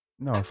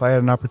No, if I had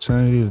an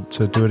opportunity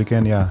to do it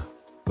again, yeah.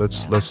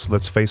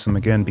 Let's face him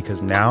again,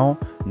 because now,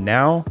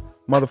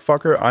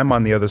 motherfucker, I'm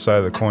on the other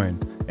side of the coin.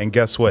 And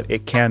guess what?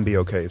 It can be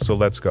okay. So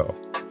let's go.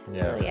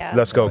 Yeah.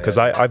 Let's go. Because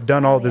I've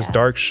done all this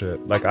dark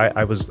shit. Like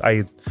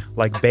I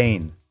like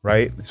Bane,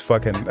 right?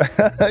 Fucking,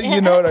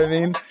 you know what I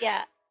mean?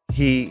 Yeah.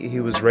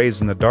 He was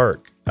raised in the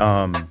dark.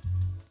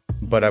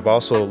 But I've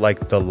also,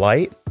 like, the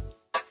light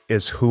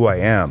is who I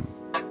am.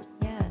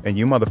 Yes. And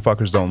you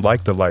motherfuckers don't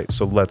like the light,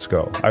 so let's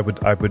go. I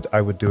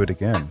would do it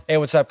again. Hey,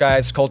 what's up,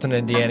 guys? Colton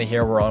and Deanna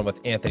here. We're on with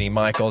Anthony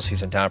Michaels.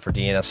 He's in town for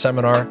DNS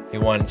Seminar. He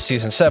won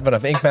season 7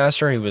 of Ink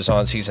Master. He was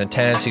on season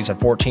 10, season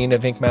 14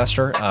 of Ink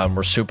Master.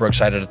 We're super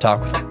excited to talk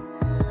with him.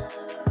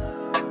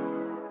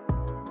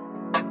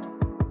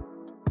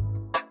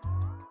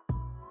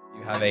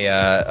 You have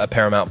a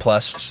Paramount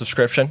Plus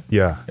subscription?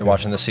 Yeah. You're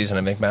watching this season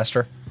of Ink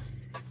Master?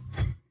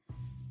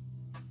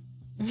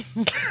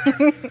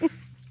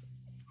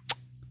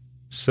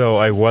 So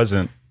I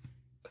wasn't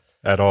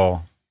at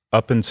all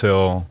up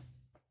until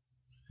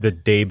the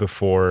day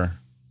before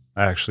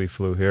I actually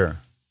flew here.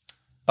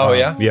 Oh,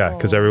 yeah? Yeah,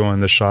 because everyone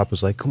in the shop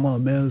was like, come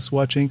on, man, let's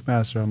watch Ink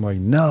Master. I'm like,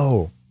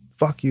 no,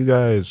 fuck you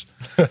guys.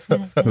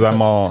 Because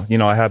I'm all,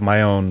 I have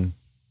my own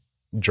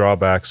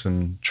drawbacks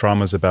and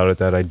traumas about it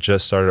that I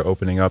just started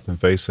opening up and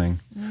facing.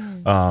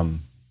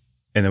 And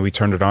then we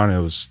turned it on.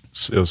 It was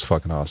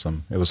fucking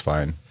awesome. It was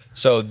fine.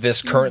 So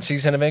this current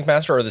season of Ink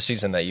Master or the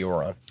season that you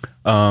were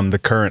on? The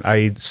current.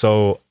 I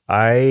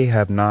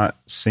have not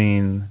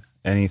seen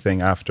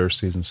anything after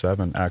season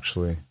 7,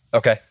 actually.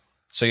 Okay.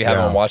 So you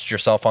haven't watched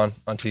yourself on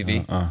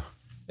TV?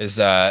 Is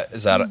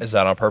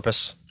that on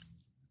purpose?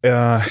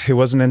 It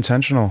wasn't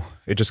intentional.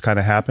 It just kind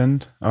of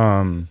happened.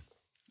 And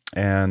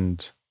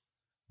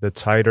the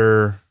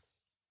tighter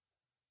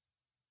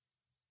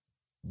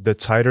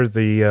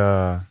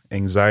the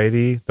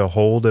anxiety, the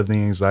hold of the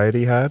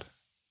anxiety had,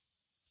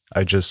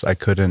 I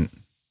couldn't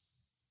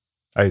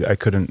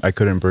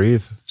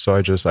breathe. So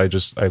I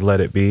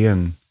let it be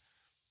and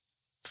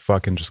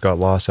fucking just got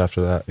lost after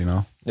that,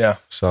 Yeah.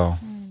 So,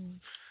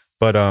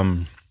 but,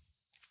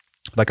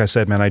 like I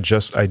said, man, I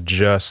just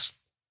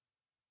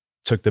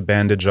took the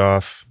bandage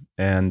off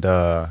and,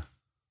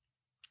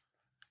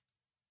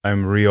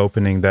 I'm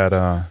reopening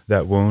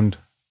that wound,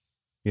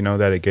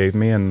 that it gave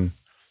me, and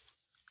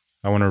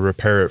I want to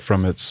repair it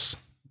from its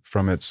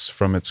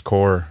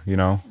core,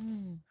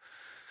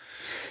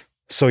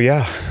 So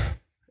yeah,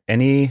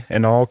 any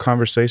and all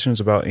conversations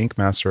about Ink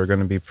Master are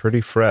going to be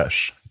pretty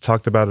fresh. I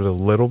talked about it a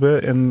little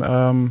bit in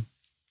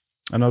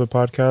another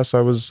podcast I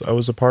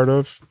was a part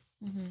of,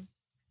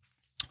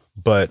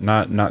 but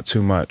not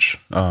too much.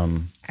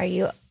 Are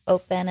you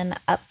open and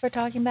up for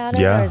talking about it,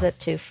 Yeah. or is it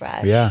too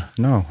fresh? Yeah,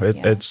 no,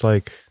 it's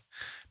like,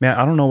 man,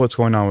 I don't know what's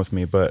going on with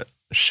me, but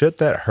shit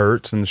that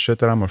hurts and the shit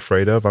that I'm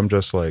afraid of, I'm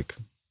just like,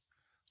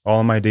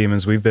 all of my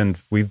demons, we've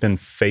been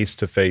face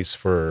to face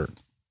for,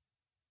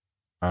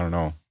 I don't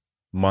know,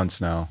 months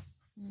now.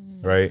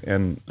 Right.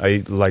 And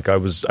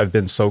I've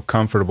been so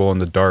comfortable in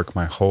the dark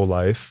my whole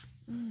life,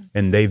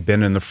 and they've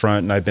been in the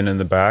front and I've been in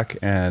the back,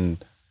 and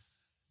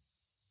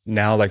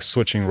now, like,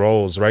 switching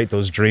roles, right?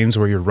 Those dreams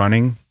where you're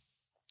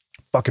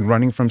fucking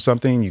running from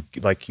something, you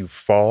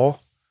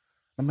fall.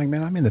 I'm like,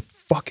 man, I'm in the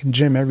fucking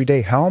gym every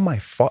day. How am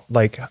I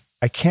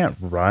I can't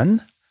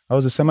run. I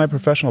was a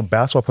semi-professional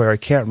basketball player. I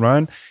can't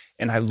run.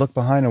 And I look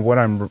behind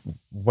and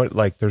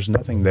there's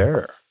nothing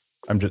there.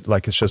 I'm just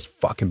like, it's just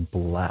fucking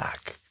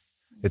black.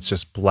 It's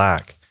just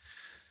black.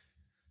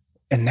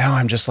 And now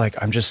I'm just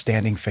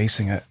standing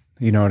facing it.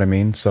 You know what I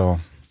mean? So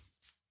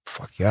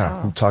fuck yeah.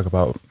 Wow. We'll talk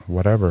about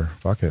whatever.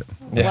 Fuck it.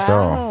 Let's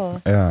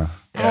Wow. go. Yeah.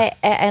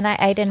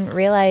 I didn't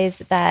realize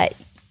that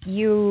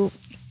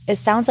it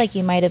sounds like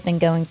you might have been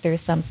going through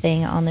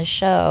something on the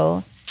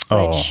show,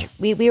 which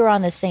we were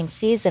on the same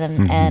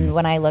season. And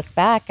when I look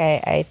back,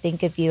 I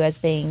think of you as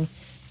being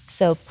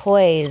so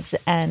poised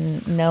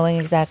and knowing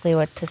exactly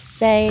what to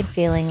say and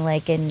feeling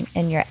like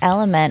in your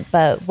element.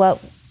 But what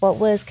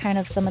was kind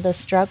of some of the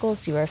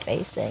struggles you were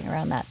facing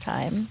around that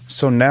time?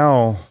 So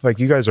now, like,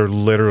 you guys are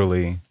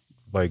literally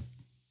like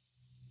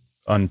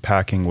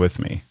unpacking with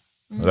me.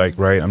 Like,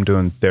 right, I'm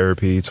doing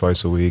therapy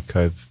twice a week.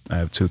 I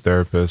have 2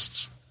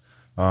 therapists.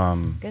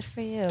 Good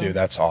for you. Dude,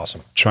 that's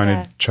awesome.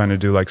 Trying to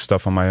do like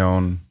stuff on my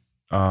own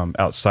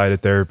outside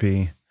of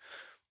therapy.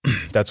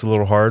 That's a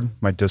little hard.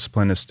 My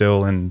discipline is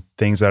still in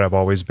things that I've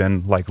always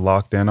been like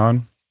locked in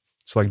on.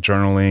 It's like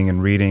journaling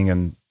and reading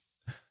and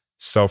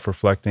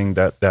self-reflecting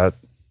that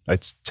I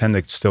tend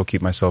to still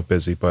keep myself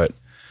busy, but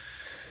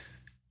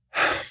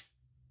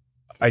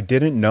I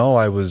didn't know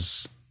I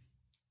was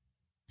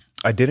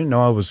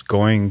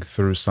going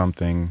through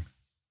something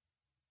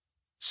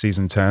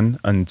season 10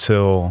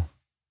 until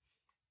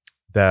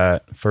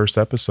that first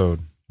episode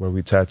where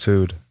we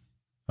tattooed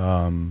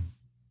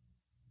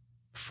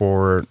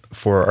for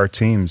our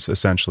teams,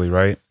 essentially,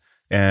 right?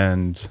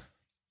 And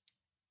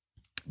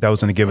that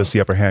was going to give us the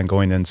upper hand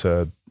going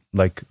into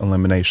like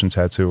elimination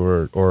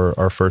tattoo or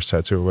our first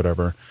tattoo or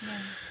whatever.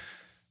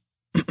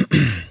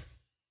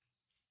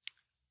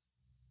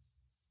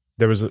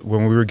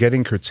 when we were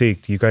getting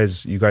critiqued, you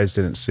guys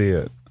didn't see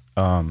it.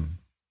 I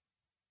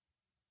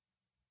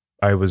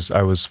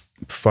was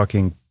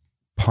fucking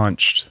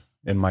punched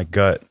in my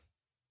gut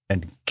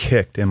and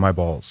kicked in my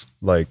balls,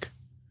 like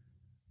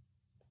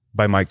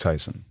by Mike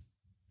Tyson.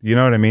 You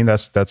know what I mean?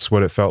 That's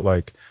what it felt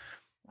like.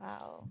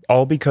 Wow.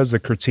 All because the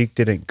critique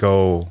didn't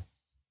go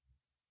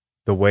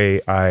the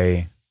way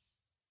I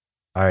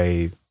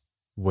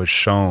was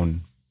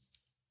shown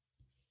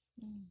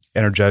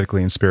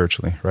energetically and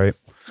spiritually, right?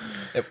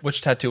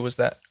 Which tattoo was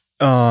that?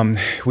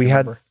 We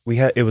had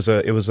it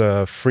was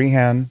a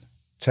freehand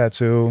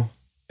tattoo,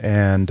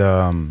 and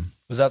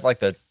was that like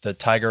the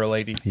tiger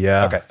lady?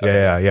 Yeah. Okay.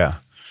 Yeah.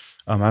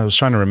 I was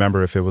trying to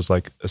remember if it was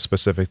like a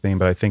specific thing,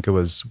 but I think it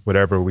was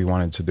whatever we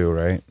wanted to do,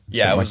 right?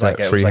 Yeah, Something it was like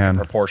that, it was like a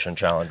proportion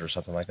challenge or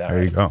something like that. There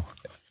right? you go.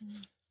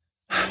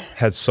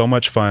 Had so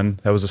much fun.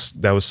 That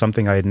was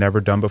something I had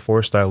never done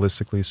before,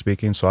 stylistically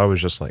speaking. So I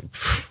was just like,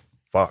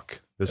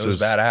 fuck, this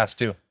is badass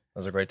too. That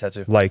was a great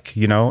tattoo. Like,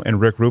 you know,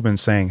 and Rick Rubin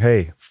saying,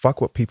 hey,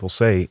 fuck what people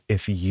say.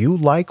 If you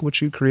like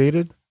what you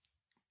created,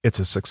 it's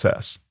a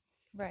success.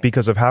 Right.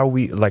 Because of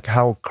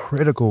how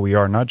critical we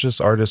are, not just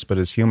artists, but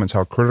as humans,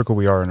 how critical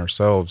we are in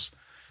ourselves.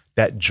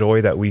 That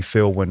joy that we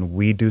feel when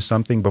we do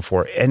something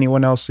before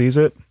anyone else sees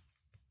it,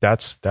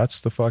 that's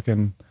the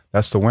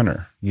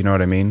winner. You know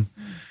what I mean?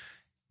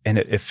 And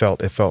it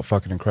felt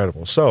fucking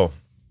incredible. So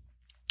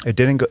it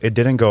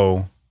didn't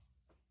go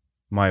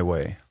my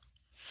way.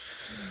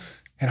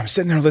 And I'm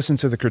sitting there listening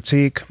to the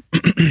critique,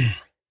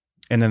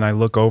 and then I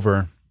look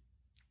over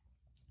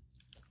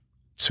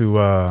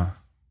to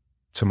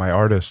my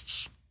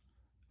artists.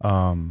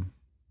 I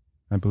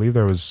believe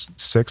there was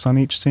 6 on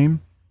each team.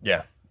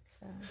 Yeah.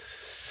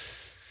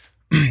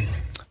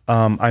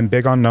 I'm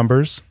big on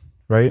numbers,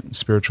 right?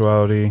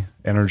 Spirituality,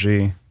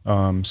 energy,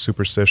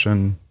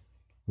 superstition,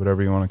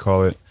 whatever you want to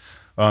call it.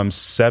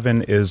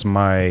 7 is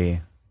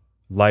my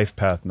life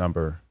path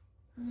number.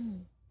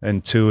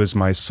 And 2 is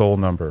my soul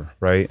number,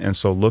 right? And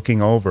so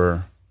looking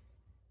over,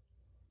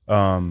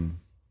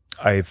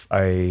 I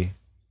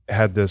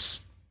had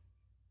this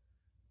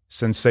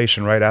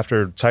sensation right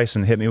after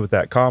Tyson hit me with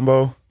that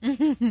combo.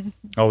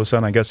 All of a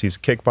sudden, I guess he's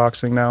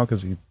kickboxing now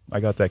because I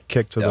got that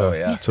kick to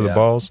the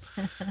balls.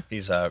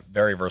 He's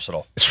very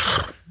versatile.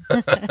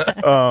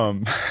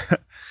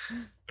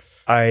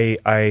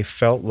 I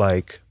felt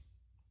like,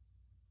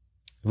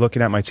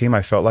 looking at my team,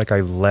 I felt like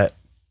I let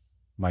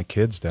my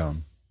kids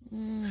down.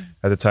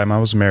 At the time I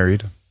was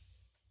married,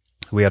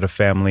 we had a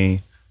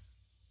family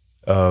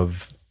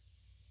of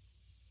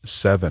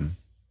 7,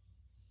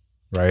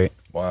 right?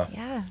 Wow.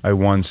 Yeah. I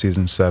won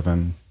season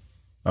 7.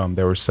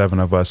 There were 7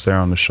 of us there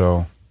on the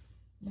show,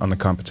 on the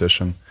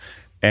competition.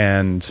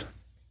 And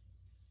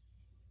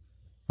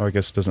I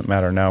guess it doesn't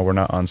matter now. We're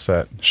not on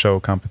set.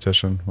 Show,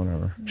 competition,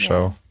 whatever. Yeah.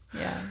 Show.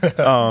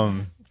 Yeah.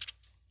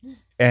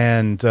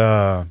 And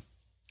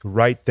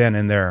right then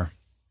and there,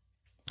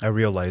 I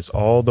realized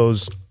all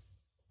those,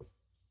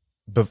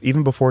 but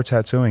even before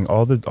tattooing,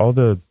 all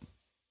the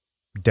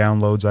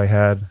downloads I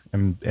had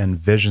and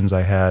visions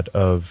I had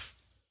of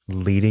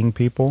leading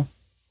people.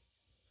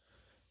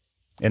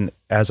 And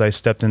as I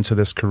stepped into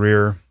this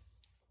career,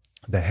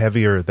 the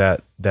heavier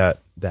that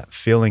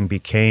feeling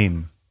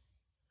became,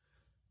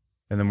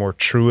 and the more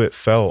true it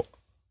felt,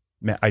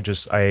 man,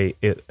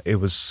 it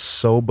was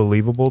so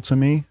believable to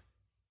me.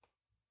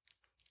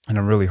 And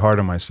I'm really hard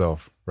on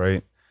myself,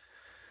 right?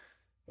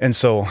 And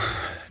so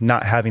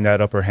not having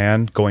that upper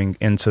hand going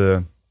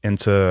into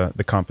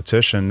the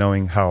competition,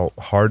 knowing how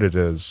hard it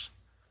is,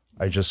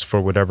 I just,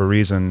 for whatever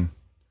reason,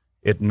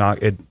 it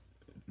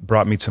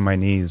brought me to my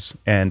knees.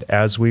 And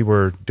as we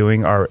were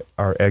doing our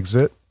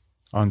exit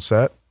on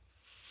set,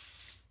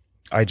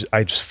 I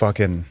just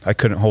fucking, I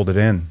couldn't hold it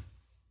in.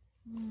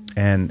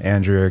 And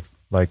Andrea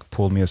like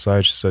pulled me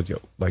aside. She said, "Yo,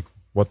 like,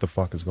 what the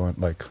fuck is going,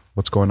 like,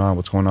 what's going on?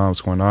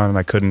 And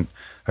I couldn't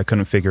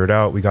figure it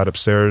out. We got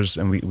upstairs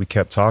and we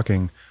kept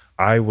talking.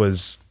 I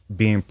was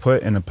being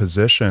put in a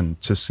position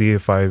to see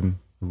if I'm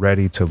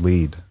ready to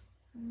lead.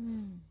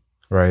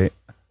 Right.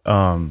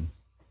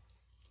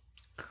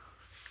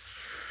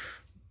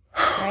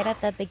 Right at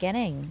the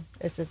beginning,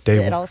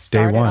 it all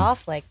started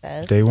off like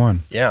this. Day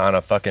one. Yeah, on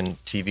a fucking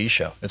TV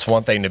show. It's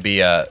one thing to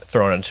be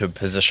thrown into a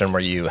position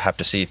where you have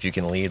to see if you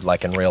can lead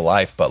like in real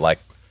life, but like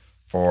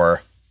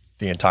for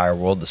the entire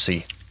world to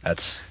see,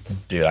 that's,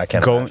 dude, I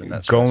can't imagine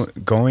that stress.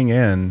 Going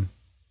in,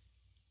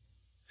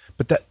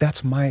 but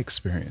that's my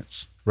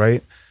experience,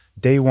 right?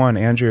 Day one,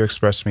 Andrea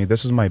expressed to me,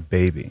 this is my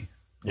baby.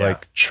 Yeah.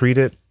 Like, treat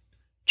it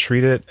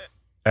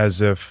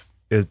as if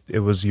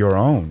it was your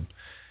own.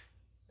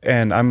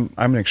 And I'm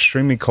an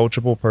extremely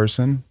coachable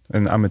person,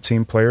 and I'm a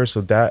team player, so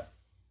that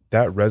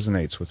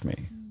resonates with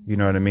me. You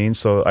know what I mean?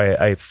 So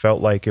I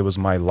felt like it was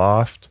my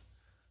loft.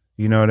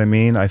 You know what I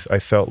mean? I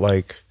felt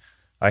like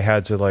I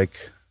had to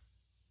like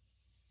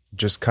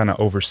just kind of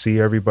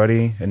oversee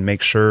everybody and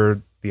make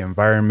sure the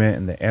environment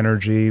and the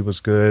energy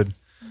was good.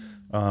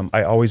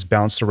 I always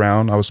bounced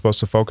around. I was supposed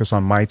to focus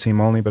on my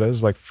team only, but I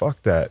was like,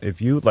 fuck that. If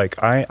you like,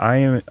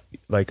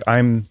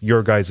 I'm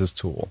your guys'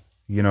 tool.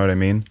 You know what I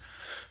mean?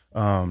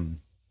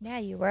 Yeah,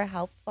 you were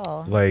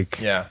helpful. Like,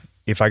 Yeah.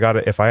 if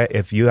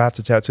you have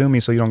to tattoo me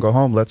so you don't go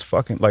home, let's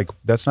fucking, like,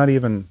 that's a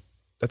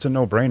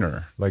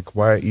no-brainer. Like,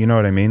 why, you know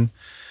what I mean?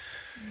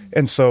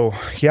 And so,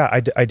 yeah,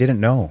 I didn't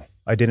know.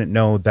 I didn't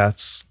know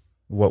that's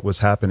what was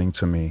happening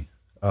to me.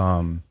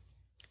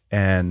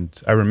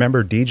 And I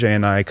remember DJ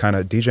and I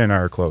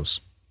are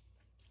close,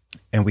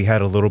 and we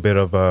had a little bit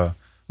of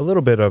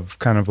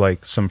kind of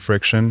like some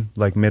friction,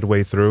 like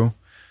midway through.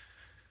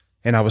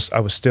 And I was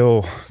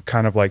still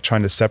kind of like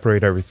trying to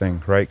separate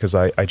everything, right? Because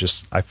I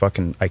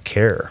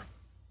care.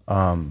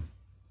 And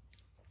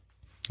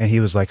he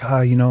was like,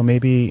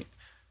 maybe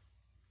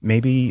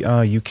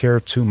you care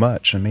too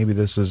much, and maybe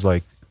this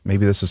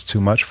is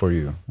too much for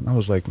you. And I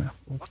was like, man,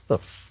 what the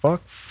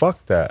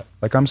fuck that.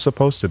 Like, I'm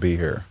supposed to be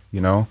here,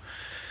 you know?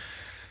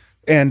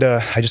 And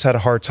I just had a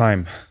hard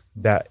time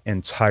that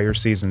entire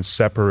season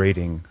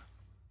separating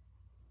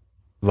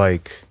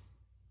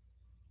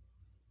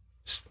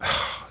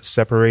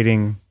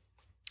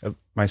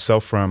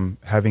myself from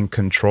having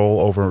control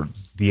over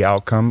the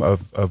outcome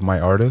of my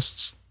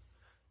artists.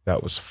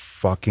 That was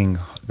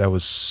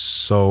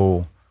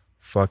so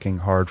fucking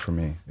hard for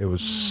me. It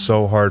was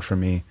so hard for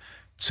me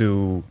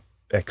to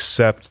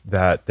accept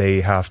that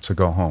they have to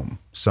go home.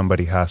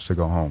 Somebody has to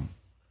go home.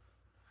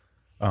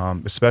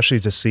 Especially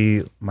to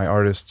see my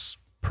artists'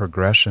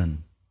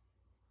 progression,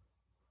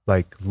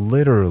 like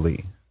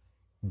literally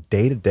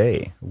day to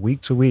day,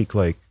 week to week,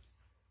 like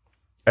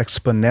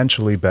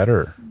exponentially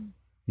better,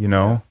 you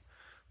know?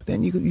 But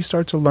then you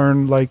start to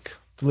learn like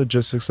the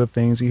logistics of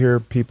things. You hear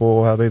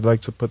people, how they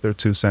like to put their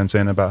 2 cents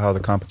in about how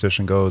the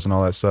competition goes and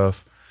all that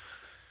stuff.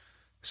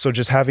 So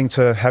just having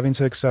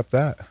to accept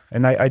that.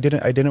 And I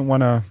didn't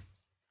want to,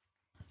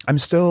 I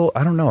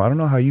don't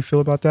know how you feel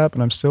about that,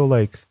 but I'm still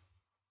like,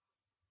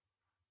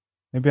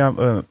 maybe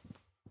I'm,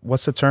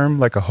 what's the term?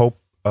 Like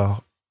hopeless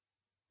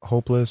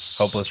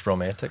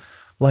romantic.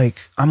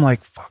 Like, I'm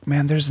like, fuck,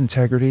 man, there's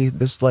integrity.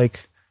 This,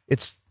 like,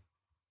 it's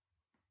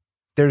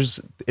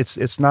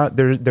not,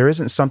 there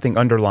isn't something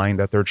underlying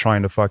that they're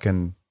trying to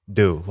fucking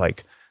do.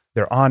 Like,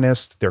 they're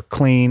honest, they're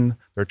clean,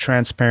 they're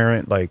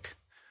transparent. Like,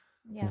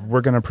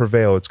 we're going to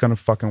prevail. It's going to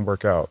fucking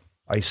work out.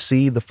 I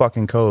see the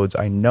fucking codes.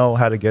 I know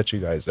how to get you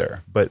guys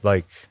there. But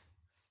like,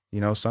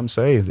 you know, some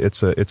say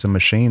it's a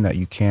machine that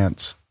you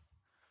can't,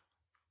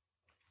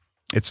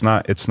 it's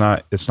not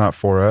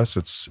for us.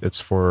 It's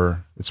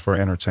for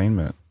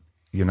entertainment,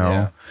 you know?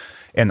 Yeah.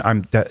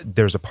 And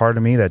there's a part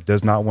of me that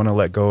does not want to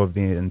let go of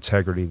the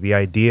integrity, the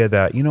idea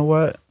that, you know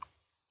what,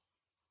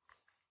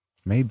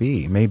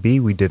 maybe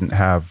we didn't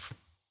have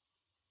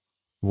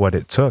what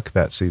it took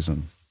that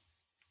season.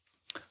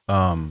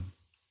 But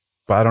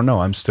I don't know.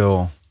 I'm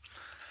still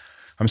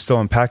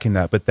unpacking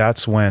that, but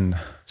that's when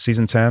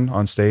season 10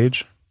 on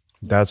stage,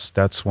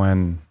 that's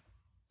when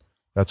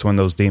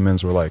those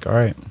demons were like, all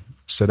right,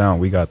 sit down.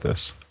 We got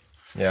this.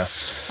 Yeah.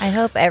 I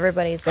hope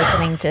everybody's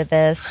listening to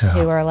this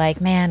who are like,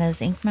 man,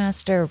 is Ink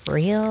Master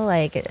real?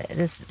 Like,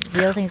 this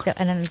real thing's going,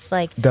 and then it's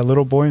like that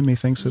little boy in me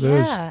thinks it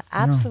is. Yeah,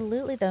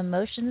 absolutely. The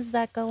emotions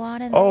that go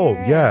on in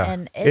there. Yeah.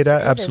 And it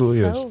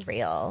absolutely is so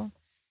real.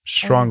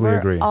 Strongly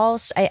agree.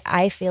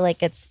 I feel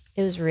like it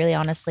was really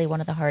honestly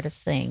one of the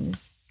hardest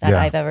things that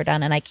I've ever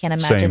done. And I can't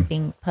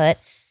imagine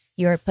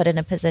you were put in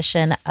a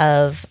position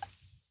of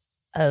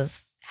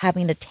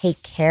having to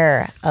take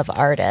care of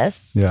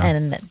artists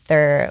and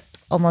they're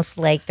almost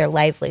like their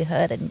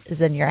livelihood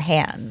is in your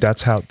hands.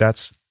 That's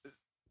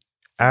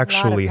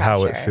actually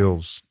how it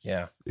feels.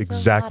 Yeah.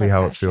 Exactly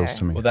how it feels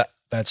to me. Well,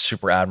 that's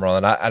super admirable.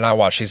 And I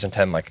watched season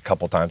 10 like a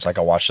couple times. Like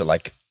I watched it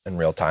like in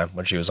real time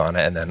when she was on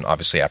it. And then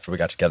obviously after we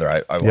got together,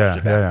 I watched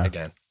it back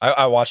again.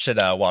 I watched it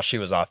while she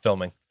was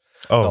filming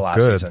the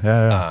last season.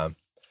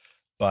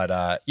 But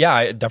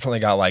I definitely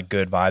got like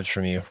good vibes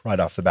from you right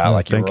off the bat.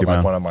 Like you were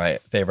like one of my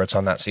favorites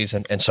on that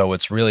season. And so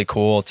it's really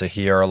cool to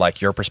hear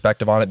like your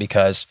perspective on it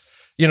because,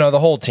 you know, the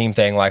whole team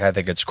thing, like I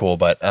think it's cool,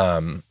 but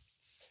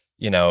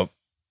you know,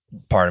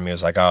 part of me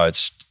was like, oh,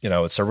 it's, you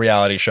know, it's a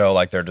reality show.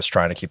 Like they're just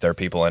trying to keep their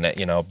people in it,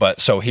 you know, but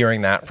so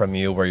hearing that from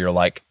you where you're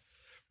like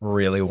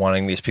really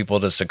wanting these people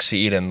to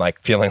succeed and like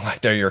feeling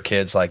like they're your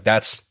kids, like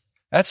that's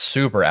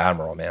super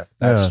admirable, man.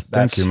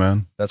 Thank you,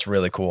 man. That's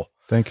really cool.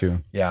 Thank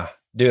you. Yeah.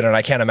 Dude, and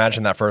I can't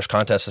imagine that first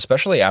contest,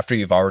 especially after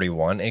you've already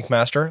won Ink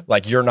Master.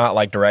 Like you're not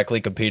like directly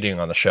competing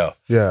on the show.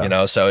 Yeah. You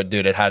know, so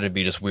dude, it had to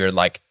be just weird,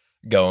 like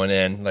going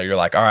in, like you're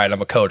like, all right,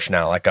 I'm a coach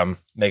now. Like I'm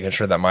making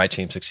sure that my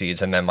team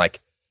succeeds. And then like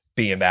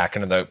being back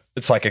into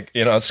it's like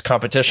it's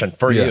competition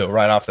for you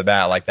right off the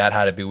bat. Like that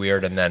had to be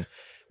weird. And then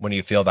when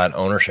you feel that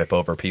ownership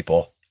over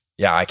people,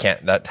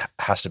 that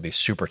has to be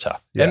super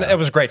tough. Yeah. And it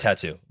was a great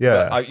tattoo.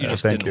 Yeah. You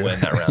just didn't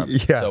win that round.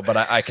 So, but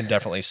I can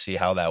definitely see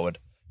how that would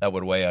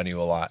weigh on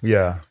you a lot.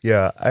 Yeah.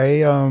 Yeah.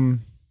 I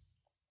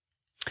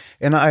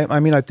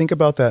mean, I think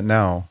about that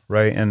now,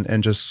 right?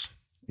 And just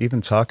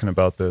even talking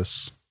about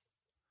this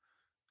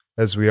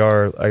as we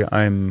are,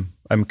 I'm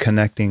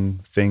connecting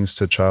things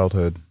to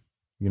childhood,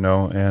 you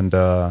know, and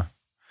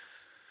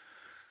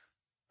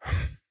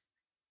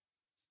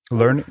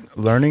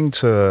learning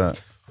to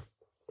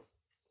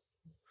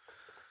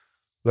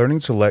learning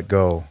to let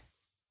go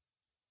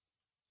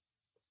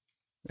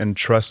and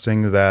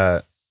trusting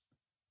that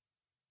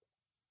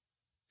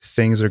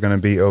things are going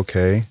to be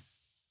okay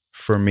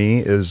for me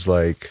is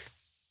like,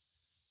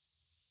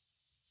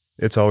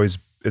 it's always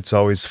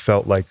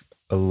felt like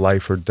a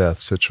life or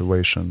death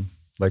situation.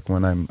 Like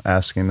when I'm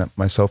asking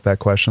myself that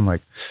question,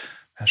 like,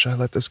 should I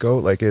let this go?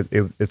 Like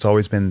it's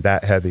always been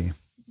that heavy.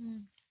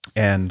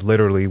 And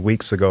literally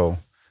weeks ago,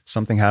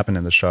 something happened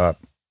in the shop.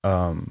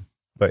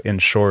 But in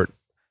short,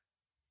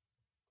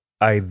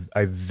 I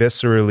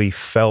viscerally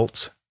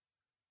felt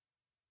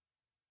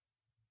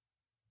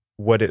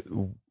what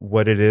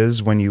it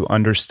is when you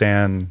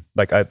understand,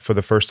 like for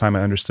the first time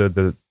I understood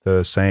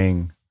the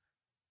saying,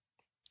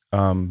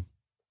 the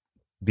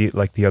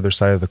other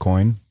side of the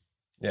coin.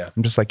 Yeah.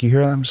 I'm just like, you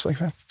hear that? I'm just like,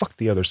 fuck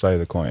the other side of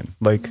the coin.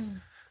 Like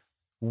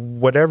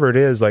whatever it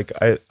is, like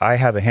I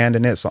have a hand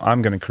in it, so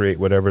I'm going to create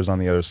whatever's on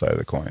the other side of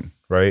the coin.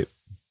 Right.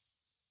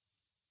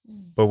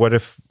 But what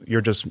if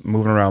you're just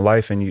moving around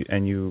life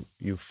and you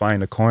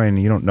find a coin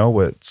and you don't know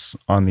what's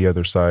on the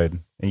other side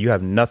and you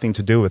have nothing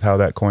to do with how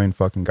that coin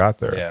fucking got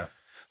there. Yeah.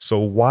 So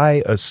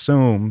why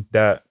assume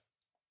that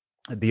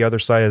the other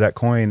side of that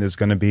coin is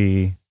going to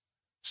be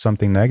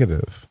something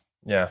negative?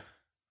 Yeah.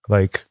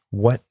 Like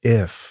what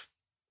if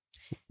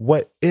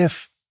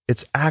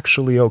it's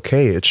actually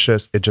okay? It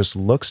just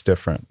looks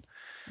different.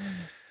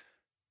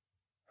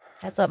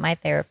 That's what my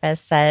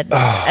therapist said.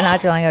 And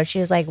not too long ago, she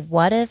was like,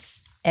 what if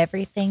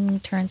everything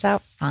turns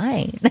out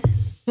fine?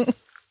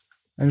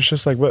 And it's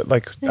just like, what,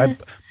 like,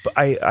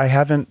 I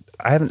haven't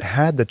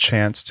had the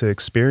chance to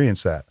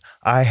experience that.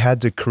 I had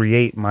to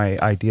create my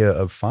idea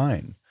of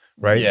fine,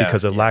 right? Yeah,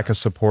 because of lack of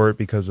support,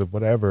 because of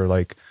whatever,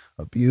 like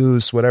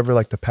abuse, whatever,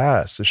 like the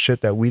past, the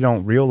shit that we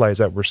don't realize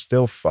that we're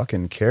still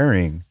fucking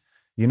carrying.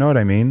 You know what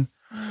I mean?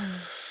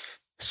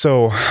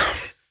 So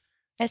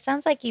it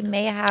sounds like you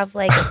may have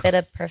like a bit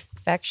of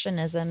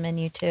perfectionism in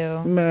you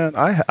too. Man,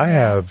 I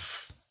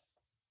have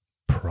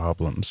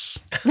problems.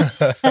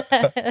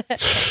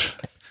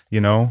 You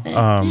know?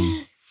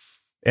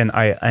 And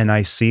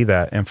I see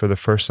that, and for the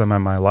first time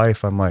in my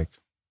life I'm like,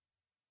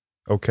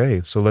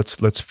 okay, so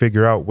let's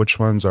figure out which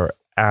ones are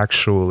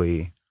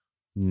actually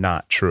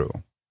not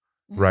true.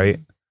 Right?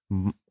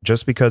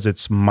 Just because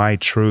it's my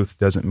truth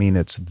doesn't mean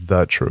it's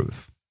the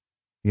truth.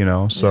 You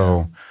know?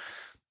 So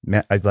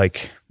man, I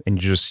like,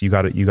 and you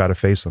gotta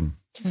face them.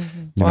 You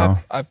know?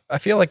 I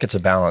feel like it's a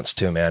balance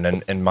too, man.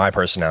 And my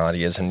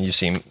personality is, and you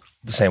seem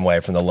the same way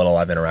from the little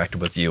I've interacted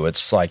with you.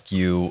 It's like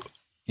you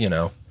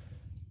know,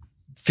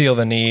 feel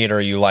the need,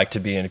 or you like to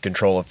be in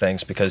control of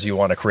things because you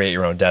want to create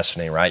your own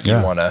destiny, right? You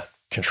want to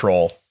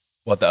control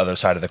what the other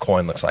side of the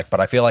coin looks like. But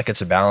I feel like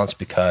it's a balance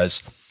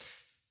because,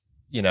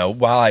 you know,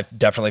 while I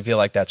definitely feel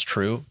like that's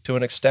true to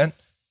an extent,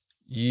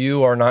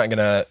 you are not going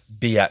to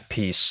be at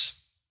peace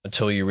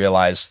until you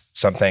realize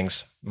some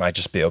things might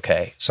just be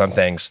okay. Some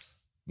things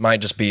might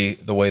just be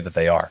the way that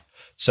they are.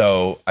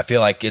 So I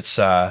feel like it's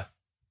a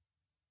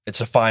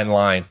fine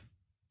line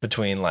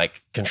between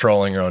like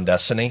controlling your own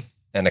destiny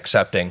and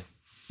accepting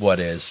what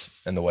is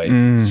and the way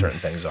certain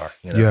things are.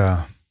 You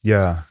know?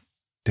 Yeah.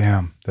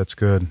 Damn, that's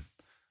good.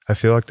 I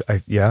feel like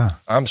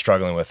I'm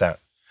struggling with that.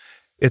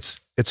 It's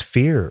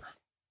fear.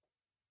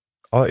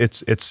 Oh,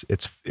 it's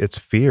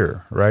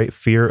fear, right?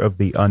 Fear of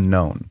the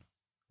unknown.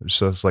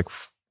 So it's like,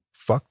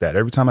 fuck that.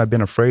 Every time I've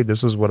been afraid,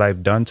 this is what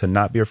I've done to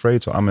not be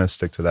afraid. So I'm going to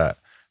stick to that.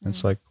 And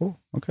it's like, oh,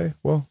 okay,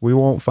 well, we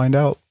won't find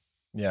out.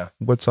 Yeah.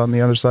 What's on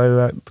the other side of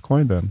that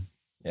coin then?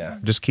 Yeah.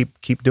 Just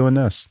keep doing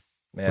this.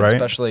 Man,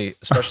 right?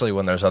 especially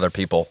when there's other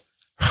people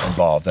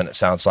involved. And it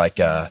sounds like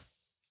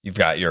you've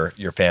got your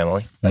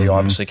family that you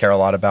obviously care a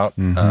lot about.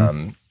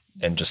 And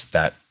just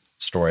that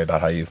story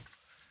about how your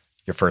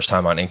first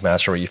time on Ink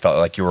Master, where you felt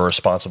like you were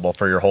responsible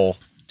for your whole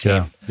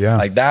team. Yeah.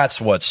 Like that's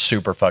what's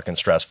super fucking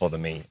stressful to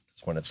me.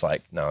 It's when it's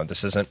like, no,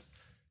 it's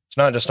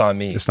not just on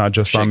me. It's not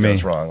just on me. Shit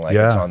goes wrong. Like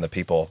it's on the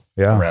people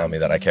around me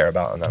that I care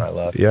about and that I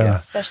love. Yeah.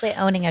 Especially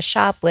owning a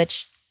shop,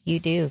 which you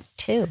do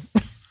too.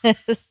 I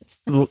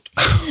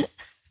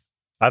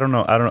don't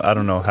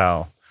know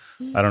how.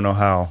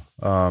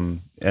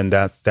 And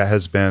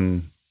that's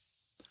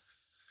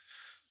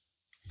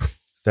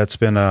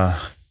been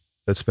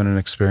an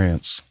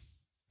experience,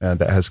 and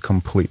that has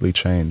completely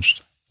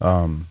changed.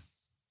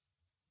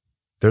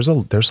 There's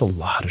a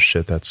lot of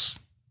shit that's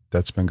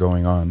been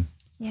going on.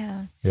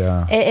 Yeah.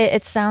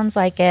 It sounds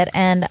like it.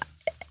 And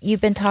you've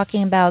been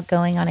talking about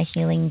going on a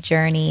healing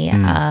journey.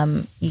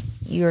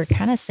 You were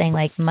kind of saying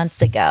like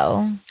months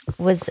ago.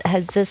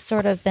 Has this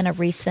sort of been a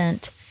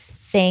recent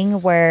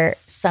thing where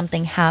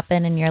something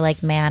happened and you're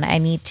like, man, I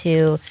need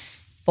to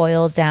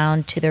boil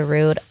down to the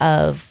root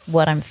of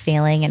what I'm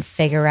feeling and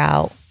figure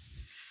out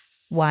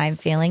why I'm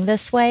feeling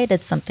this way?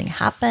 Did something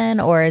happen,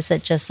 or is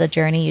it just a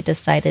journey you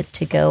decided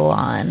to go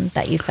on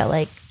that you felt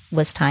like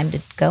was time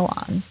to go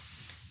on?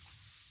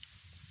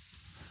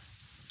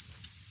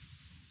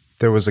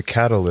 There was a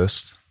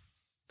catalyst.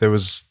 There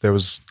was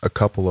a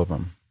couple of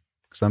them,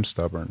 because I'm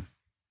stubborn.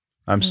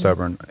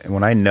 And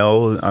when I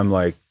know, I'm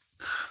like,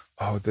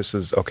 oh, this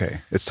is okay.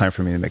 It's time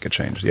for me to make a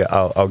change. Yeah,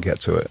 I'll get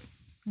to it.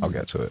 I'll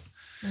get to it.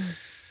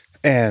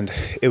 And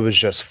it was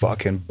just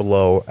fucking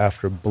blow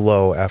after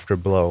blow after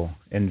blow.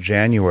 In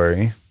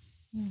January,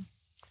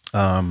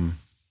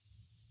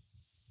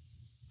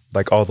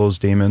 like all those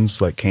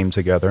demons like came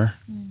together,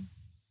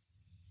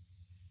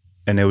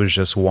 and it was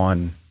just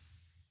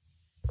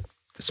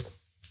this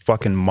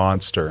fucking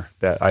monster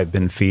that I've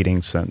been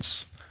feeding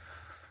since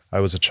I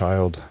was a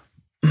child.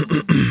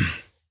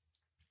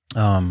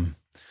 And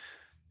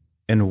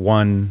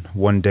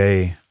one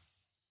day,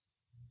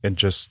 it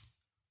just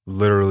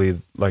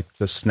literally, like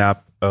the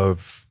snap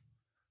of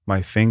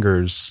my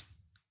fingers,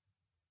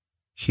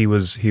 he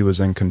was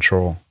in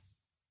control.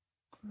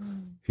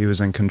 He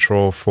was in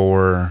control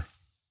for,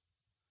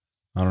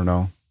 I don't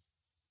know,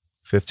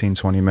 15,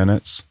 20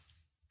 minutes.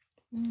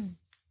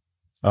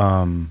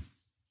 And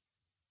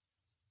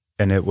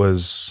it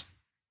was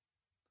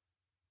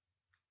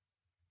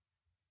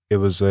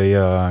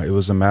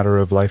a matter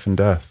of life and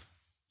death.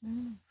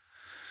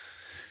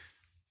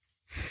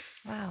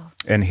 Wow.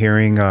 And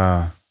hearing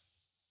my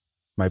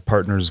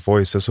partner's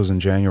voice, this was in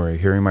January,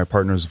 hearing my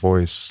partner's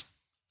voice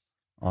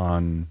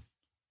on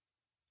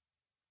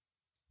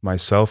my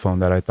cell phone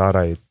that I thought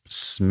I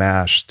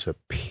smashed to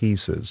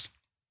pieces.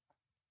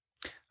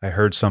 I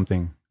heard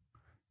something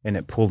and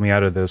it pulled me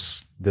out of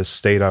this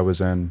state I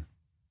was in,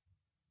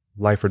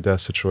 life or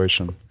death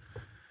situation.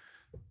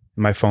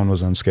 My phone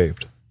was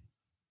unscathed.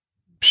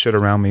 Shit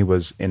around me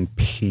was in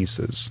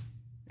pieces.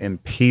 In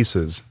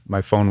pieces.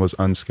 My phone was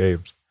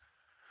unscathed.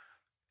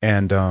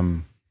 And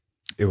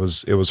it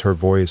was her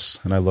voice,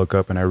 and I look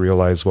up and I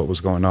realized what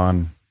was going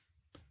on.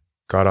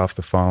 Got off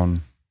the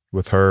phone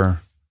with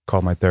her,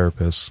 called my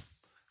therapist,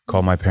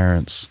 called my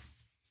parents.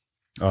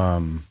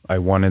 I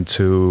wanted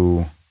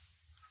to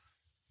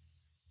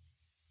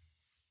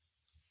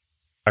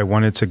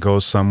go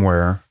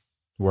somewhere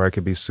where I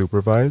could be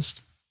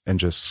supervised and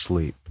just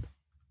sleep.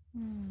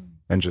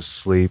 And just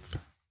sleep.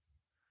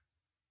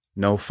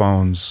 No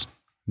phones,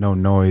 no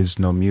noise,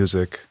 no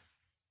music.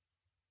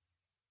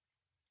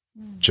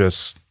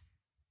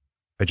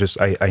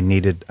 I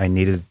needed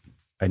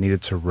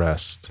to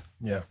rest.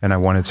 Yeah. And I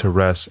wanted to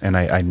rest, and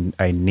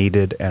I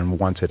needed and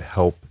wanted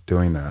help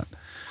doing that.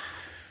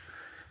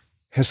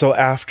 And so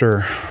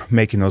after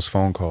making those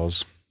phone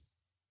calls,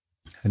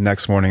 the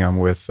next morning I'm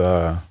with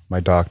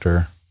my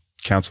doctor,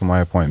 cancel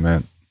my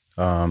appointment,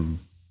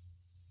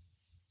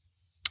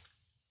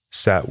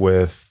 sat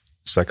with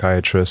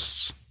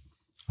psychiatrists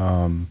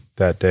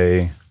that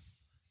day,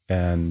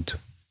 and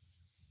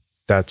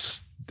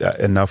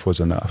enough was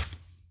enough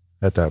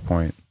at that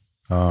point.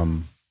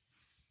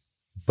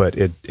 But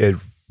it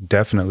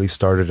definitely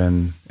started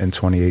in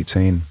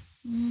 2018.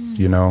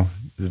 You know,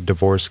 the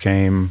divorce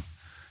came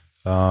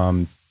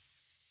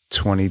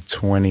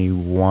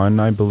 2021,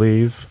 I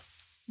believe.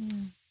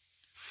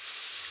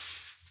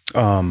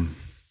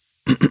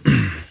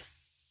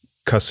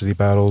 Custody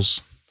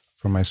battles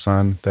for my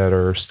son that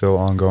are still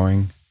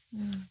ongoing.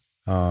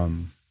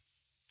 The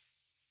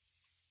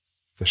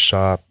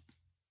shop,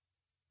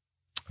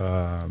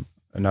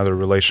 another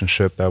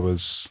relationship that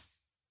was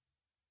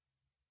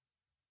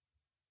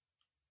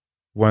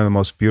one of the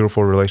most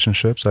beautiful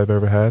relationships I've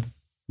ever had.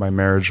 My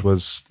marriage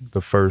was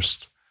the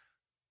first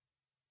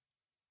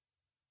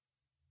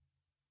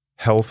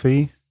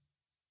healthy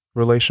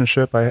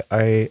relationship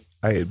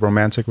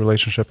romantic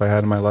relationship I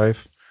had in my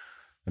life.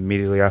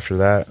 Immediately after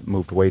that,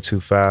 moved way too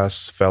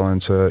fast, ran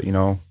into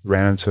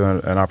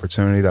an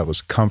opportunity that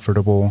was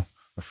comfortable,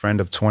 a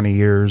friend of 20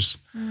 years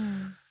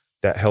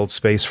that held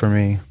space for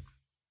me,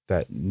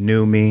 that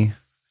knew me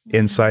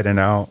inside and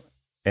out.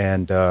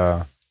 And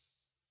I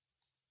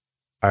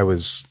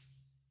was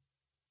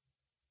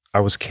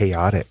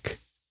chaotic.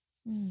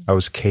 I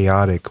was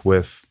chaotic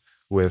with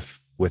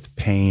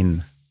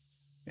pain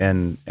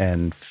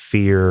and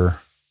fear.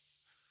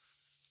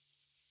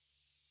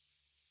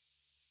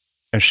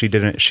 And she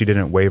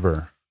didn't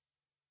waver.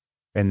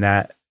 And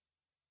that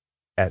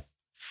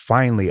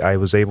finally I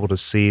was able to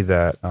see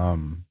that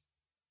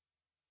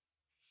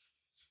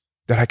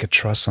that I could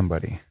trust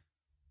somebody.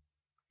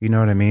 You know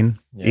what I mean?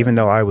 Yeah. Even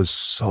though I was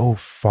so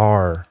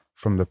far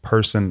from the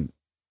person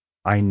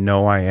I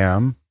know I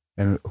am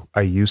and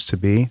I used to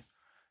be,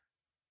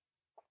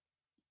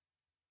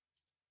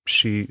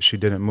 she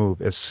didn't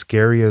move. As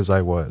scary as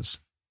I was,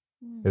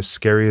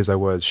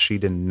 she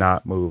did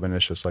not move. And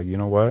it's just like, you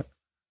know what?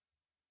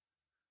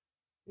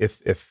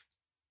 If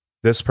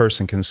this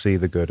person can see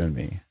the good in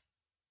me,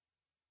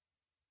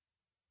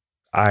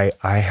 I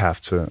have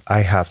to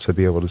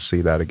be able to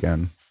see that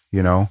again,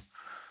 you know?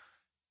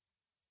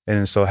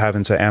 And so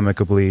having to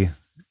amicably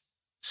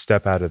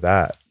step out of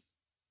that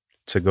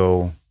to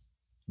go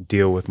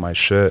deal with my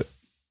shit,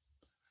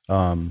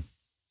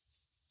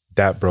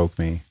 that broke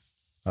me.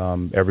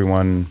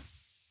 Everyone,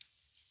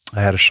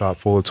 I had a shop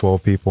full of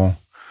 12 people,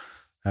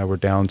 and we're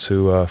down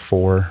to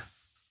 4,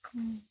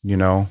 you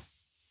know?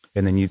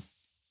 And then you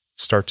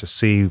start to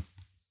see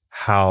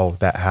how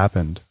that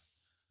happened.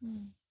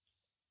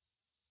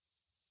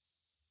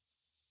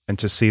 And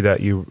to see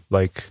that you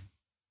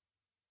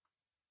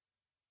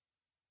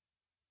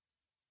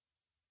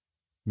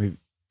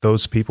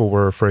those people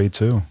were afraid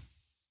too,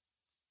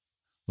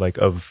 like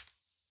of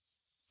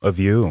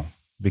you,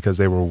 because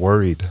they were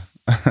worried.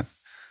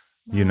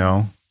 You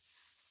know,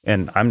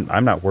 and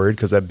I'm not worried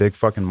because that big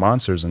fucking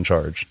monster's in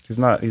charge. He's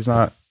not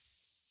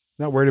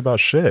worried about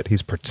shit.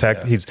 He's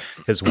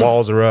his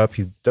walls are up.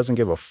 He doesn't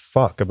give a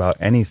fuck about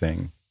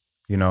anything,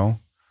 you know?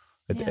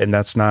 Yeah. And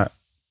that's not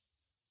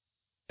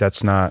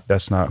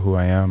who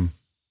I am.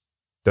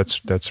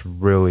 That's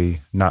really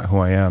not who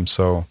I am.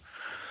 So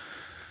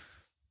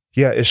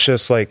yeah, it's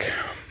just like,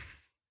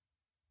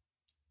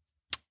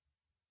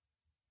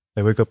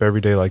 I wake up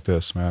every day like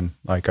this, man.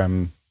 Like,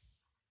 I'm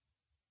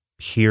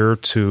here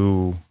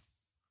to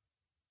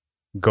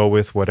go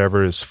with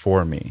whatever is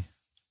for me,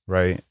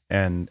 right?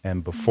 And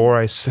before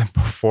I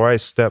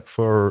step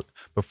forward,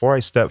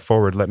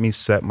 let me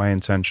set my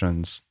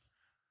intentions,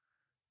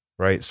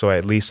 right? So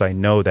at least I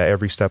know that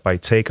every step I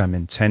take, I'm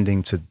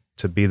intending to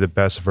be the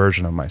best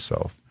version of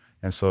myself.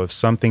 And so if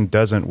something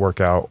doesn't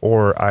work out,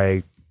 or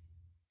I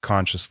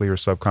consciously or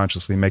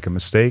subconsciously make a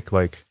mistake,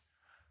 like,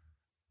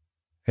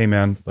 hey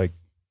man, like,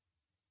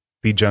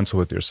 be gentle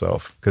with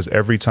yourself, because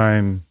every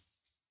time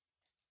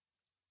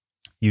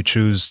you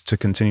choose to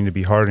continue to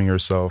be hard on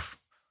yourself,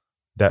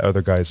 that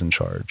other guy's in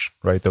charge,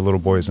 right? The little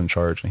boy's in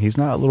charge. And he's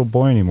not a little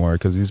boy anymore,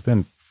 because he's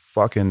been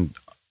fucking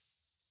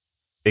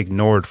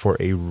ignored for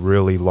a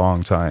really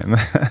long time.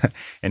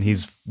 And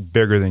he's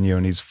bigger than you,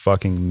 and he's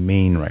fucking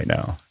mean right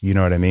now. You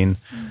know what I mean?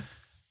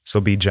 So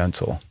be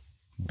gentle.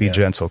 Be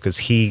gentle, because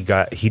he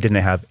didn't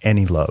have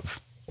any love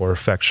or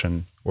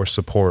affection or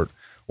support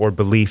or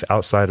belief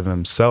outside of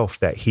himself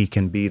that he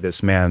can be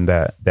this man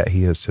that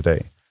he is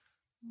today.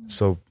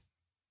 So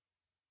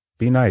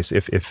be nice.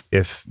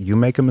 If you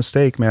make a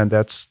mistake, man,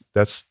 that's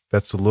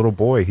the little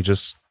boy. He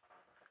just,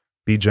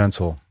 be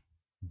gentle.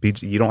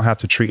 You don't have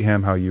to treat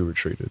him how you were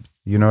treated.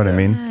 You know what I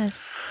mean?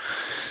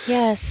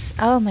 Yes.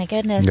 Oh my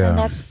goodness. Yeah. And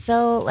that's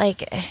so,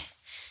 like,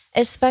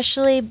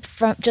 especially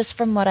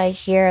from what I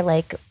hear,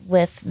 like,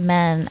 with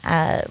men,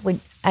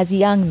 as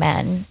young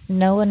men,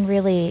 no one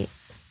really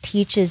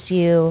teaches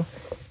you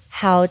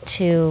how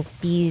to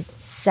be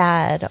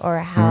sad, or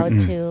how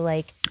to,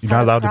 like, you're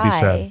not allowed to be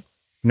sad.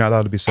 You're not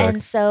allowed to be sad.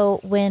 And so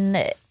when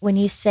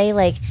you say,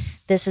 like,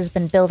 this has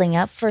been building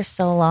up for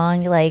so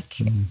long, like,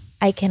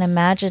 I can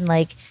imagine,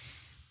 like,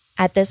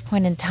 at this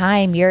point in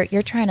time,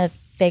 you're trying to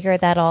figure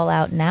that all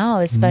out now,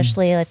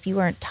 especially if you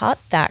weren't taught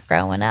that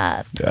growing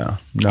up. Yeah.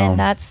 No. And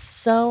that's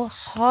so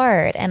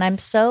hard. And I'm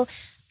so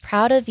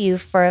proud of you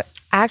for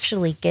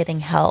actually getting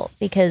help,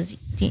 because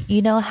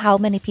you know how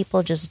many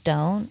people just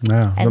don't.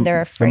 Yeah. And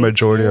they're afraid. The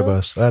majority of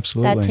us.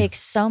 Absolutely. That takes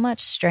so much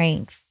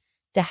strength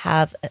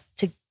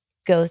to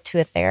go to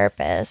a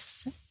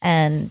therapist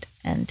and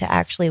to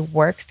actually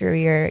work through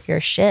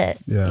your shit,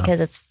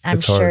 because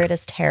I'm sure it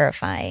is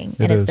terrifying.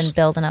 It has been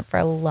building up for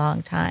a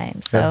long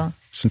time. So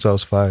since I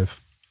was 5.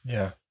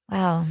 Yeah.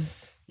 Wow.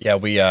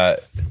 Yeah,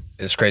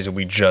 it's crazy.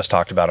 We just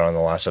talked about it on the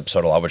last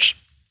episode a lot,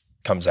 which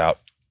comes out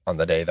on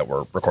the day that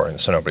we're recording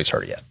this, so nobody's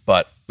heard it yet.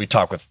 But we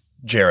talk with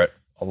Jarrett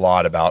a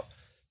lot about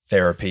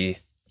therapy,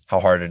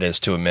 how hard it is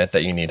to admit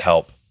that you need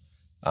help.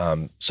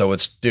 So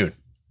dude,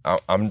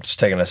 I'm just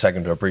taking a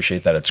second to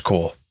appreciate that it's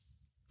cool.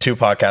 2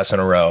 podcasts in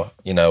a row,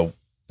 you know,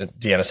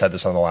 Deanna said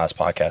this on the last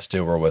podcast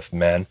too, we're with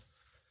men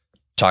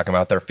talking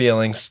about their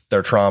feelings,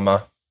 their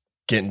trauma,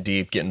 getting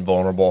deep, getting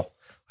vulnerable.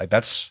 Like,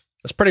 that's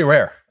pretty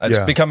rare. It's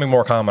becoming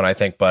more common, I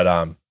think.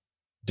 But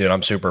dude,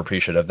 I'm super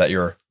appreciative that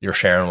you're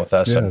sharing with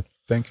us. Yeah, and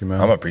thank you, man.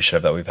 I'm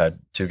appreciative that we've had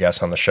 2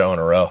 guests on the show in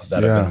a row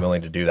that have been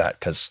willing to do that,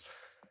 because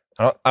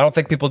I don't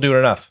think people do it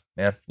enough,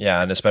 man.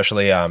 Yeah, and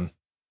especially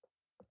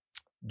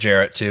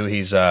Jarrett too.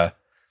 He's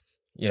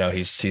you know,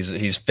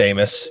 he's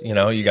famous. You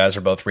know, you guys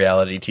are both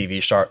reality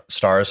TV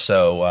stars,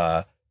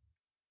 so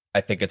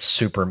I think it's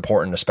super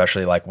important,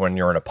 especially like when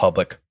you're in a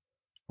public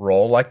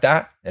role like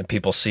that, and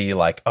people see,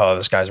 like, oh,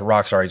 this guy's a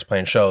rock star, he's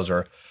playing shows,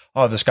 or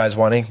oh, this guy's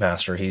won Ink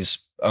Master, he's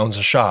owns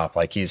a shop,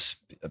 like he's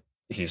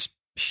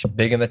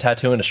big in the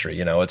tattoo industry.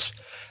 You know,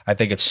 I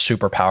think it's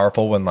super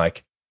powerful when,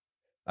 like,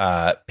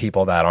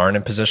 people that aren't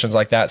in positions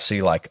like that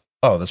see, like,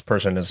 oh, this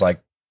person is,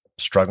 like,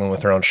 struggling with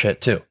their own shit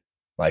too.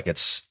 Like,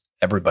 it's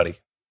everybody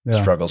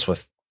struggles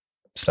with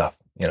stuff,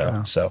 you know?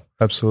 Yeah, so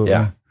absolutely.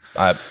 Yeah.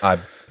 I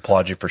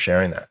applaud you for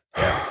sharing that.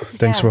 Yeah.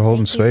 Thanks for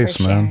holding space,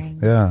 man.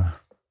 Yeah.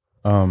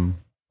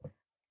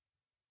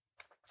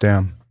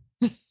 Damn.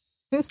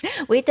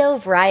 We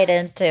dove right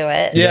into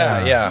it.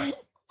 Yeah.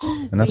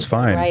 And that's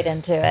fine. Right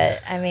into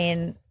it. I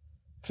mean,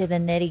 to the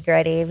nitty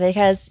gritty,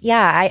 because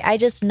I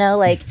just know,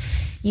 like,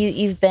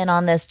 you've been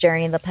on this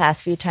journey the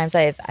past few times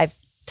I've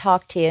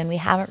talked to you, and we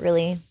haven't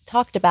really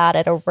talked about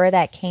it or where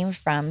that came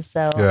from.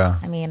 So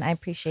I mean, I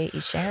appreciate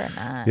you sharing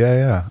that.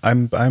 Yeah.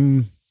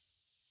 I'm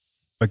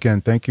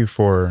again, thank you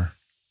for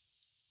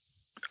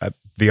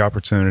the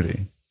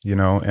opportunity, you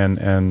know,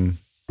 and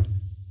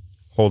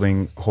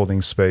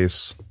holding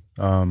space.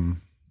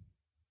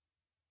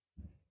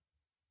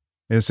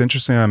 It's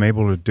interesting I'm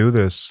able to do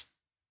this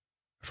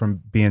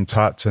from being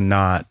taught to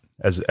not,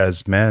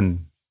 as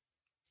men,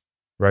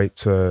 right,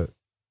 to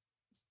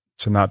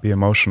not be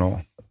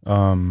emotional.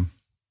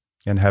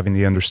 and having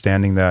the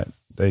understanding that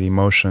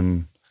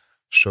emotion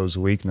shows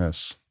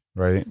weakness,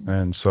 right?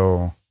 And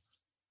so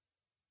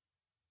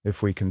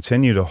if we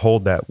continue to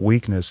hold that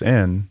weakness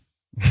in,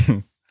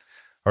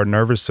 our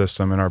nervous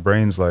system and our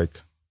brain's like,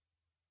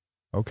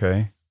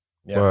 okay,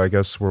 well, I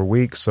guess we're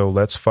weak, so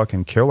let's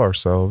fucking kill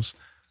ourselves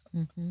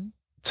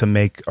to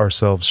make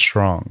ourselves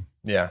strong.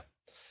 Yeah.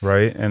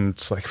 Right? And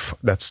it's like,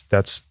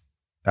 that's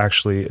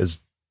actually as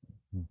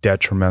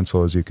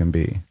detrimental as you can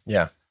be.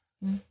 Yeah.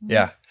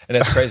 Yeah. And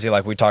it's crazy.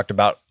 Like we talked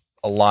about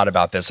a lot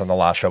about this on the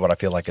last show, but I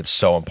feel like it's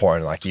so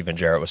important. Like even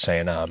Jarrett was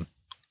saying,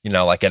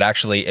 like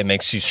it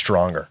makes you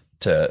stronger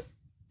to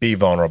be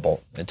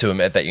vulnerable and to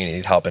admit that you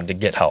need help and to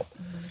get help.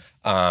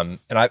 And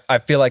I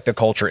feel like the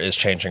culture is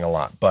changing a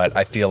lot, but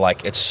I feel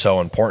like it's so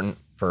important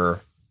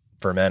for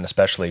men,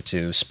 especially,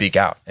 to speak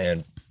out,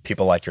 and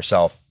people like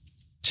yourself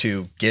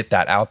to get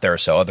that out there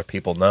so other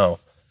people know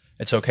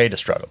it's okay to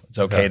struggle. It's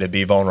okay to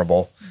be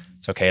vulnerable.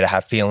 It's okay to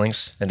have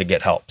feelings and to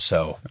get help.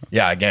 So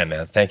yeah, again,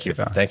 man, thank you.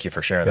 Thank you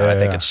for sharing that. I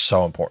think it's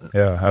so important.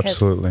 Yeah,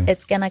 absolutely.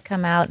 It's going to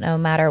come out no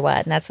matter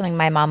what. And that's something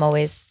my mom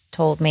always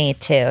told me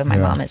too. My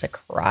mom is a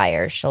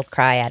crier. She'll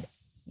cry at,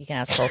 you can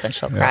ask Colton,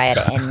 she'll cry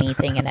at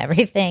anything and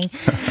everything.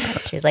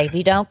 She's like, if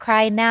you don't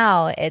cry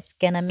now, it's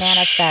going to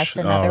manifest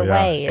in other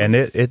ways.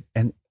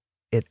 And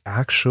it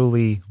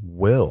actually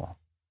will.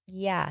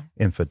 Yeah.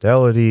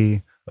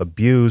 Infidelity,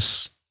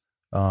 abuse,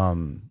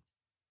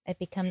 it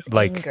becomes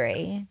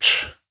angry.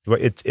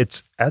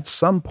 It's at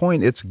some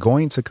point it's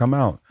going to come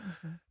out.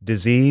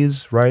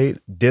 Disease, right?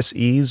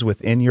 Dis-ease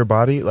within your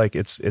body, like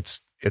it's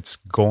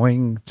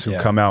going to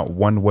come out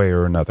one way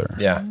or another.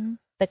 Yeah.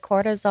 The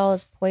cortisol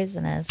is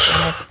poisonous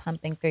and it's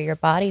pumping through your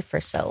body for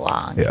so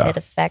long. Yeah. It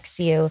affects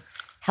you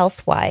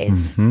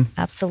health-wise.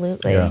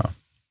 Absolutely.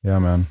 Yeah,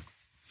 man.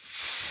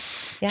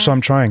 Yeah. So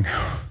I'm trying.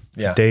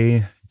 Yeah.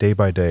 Day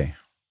by day.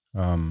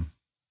 I'm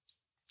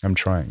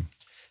trying.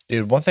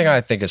 Dude, one thing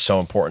I think is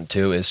so important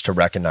too is to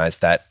recognize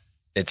that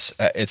it's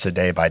a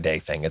day by day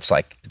thing. It's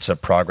like it's a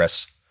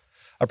progress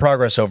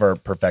over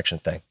perfection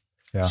thing.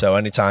 Yeah. So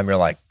anytime you're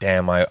like,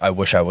 damn, I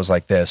wish I was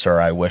like this,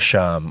 or I wish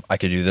I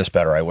could do this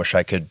better, I wish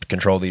I could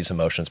control these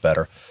emotions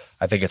better,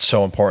 I think it's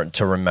so important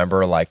to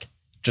remember, like,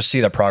 just see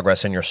the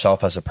progress in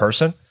yourself as a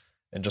person,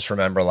 and just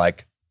remember,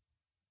 like,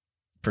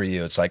 for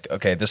you, it's like,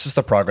 okay, this is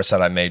the progress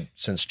that I made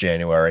since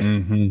January.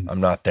 I'm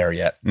not there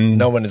yet.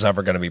 No one is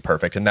ever going to be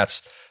perfect. And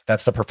that's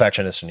the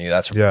perfectionist in you.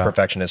 That's a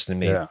perfectionist in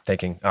me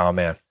thinking, oh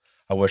man,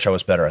 I wish I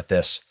was better at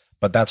this.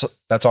 But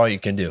that's all you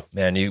can do,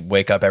 man. You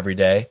wake up every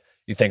day,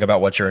 you think about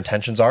what your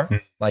intentions are,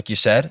 like you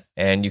said,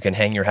 and you can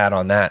hang your hat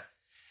on that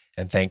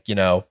and think,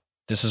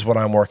 this is what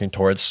I'm working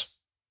towards.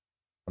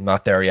 I'm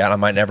not there yet. I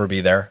might never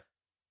be there,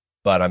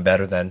 but I'm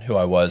better than who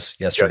I was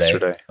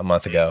yesterday. A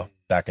month ago,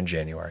 back in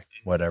January,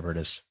 whatever it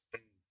is.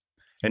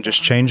 And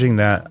just changing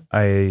that,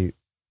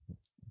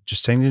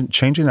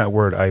 changing that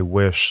word, I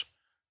wish,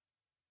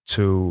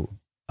 to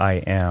I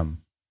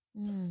am.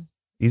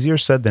 Easier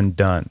said than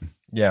done.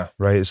 Yeah.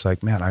 Right. It's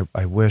like, man,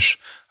 I wish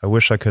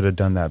I could have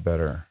done that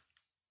better.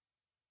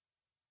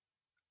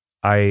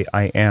 I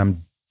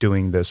am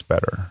doing this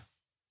better.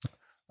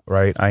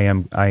 Right. I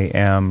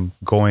am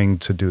going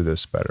to do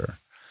this better.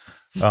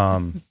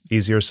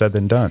 Easier said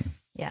than done.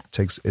 Yeah.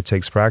 It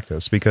takes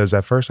practice, because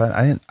at first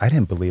I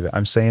didn't believe it.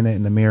 I'm saying it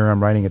in the mirror.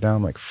 I'm writing it down.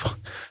 I'm like, fuck,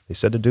 they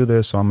said to do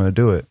this, so I'm going to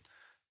do it.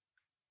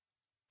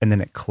 And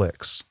then it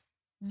clicks,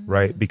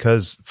 right?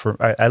 Because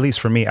at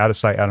least for me, out of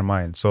sight, out of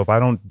mind. So if I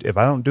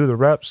don't do the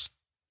reps,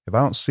 if I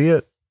don't see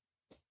it,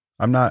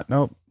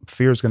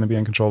 fear is going to be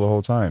in control the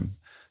whole time.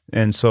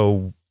 And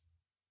so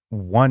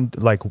one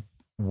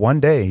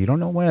day, you don't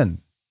know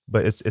when,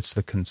 but it's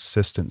the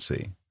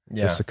consistency.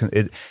 Yeah.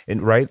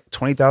 Right.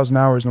 20,000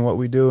 hours in what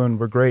we do, and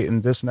we're great.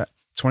 And this and that,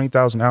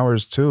 20,000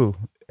 hours too,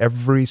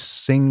 every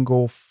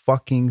single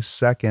fucking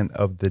second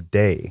of the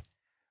day.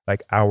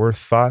 Like our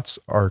thoughts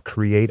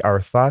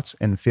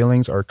and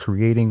feelings are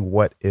creating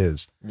what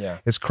is. Yeah.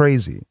 It's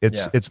crazy.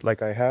 It's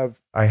like I have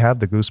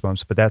the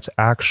goosebumps, but that's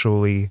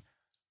actually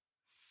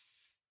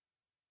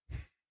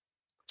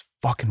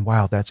fucking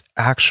wild. That's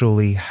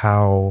actually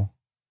how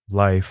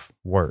life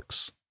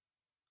works.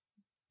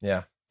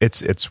 Yeah.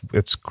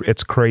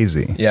 It's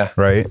crazy. Yeah.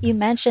 Right. You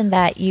mentioned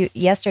that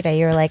yesterday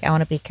you were like, I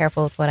want to be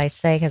careful with what I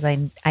say, because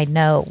I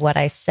know what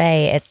I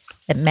say,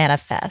 it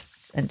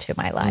manifests into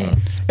my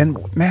life.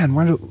 And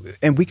man,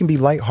 and we can be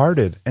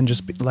lighthearted and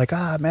just be like,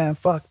 man,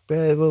 fuck,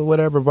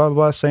 whatever, blah, blah,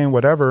 blah, saying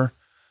whatever.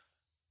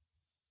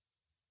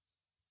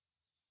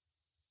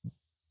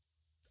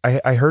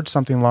 I heard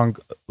something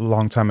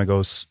long time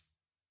ago.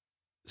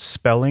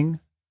 Spelling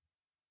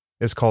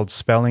is called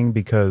spelling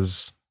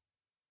because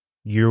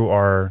you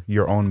are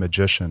your own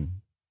magician,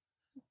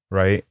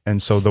 right?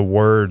 And so the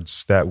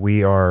words that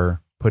we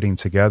are putting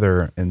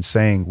together and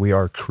saying, we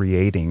are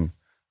creating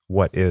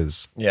what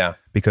is. Yeah.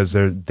 Because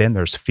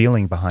there's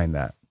feeling behind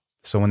that.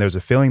 So when there's a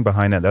feeling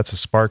behind that, that's a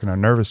spark in our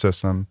nervous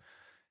system,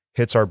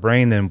 hits our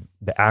brain, then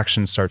the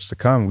action starts to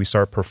come. We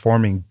start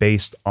performing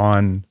based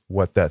on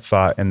what that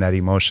thought and that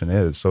emotion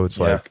is. So it's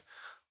like,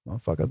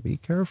 motherfucker, be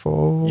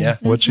careful. Yeah.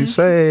 What you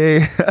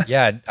say.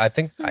 Yeah, I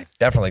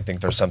definitely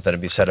think there's something to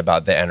be said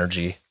about the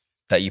energy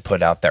that you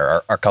put out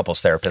there. Our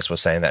couples therapist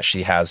was saying that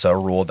she has a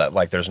rule that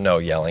like there's no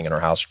yelling in her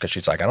house because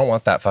she's like, I don't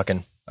want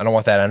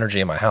that energy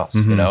in my house,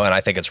 you know? And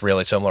I think it's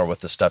really similar with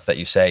the stuff that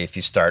you say. If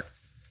you start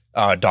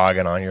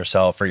dogging on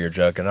yourself or you're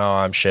joking, oh,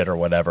 I'm shit or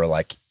whatever,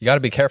 like you got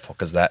to be careful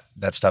because that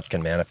stuff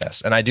can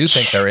manifest. And I do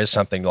think there is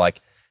something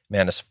like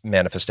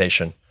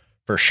manifestation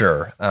for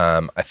sure.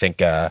 I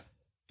think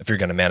if you're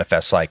going to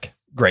manifest like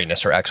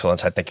greatness or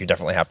excellence, I think you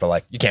definitely have to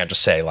like, you can't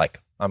just say like,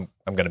 I'm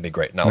going to be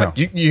great. No, like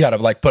you got to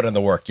like put in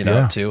the work, you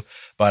know, too.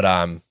 But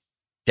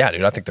yeah,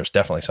 dude, I think there's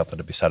definitely something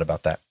to be said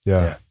about that.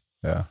 Yeah.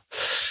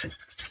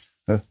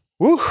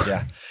 Woo.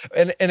 Yeah.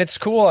 And it's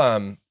cool.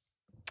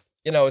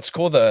 You know, it's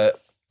cool.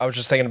 I was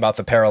just thinking about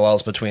the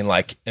parallels between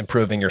like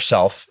improving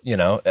yourself, you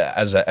know,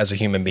 as a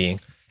human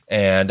being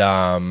and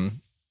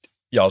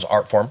y'all's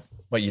art form,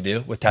 what you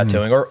do with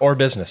tattooing or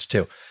business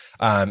too.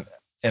 And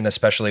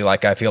especially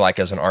like, I feel like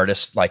as an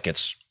artist, like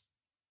it's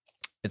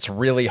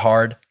really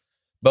hard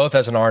both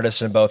as an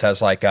artist and both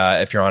as like,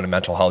 if you're on a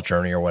mental health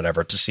journey or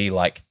whatever to see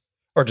like,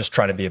 or just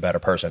trying to be a better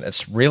person.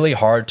 It's really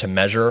hard to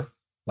measure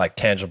like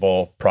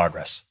tangible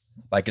progress.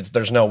 Like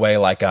there's no way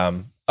like,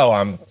 I'm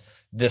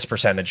this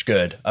percentage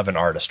good of an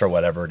artist or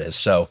whatever it is.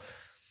 So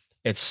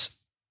it's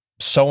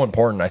so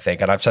important, I think.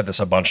 And I've said this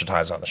a bunch of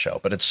times on the show,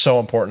 but it's so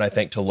important, I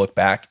think, to look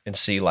back and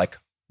see like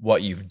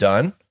what you've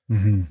done.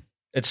 Mm-hmm.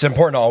 It's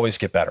important to always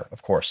get better,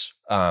 of course.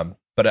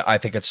 But I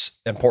think it's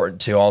important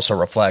to also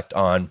reflect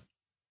on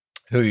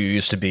who you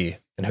used to be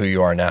and who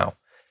you are now.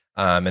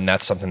 And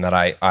that's something that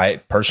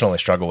I personally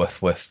struggle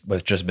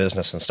with just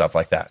business and stuff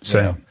like that. So,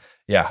 you know?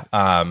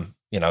 Yeah.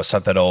 You know,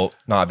 something will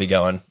not be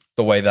going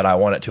the way that I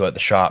want it to at the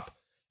shop.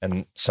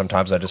 And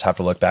sometimes I just have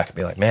to look back and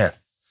be like, man,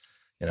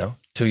 you know,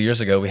 2 years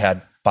ago we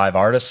had 5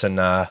 artists and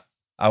I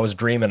was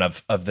dreaming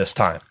of this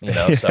time, you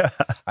know? So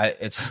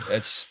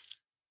it's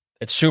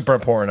super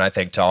important, I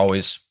think, to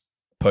always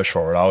push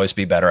forward, always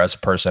be better as a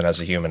person,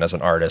 as a human, as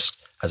an artist,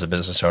 as a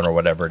business owner,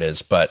 whatever it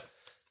is, but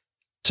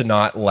to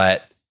not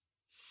let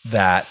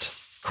that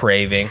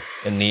craving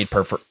and need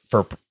for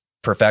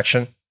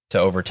perfection to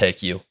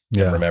overtake you.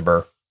 Yeah. And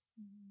remember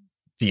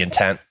the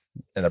intent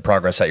and the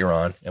progress that you're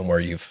on and where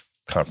you've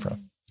come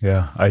from.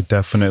 Yeah, I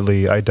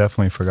definitely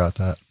forgot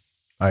that.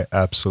 I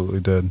absolutely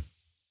did.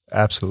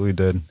 Absolutely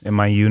did. And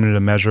my unit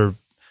of measure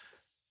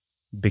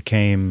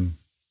became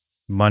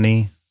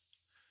money,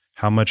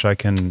 how much I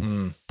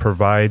can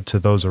provide to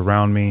those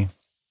around me,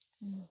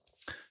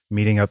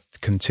 meeting up,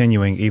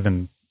 continuing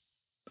even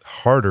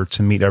harder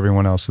to meet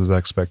everyone else's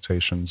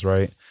expectations,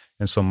 right?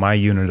 And so my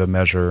unit of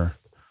measure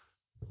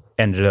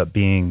ended up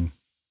being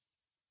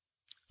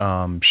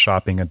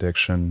shopping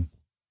addiction,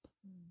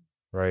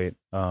 right?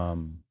 A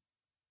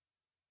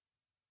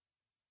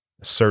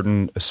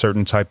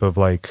certain type of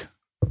like,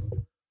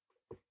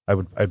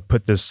 I'd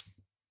put this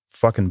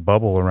fucking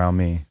bubble around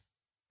me,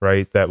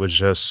 right? That was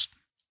just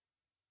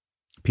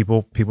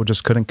people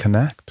just couldn't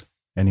connect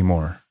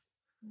anymore,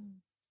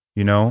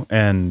 you know?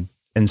 And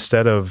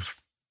instead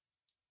of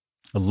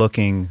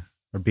looking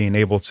or being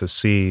able to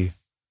see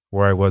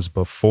where I was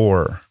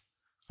before,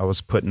 I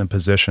was put in a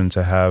position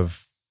to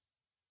have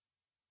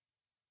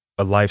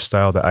a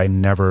lifestyle that I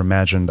never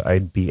imagined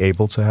I'd be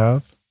able to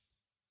have.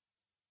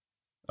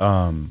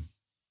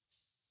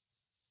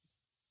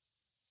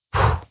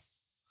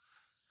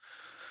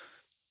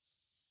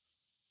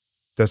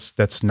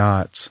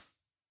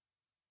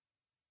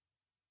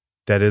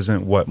 That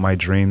isn't what my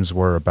dreams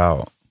were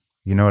about.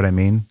 You know what I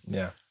mean?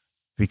 Yeah.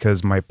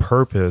 Because my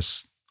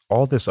purpose,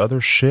 all this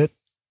other shit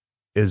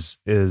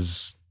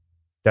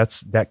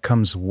that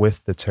comes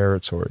with the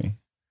territory,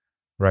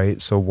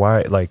 right? So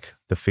why, like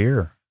the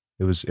fear,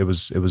 it was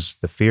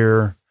the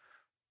fear.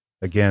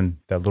 Again,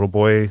 that little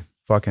boy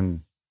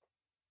fucking,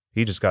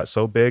 he just got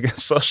so big and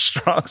so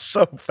strong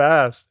so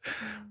fast,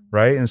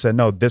 right? And said,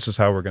 no, this is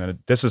how we're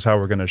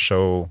gonna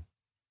show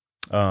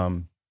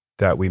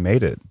that we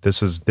made it.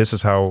 This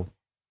is how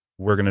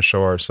we're gonna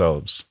show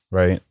ourselves,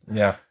 right?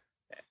 Yeah.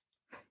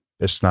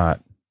 It's not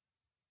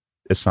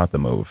the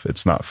move.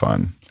 It's not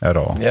fun at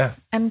all. Yeah.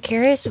 I'm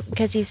curious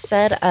because you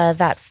said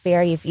that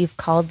fear, you've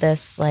called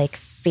this like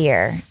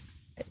fear.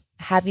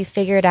 Have you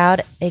figured out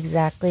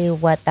exactly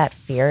what that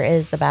fear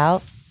is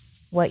about?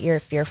 What you're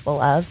fearful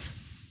of?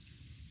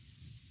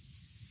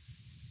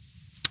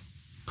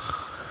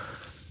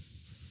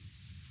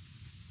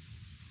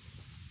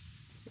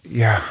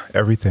 Yeah,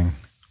 everything.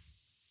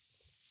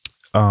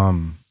 I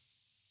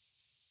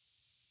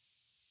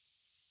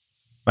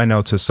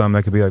know to some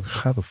that could be like,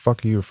 how the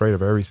fuck are you afraid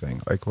of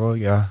everything? Like, well,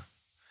 yeah.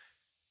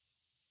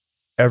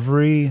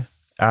 Every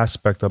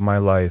aspect of my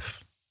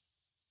life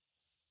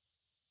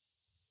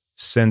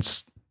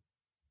since,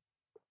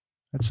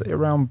 I'd say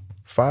around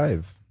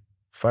 5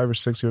 or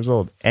 6 years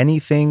old,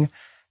 anything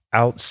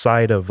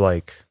outside of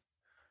like,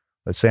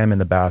 let's say I'm in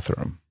the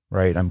bathroom,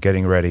 right? I'm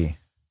getting ready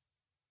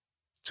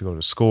to go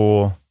to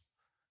school,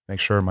 make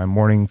sure my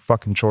morning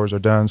fucking chores are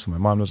done so my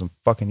mom doesn't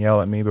fucking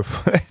yell at me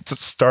before to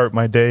start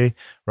my day,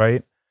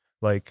 right?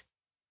 Like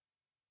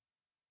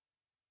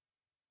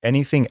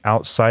anything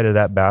outside of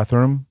that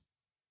bathroom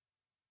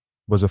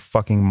was a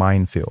fucking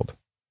minefield.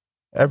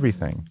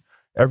 Everything,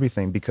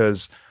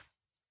 because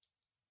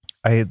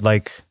I had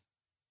like,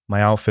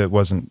 my outfit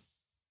wasn't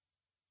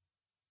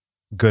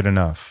good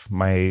enough.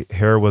 My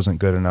hair wasn't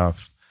good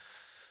enough.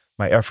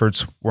 My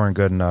efforts weren't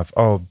good enough.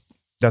 Oh,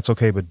 that's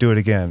okay, but do it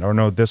again. Or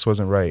no, this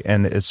wasn't right.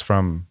 And it's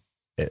from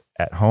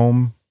at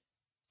home,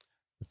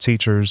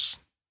 teachers,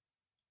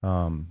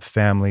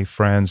 family,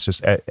 friends,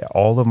 just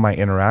all of my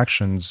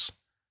interactions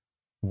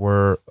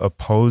were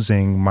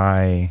opposing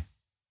my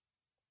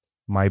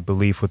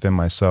belief within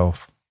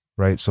myself,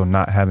 right? So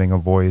not having a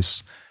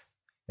voice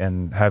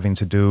and having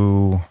to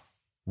do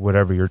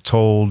whatever you're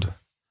told,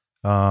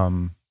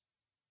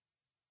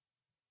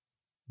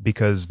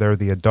 because they're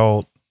the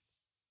adult.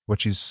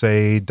 What you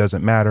say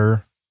doesn't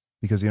matter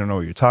because you don't know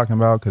what you're talking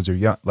about because you're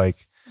young.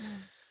 Like,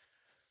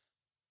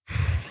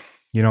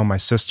 you know, my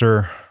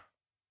sister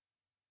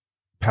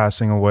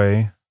passing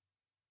away,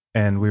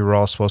 and we were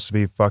all supposed to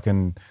be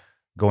fucking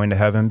going to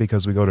heaven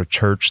because we go to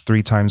church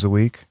 3 times a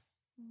week.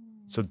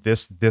 So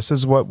this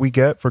is what we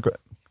get for.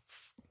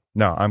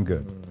 No, I'm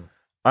good.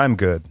 I'm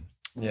good.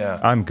 Yeah,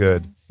 I'm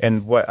good.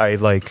 And what I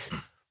like,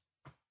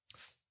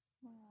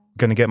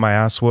 gonna get my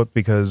ass whooped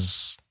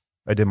because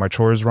I did my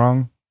chores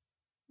wrong,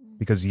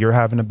 because you're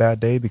having a bad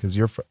day, because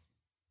you're.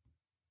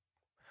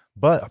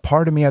 But a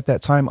part of me at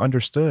that time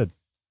understood.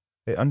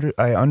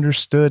 I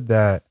understood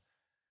that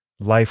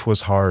life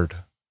was hard.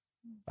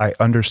 I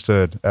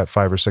understood at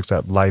 5 or 6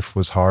 that life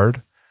was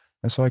hard,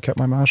 and so I kept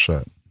my mouth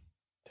shut.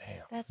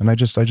 Damn. That's and I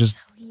just so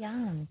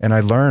young. And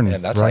I learned.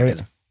 And that's right?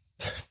 like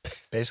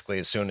basically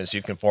as soon as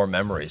you can form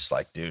memories,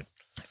 like, dude.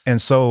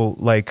 And so,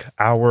 like,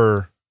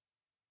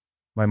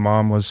 my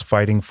mom was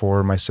fighting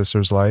for my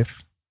sister's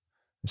life.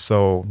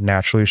 So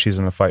naturally she's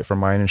going to fight for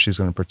mine, and she's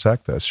going to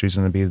protect us. She's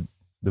going to be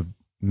the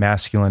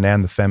masculine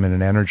and the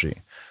feminine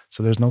energy.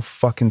 So there's no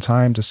fucking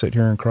time to sit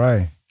here and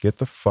cry. Get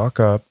the fuck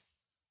up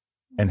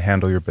and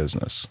handle your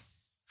business.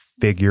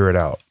 Figure it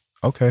out.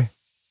 Okay,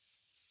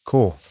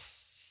 cool.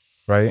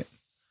 Right?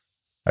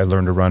 I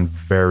learned to run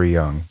very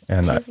young.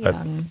 And I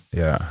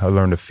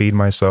learned to feed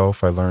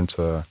myself. I learned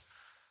to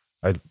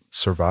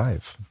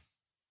survive.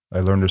 I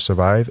learned to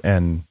survive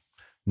and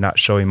not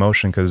show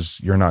emotion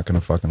because you're not going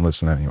to fucking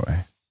listen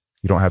anyway.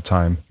 You don't have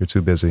time. You're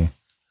too busy,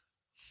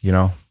 you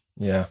know?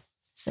 Yeah.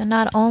 So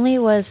not only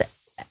was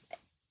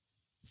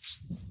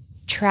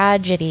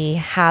tragedy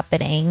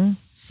happening,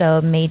 so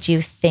it made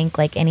you think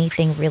like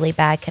anything really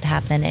bad could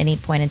happen at any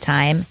point in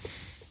time,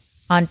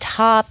 on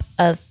top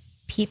of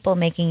people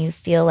making you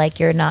feel like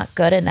you're not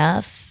good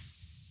enough,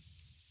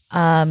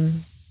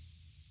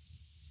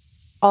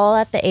 all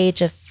at the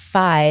age of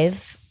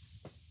 5,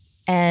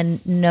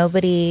 and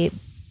nobody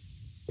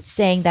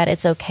saying that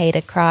it's okay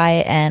to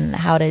cry and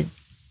how to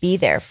be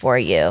there for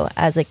you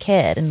as a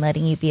kid and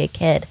letting you be a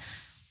kid.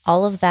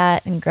 All of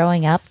that and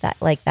growing up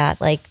like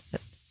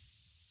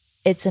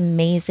it's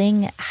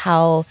amazing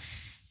how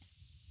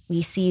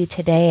we see you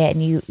today,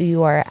 and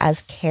you are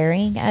as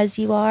caring as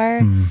you are,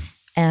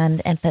 and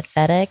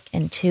empathetic,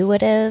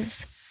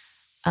 intuitive.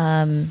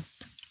 I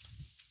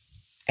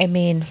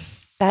mean,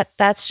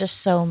 that's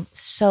just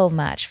so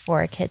much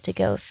for a kid to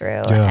go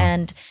through. Yeah.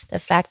 And the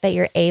fact that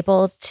you're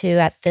able to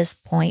at this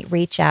point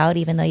reach out,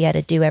 even though you had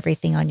to do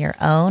everything on your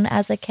own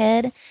as a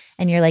kid,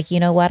 and you're like, you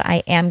know what,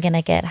 I am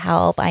gonna get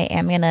help. I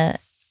am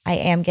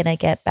gonna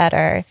get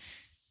better.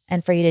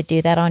 And for you to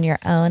do that on your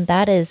own,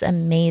 that is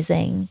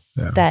amazing.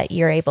 Yeah. That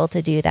you're able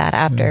to do that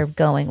after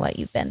going what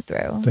you've been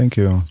through. Thank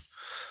you.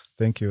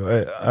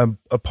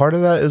 A part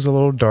of that is a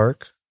little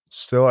dark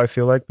still, I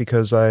feel like,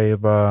 because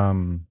I've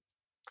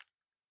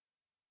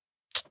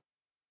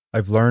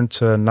learned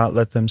to not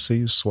let them see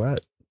you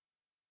sweat.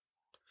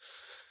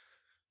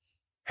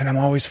 And I'm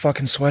always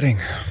fucking sweating.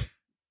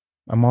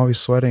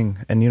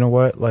 And you know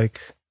what?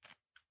 Like,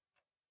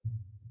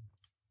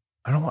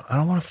 I don't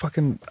want to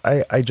fucking,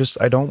 I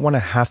don't want to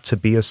have to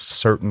be a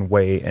certain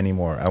way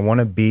anymore. I want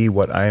to be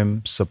what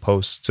I'm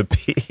supposed to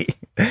be.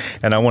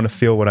 And I want to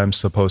feel what I'm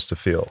supposed to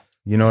feel.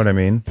 You know what I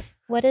mean?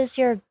 What is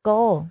your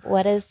goal?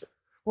 What is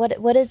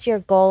your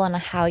goal on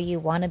how you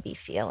want to be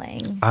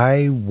feeling?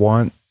 I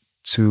want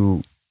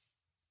to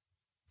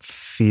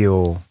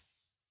feel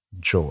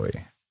joy.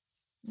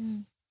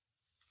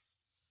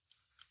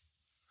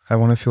 I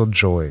want to feel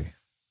joy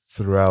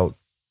throughout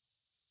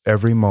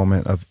every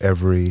moment of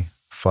every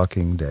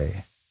fucking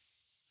day.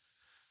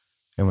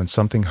 And when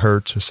something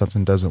hurts or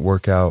something doesn't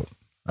work out,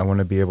 I want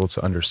to be able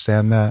to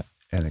understand that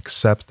and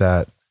accept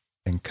that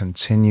and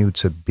continue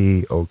to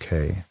be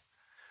okay.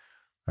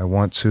 I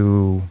want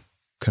to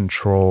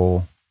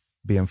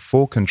be in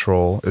full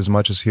control as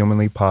much as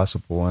humanly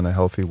possible in a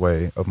healthy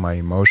way of my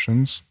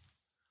emotions.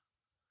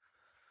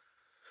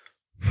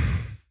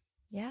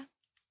 Yeah.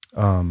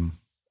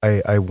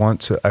 I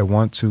want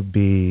to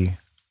be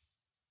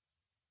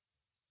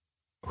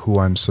who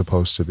I'm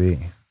supposed to be.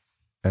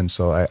 And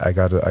so I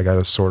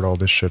gotta sort all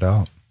this shit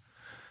out.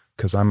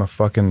 Cause I'm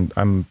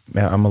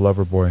a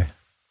lover boy.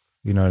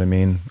 You know what I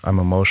mean? I'm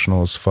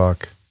emotional as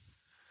fuck.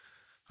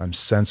 I'm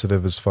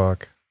sensitive as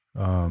fuck.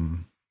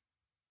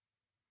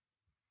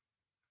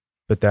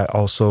 but that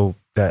also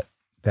that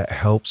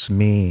helps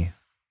me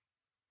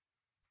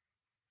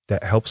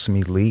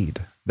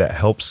lead, that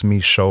helps me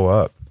show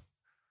up.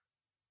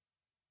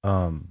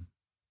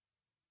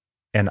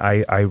 And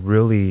I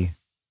really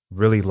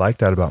like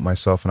that about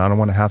myself, and I don't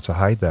want to have to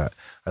hide that.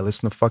 I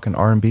listen to fucking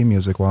R&B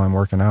music while I'm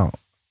working out.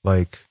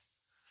 Like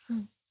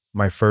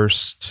my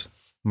first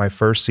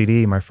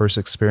CD, my first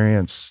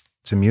experience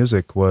to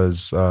music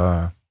was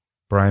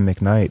Brian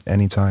McKnight,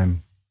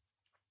 Anytime.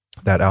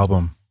 That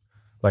album.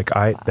 Like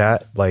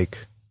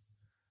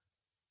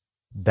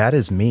that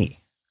is me.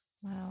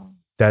 Wow.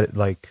 That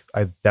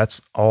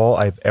that's all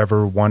I've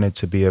ever wanted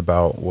to be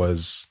about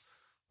was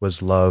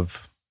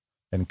love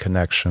and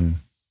connection.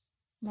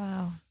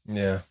 Wow.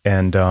 Yeah.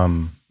 And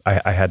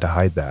I had to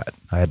hide that.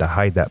 I had to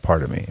hide that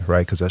part of me,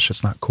 right? Because that's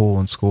just not cool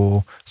in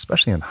school,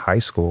 especially in high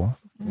school.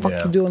 What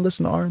fuck you doing?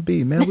 Listen to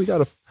R&B, man. We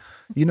gotta,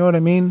 you know what I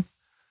mean?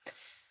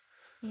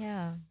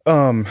 Yeah.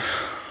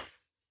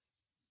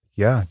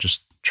 Yeah,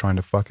 just trying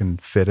to fucking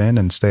fit in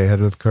and stay ahead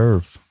of the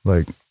curve.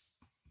 Like,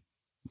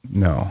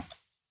 no.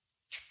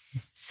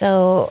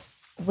 So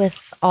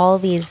with all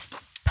these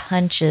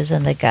punches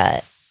in the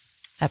gut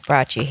that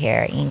brought you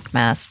here, Ink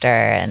Master,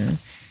 and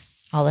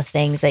all the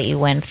things that you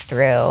went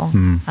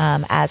through,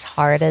 as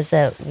hard as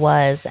it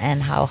was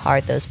and how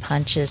hard those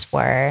punches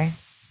were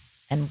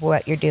and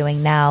what you're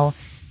doing now,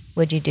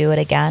 would you do it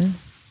again?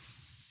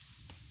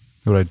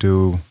 Would I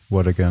do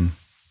what again?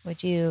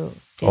 Would you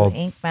do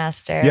Ink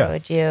Master? Yeah.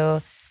 Would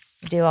you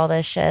do all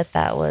this shit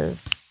that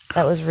was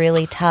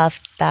really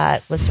tough,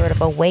 that was sort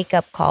of a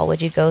wake-up call?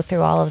 Would you go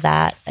through all of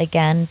that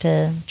again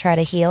to try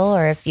to heal?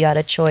 Or if you had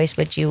a choice,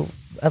 would you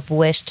have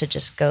wished to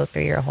just go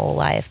through your whole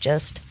life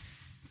just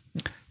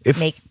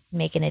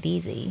making it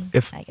easy?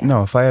 If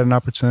I had an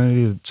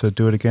opportunity to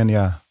do it again,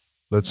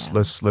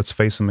 let's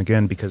face them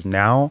again, because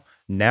now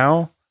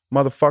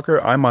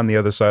motherfucker, I'm on the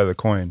other side of the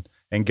coin,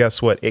 and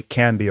guess what? It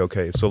can be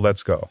okay. So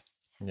let's go.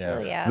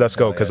 Yeah. Let's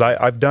go. Cause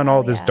I've done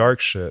all this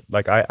dark shit.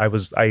 Like I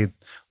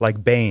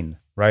like Bane,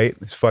 right?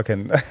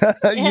 Fucking,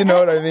 you know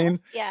what I mean?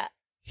 Yeah.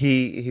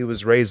 He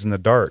was raised in the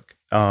dark.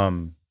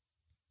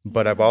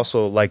 But I've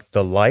also, like,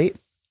 the light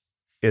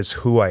is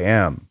who I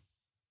am.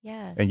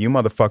 Yes. And you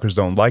motherfuckers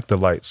don't like the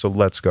light, so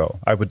let's go.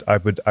 I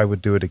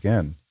would do it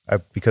again,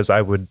 because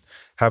I would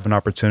have an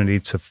opportunity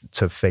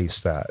to face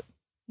that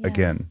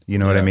again. You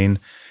know what I mean?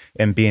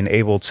 And being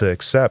able to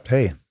accept,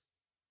 hey,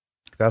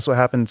 that's what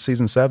happened in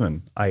season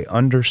 7. I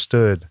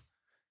understood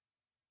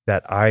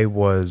that the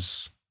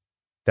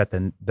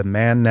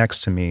man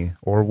next to me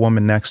or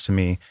woman next to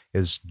me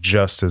is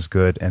just as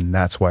good, and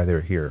that's why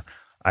they're here.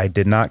 I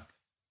did not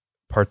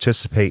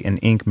participate in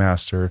Ink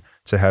Master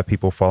to have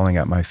people falling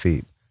at my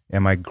feet.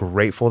 Am I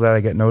grateful that I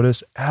get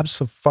noticed?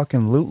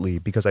 Absolutely,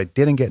 because I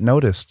didn't get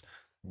noticed.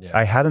 Yeah.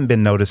 I haven't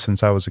been noticed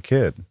since I was a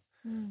kid,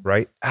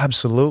 right?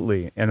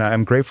 Absolutely. And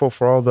I'm grateful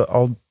for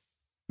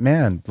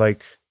man,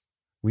 like,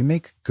 we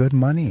make good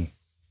money.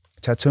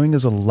 Tattooing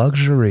is a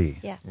luxury.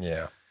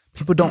 Yeah.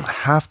 People don't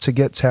have to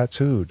get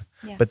tattooed,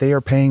 but they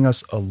are paying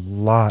us a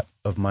lot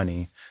of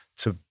money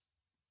to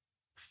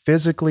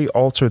physically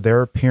alter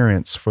their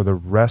appearance for the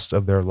rest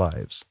of their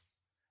lives.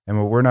 And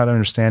what we're not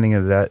understanding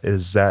of that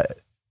is that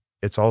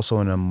it's also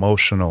an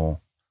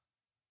emotional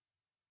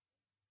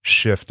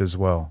shift as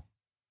well.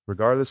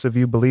 Regardless if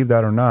you believe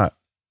that or not,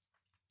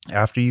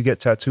 after you get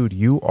tattooed,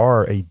 you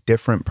are a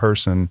different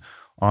person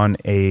on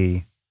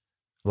a,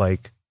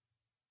 like,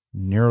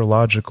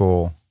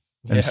 neurological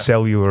and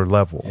cellular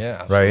level.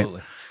 Yeah,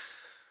 absolutely.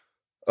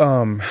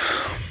 Right?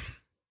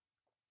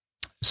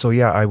 So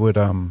yeah, I would,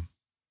 I'd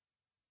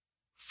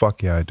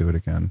do it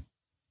again.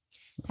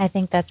 I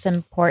think that's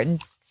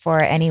important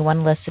for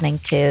anyone listening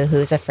to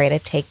who's afraid to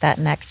take that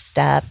next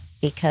step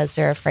because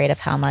they're afraid of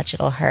how much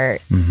it'll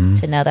hurt,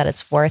 to know that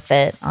it's worth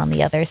it on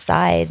the other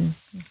side.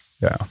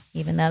 Yeah.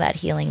 Even though that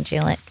healing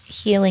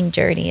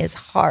journey is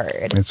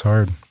hard. It's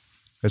hard.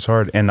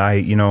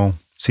 And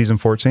season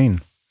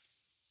 14,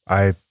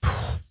 that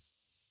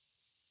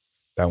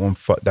one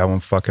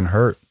fucking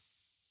hurt,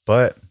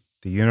 but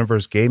the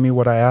universe gave me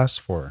what I asked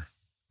for,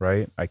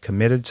 right? I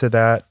committed to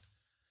that.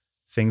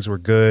 Things were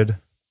good.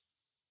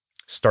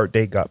 Start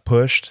date got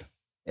pushed.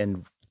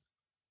 And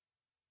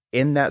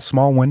in that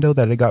small window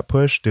that it got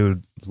pushed,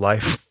 dude,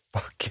 life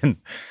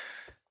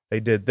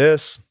they did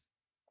this,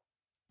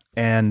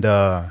 and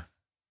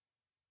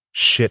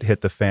shit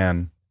hit the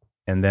fan.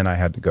 And then I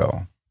had to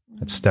go.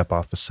 I'd step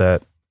off the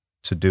set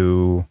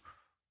to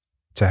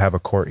have a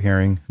court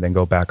hearing, then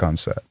go back on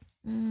set.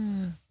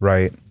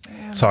 Right.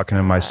 Talking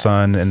to my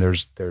son, and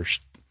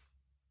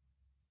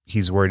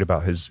he's worried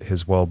about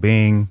his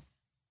well-being.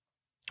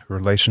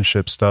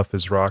 Relationship stuff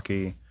is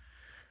rocky.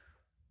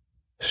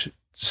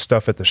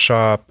 Stuff at the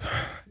shop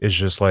is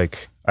just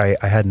like, I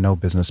had no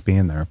business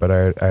being there, but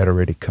I had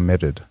already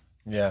committed.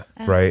 Yeah.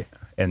 Right.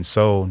 And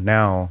so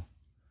now,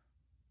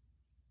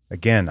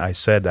 again, I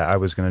said that I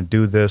was going to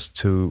do this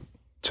to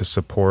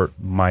support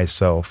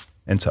myself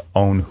and to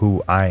own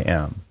who I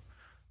am,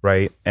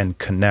 right? And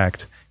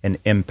connect and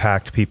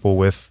impact people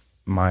with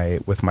my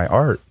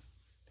art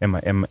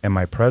and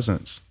my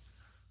presence.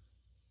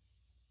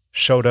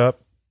 Showed up,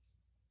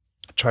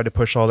 tried to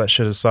push all that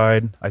shit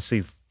aside. I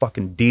see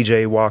fucking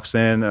DJ walks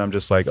in, and I'm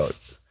just like, oh,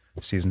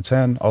 season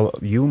 10,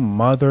 you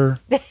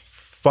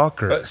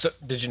motherfucker. So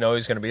did you know he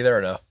was going to be there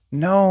or no?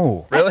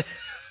 No. Really?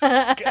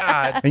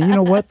 God. And you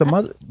know what?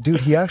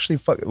 Dude, he actually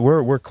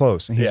we're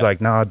close. And he's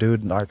like, nah,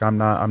 dude, like I'm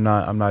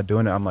not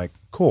doing it. I'm like,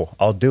 cool,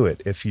 I'll do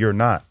it if you're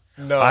not.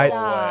 No.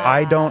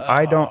 I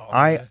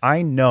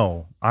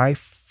know. I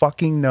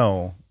fucking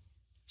know.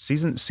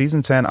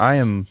 Season 10,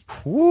 I'm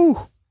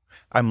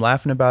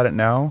laughing about it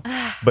now,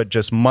 but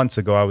just months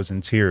ago I was in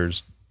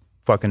tears,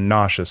 fucking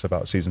nauseous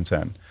about season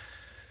 10.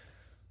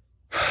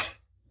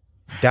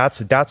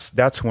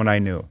 That's when I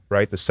knew,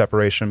 right? The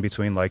separation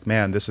between like,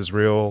 man, this is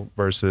real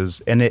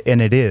versus, and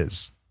it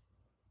is,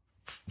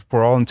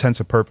 for all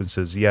intents and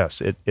purposes.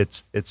 Yes, it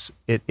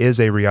is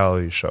a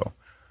reality show,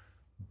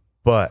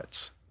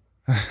 but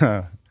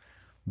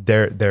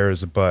there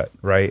is a but,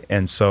 right?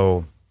 And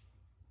so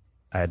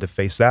I had to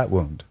face that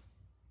wound,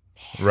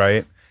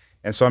 right?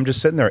 And so I'm just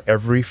sitting there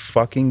every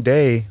fucking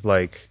day,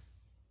 like,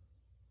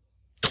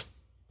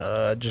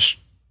 just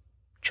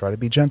try to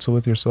be gentle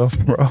with yourself,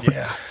 bro.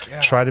 Yeah.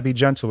 Try to be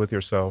gentle with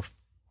yourself.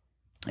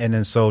 And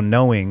then so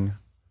knowing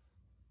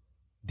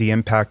the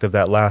impact of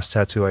that last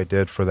tattoo I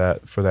did for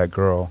that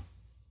girl,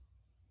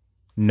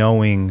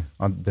 knowing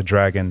the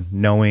dragon,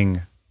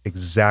 knowing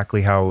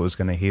exactly how it was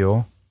going to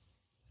heal,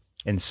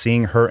 and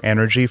seeing her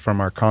energy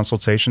from our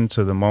consultation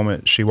to the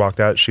moment she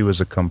walked out, she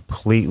was a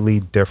completely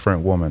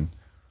different woman.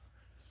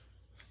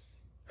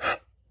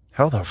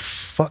 How the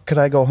fuck could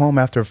I go home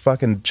after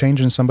fucking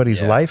changing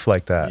somebody's life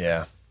like that?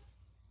 Yeah.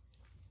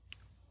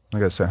 I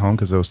got sent home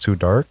because it was too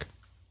dark.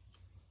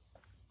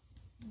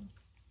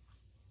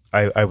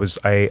 I was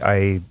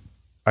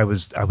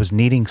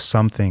needing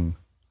something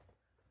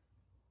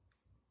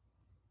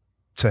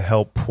to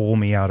help pull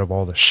me out of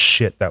all the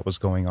shit that was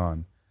going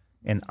on.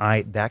 And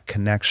that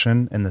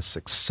connection and the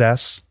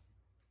success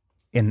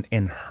in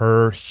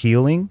her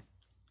healing,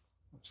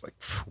 it's like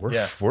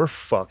we're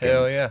fucking,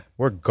 hell yeah,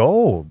 we're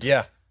gold.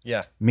 Yeah.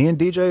 Yeah. Me and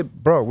DJ,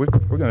 bro, we're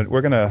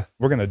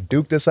gonna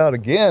duke this out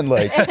again.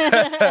 Like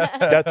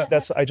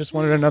that's I just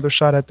wanted another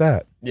shot at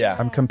that. Yeah.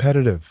 I'm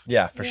competitive.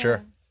 Yeah, for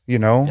sure. You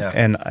know? Yeah.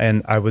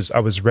 And I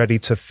was ready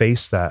to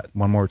face that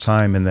one more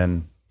time, and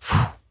then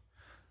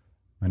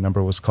my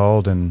number was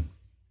called, and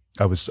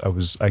I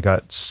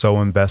got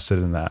so invested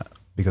in that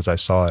because I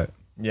saw it.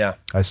 Yeah.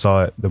 I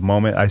saw it. The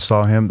moment I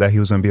saw him that he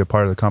was gonna be a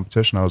part of the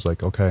competition, I was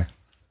like, okay,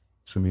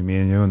 it's gonna be me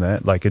and you, and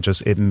that, like,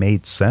 it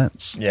made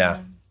sense. Yeah.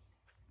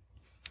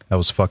 That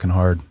was fucking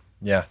hard.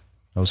 Yeah.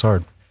 That was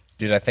hard.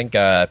 Dude, I think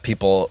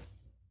people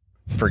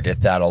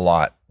forget that a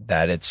lot,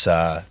 that it's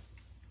a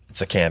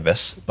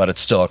canvas, but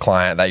it's still a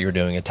client that you're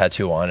doing a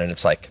tattoo on. And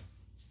it's like,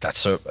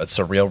 it's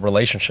a real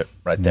relationship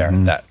right there.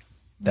 Mm-hmm.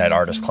 That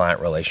artist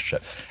client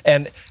relationship.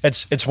 And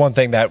it's one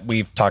thing that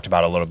we've talked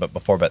about a little bit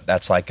before, but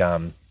that's like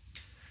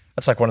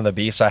one of the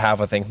beefs I have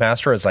with Ink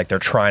Master is like, they're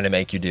trying to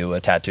make you do a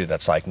tattoo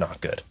that's like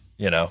not good.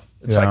 You know,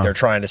 it's like, they're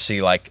trying to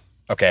see like,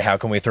 okay, how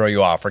can we throw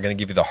you off? We're going to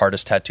give you the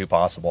hardest tattoo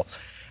possible.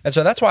 And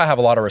so that's why I have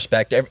a lot of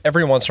respect.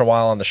 Every once in a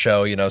while on the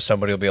show, you know,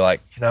 somebody will be like,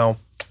 you know,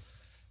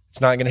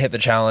 it's not going to hit the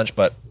challenge,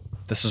 but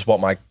this is what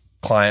my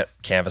client,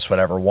 canvas,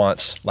 whatever,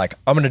 wants. Like,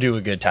 I'm going to do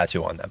a good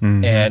tattoo on them.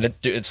 Mm-hmm. And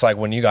it's like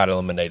when you got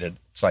eliminated,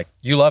 it's like,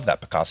 you love that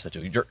Picasso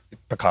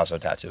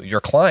tattoo.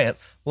 Your client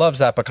loves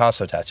that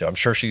Picasso tattoo. I'm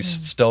sure she's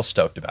still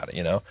stoked about it,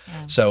 you know?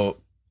 Yeah. So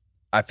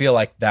I feel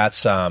like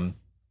that's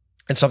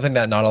it's something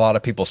that not a lot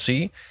of people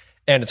see.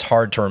 And it's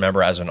hard to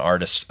remember as an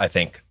artist, I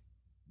think,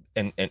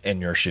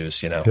 in your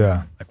shoes, you know?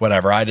 Yeah. Like,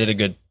 whatever, I did a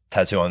good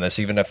tattoo on this,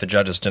 even if the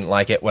judges didn't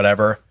like it,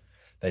 whatever.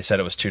 They said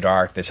it was too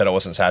dark. They said it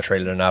wasn't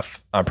saturated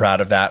enough. I'm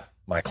proud of that.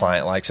 My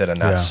client likes it. And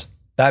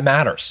that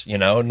matters, you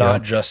know?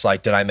 Not just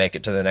like, did I make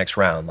it to the next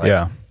round?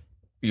 Like,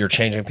 you're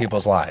changing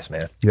people's lives,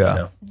 man. Yeah. You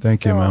know?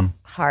 Thank you, man.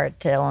 Hard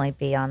to only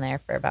be on there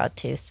for about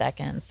 2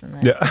 seconds. And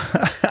then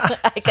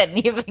I couldn't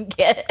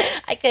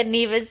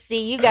even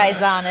see you guys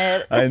on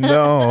it. I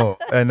know.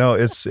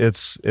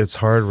 It's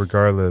hard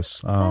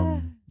regardless.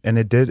 And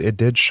it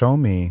did show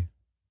me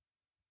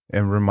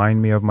and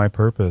remind me of my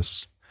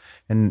purpose.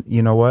 And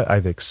you know what?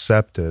 I've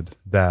accepted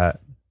that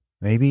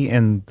maybe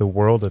in the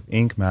world of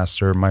Ink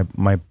Master,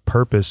 my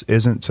purpose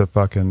isn't to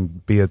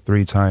fucking be a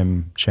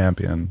 3-time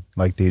champion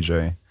like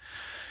DJ.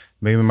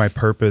 Maybe my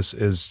purpose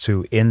is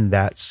to, in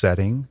that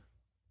setting,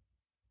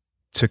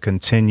 to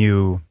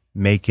continue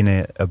making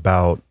it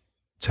about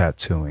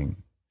tattooing.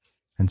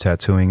 And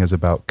tattooing is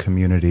about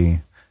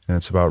community, and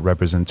it's about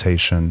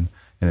representation,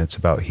 and it's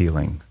about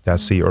healing.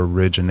 That's the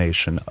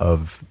origination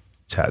of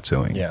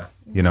tattooing. Yeah.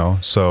 You know,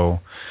 so,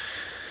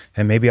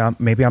 and maybe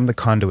I'm the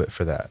conduit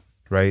for that,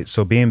 right?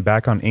 So being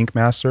back on Ink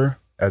Master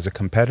as a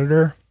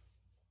competitor,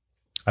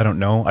 I don't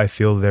know. I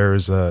feel there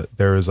is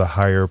a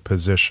higher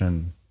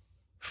position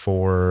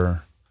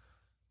for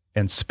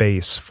and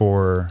space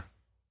for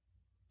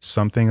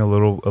something a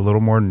little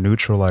more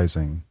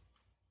neutralizing,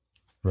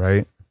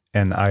 right?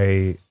 And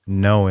I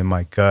know in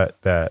my gut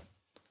that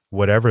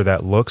whatever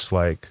that looks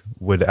like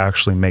would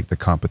actually make the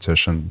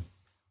competition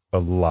a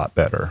lot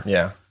better.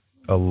 Yeah.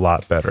 a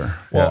lot better.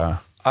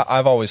 Well,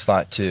 I've always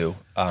thought too,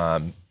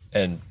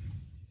 and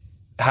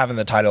having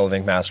the title of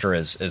Ink Master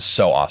is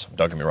so awesome.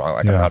 Don't get me wrong.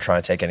 Like I'm not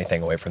trying to take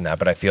anything away from that,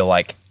 but I feel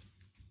like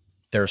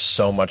there's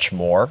so much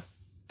more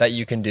that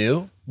you can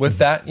do with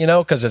that, you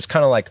know, because it's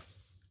kind of like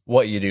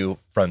what you do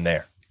from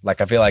there.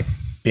 Like I feel like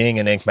being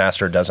an Ink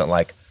Master doesn't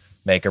like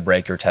make or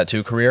break your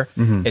tattoo career.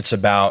 It's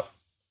about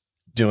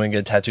doing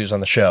good tattoos on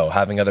the show,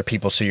 having other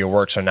people see your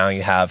work. So now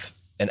you have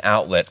an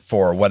outlet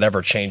for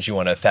whatever change you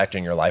want to affect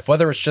in your life,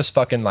 whether it's just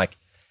fucking like,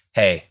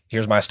 hey,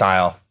 here's my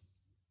style,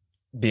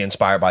 be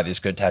inspired by these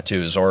good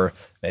tattoos, or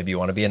maybe you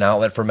want to be an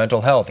outlet for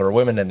mental health or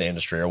women in the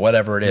industry or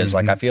whatever it is.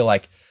 Like, I feel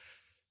like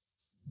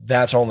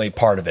that's only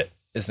part of it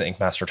is the Ink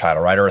Master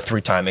title, right? Or a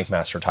 3-time Ink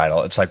Master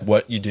title. It's like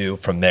what you do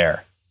from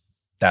there.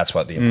 That's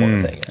what the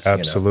important thing is.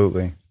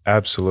 Absolutely. You know?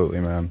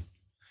 Absolutely, man.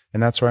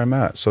 And that's where I'm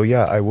at. So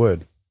yeah, I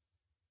would.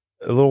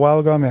 A little while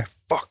ago, I'm like,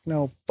 fuck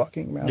no,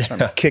 fucking Master.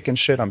 I'm kicking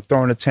shit. I'm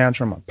throwing a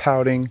tantrum. I'm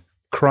pouting,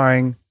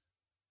 crying.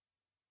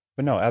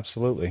 But no,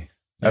 absolutely.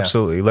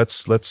 Absolutely.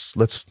 Let's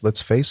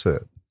face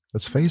it.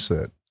 Let's face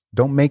it.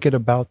 Don't make it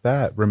about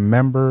that.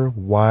 Remember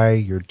why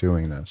you're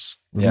doing this.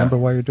 Remember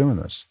why you're doing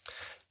this.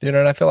 Dude,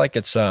 and I feel like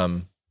it's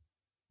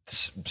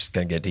this is just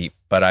gonna get deep,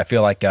 but I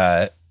feel like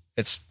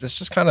it's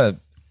just kind of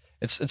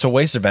it's a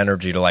waste of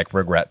energy to like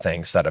regret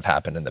things that have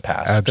happened in the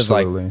past.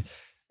 Absolutely.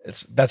 Like,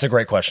 that's a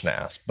great question to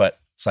ask, but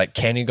it's like,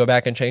 can you go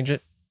back and change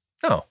it?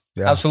 No,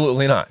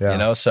 absolutely not. You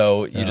know,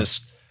 so you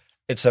just,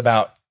 it's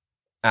about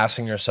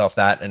asking yourself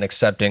that and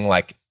accepting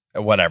like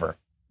whatever,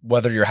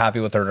 whether you're happy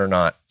with it or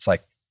not. It's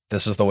like,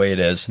 this is the way it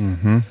is.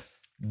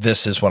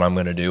 This is what I'm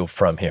going to do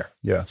from here.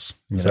 Yes,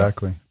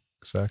 exactly. You know?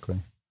 Exactly.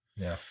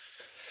 Yeah.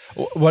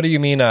 What do you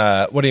mean?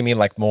 What do you mean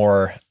like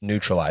more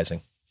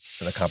neutralizing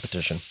in a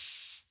competition?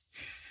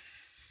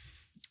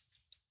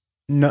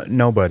 No,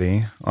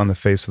 nobody on the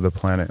face of the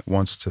planet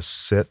wants to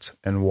sit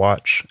and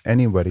watch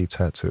anybody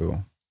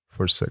tattoo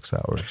for 6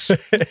 hours.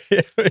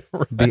 Right.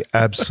 Be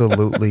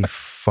absolutely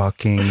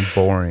fucking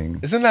boring.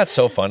 Isn't that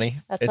so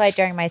funny? That's why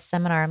during my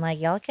seminar, I'm like,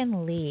 y'all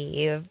can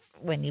leave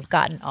when you've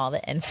gotten all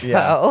the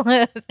info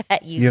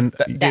that you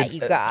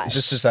got.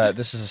 This is a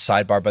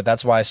sidebar, but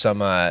that's why some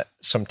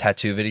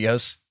tattoo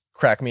videos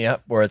crack me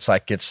up, where it's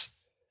like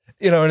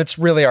and it's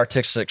really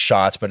artistic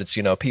shots, but it's,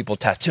 people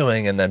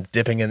tattooing and then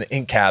dipping in the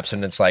ink caps.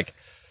 And it's like,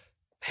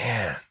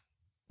 man,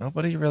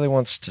 nobody really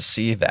wants to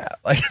see that.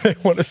 Like, they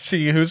want to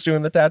see who's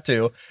doing the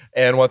tattoo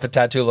and what the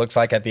tattoo looks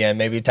like at the end.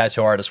 Maybe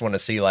tattoo artists want to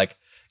see like,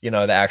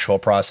 the actual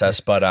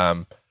process. But,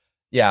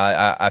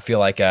 I feel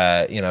like,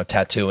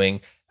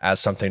 tattooing as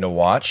something to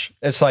watch.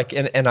 It's like,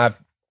 and I've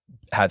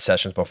had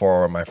sessions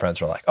before where my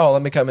friends are like, oh,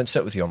 let me come and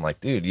sit with you. I'm like,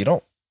 dude, you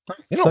don't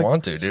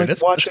want to, dude.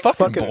 It's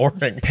fucking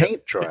boring.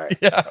 Paint dry.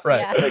 Yeah,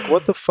 right. Yeah. Like,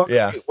 what the fuck?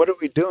 What are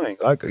we doing?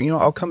 Like,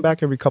 I'll come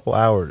back every couple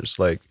hours.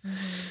 Like,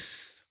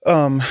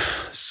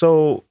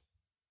 so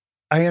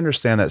I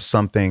understand that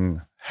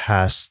something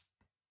has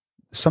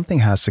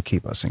to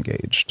keep us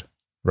engaged,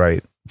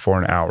 right? For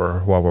an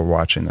hour while we're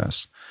watching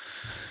this.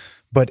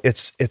 But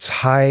it's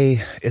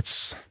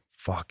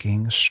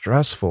fucking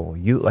stressful.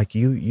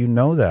 You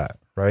know that,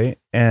 right?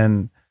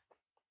 And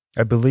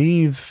I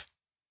believe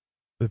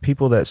the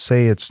people that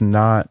say it's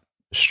not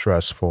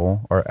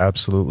stressful are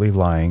absolutely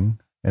lying,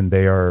 and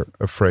they are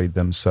afraid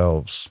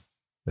themselves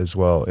as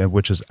well, and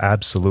which is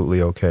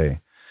absolutely okay.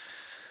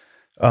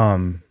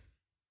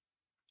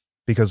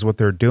 Because what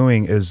they're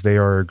doing is they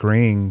are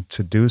agreeing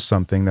to do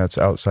something that's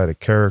outside of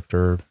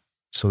character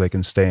so they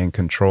can stay in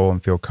control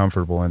and feel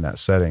comfortable in that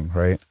setting,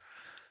 right?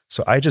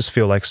 So I just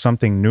feel like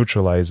something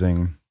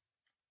neutralizing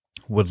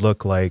would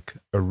look like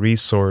a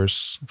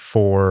resource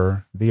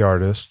for the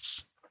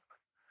artists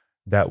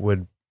that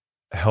would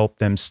help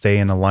them stay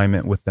in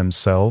alignment with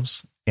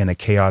themselves in a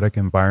chaotic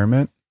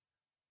environment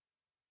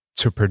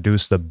to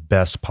produce the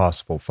best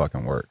possible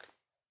fucking work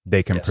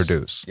they can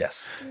produce.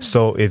 Yes.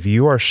 So if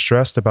you are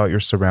stressed about your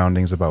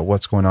surroundings, about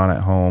what's going on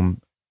at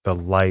home, the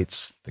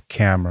lights, the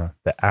camera,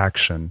 the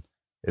action,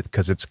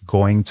 because it's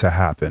going to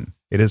happen.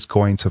 It is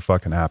going to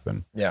fucking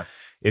happen. Yeah.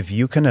 If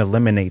you can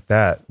eliminate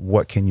that,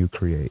 what can you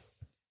create?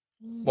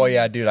 Well,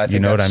 yeah, dude, I think you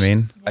know what I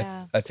mean?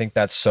 I think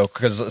that's so,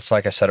 because it's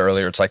like I said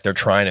earlier, it's like they're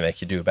trying to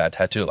make you do a bad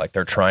tattoo. Like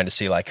they're trying to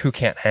see like who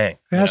can't hang.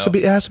 It has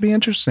to be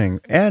interesting.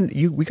 And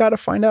we got to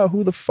find out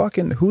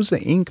who's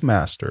the ink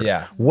master.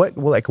 Yeah.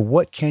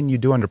 What can you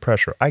do under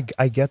pressure? I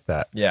get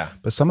that. Yeah.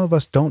 But some of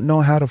us don't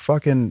know how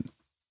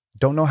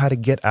to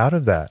get out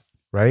of that.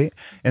 Right.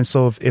 And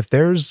so if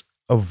there's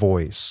a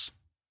voice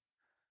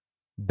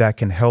that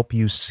can help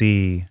you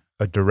see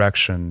a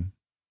direction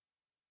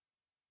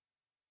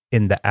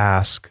in the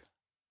ask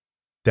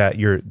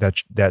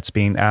that's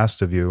being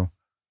asked of you,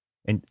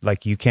 and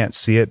like you can't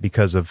see it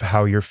because of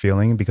how you're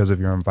feeling, because of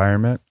your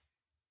environment,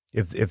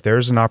 if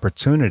there's an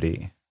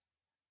opportunity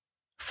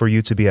for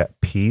you to be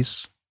at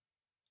peace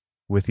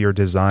with your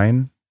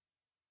design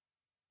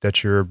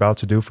that you're about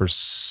to do for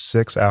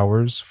 6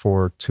 hours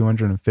for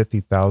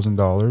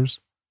 $250,000,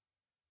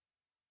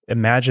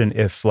 imagine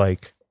if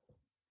like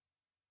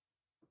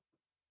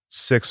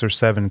 6 or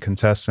 7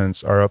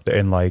 contestants are up there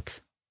and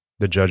like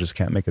the judges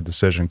can't make a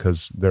decision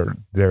because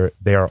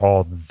they are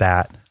all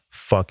that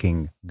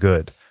fucking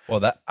good.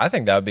 Well, I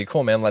think that would be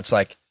cool, man. Let's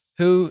like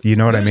whose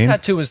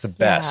tattoo is the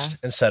best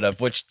instead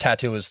of which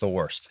tattoo is the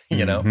worst.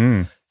 You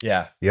know?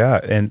 Yeah. Yeah,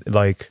 and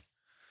like,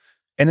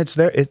 and it's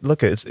there.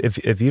 It's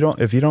if you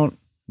don't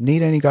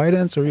need any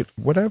guidance or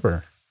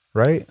whatever,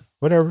 right?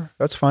 Whatever,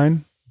 that's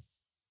fine.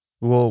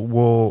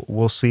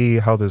 We'll see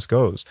how this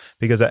goes,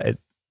 because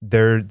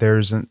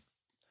there's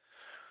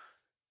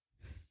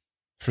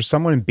for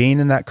someone being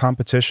in that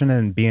competition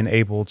and being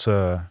able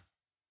to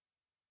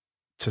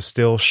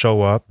still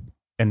show up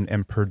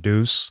and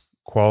produce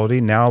quality,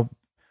 now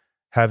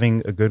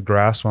having a good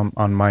grasp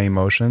on my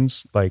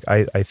emotions, like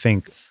I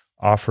think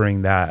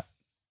offering that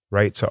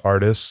right to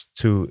artists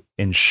to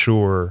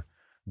ensure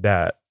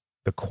that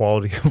the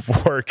quality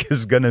of work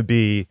is going to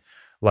be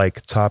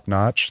like top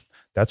notch,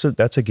 that's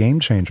a game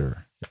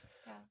changer.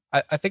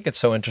 I think it's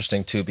so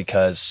interesting too,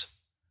 because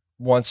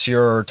once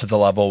you're to the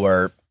level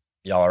where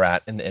y'all are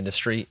at in the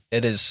industry,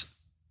 it is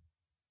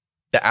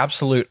the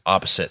absolute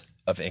opposite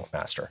of Ink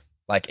Master.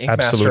 Like Ink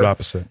Absolute Master,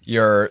 opposite.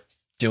 You're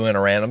doing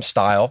a random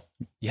style,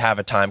 you have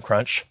a time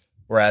crunch,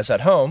 whereas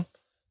at home,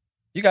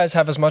 you guys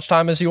have as much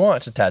time as you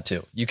want to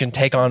tattoo. You can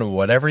take on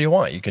whatever you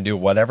want. You can do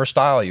whatever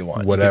style you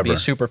want. Whatever. You can be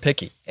super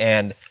picky.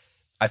 And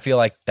I feel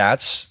like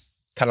that's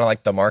kind of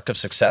like the mark of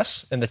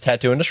success in the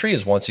tattoo industry,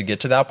 is once you get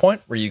to that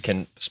point where you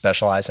can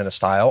specialize in a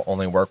style,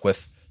 only work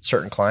with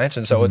certain clients.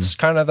 And so it's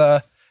kind of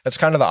the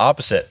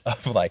opposite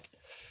of like,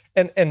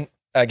 and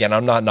again,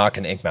 I'm not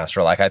knocking Ink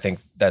Master. Like, I think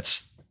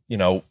that's,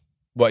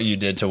 what you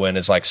did to win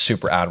is like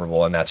super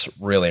admirable, and that's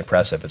really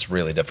impressive. It's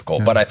really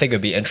difficult, but I think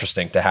it'd be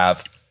interesting to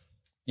have,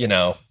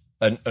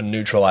 a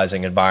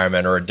neutralizing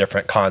environment or a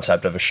different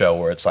concept of a show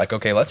where it's like,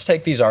 okay, let's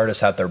take these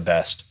artists at their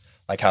best,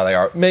 like how they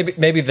are.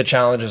 Maybe the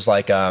challenge is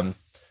like,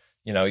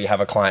 you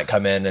have a client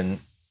come in and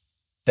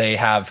they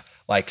have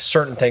like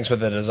certain things with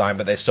the design,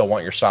 but they still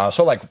want your style.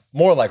 So like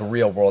more like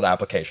real world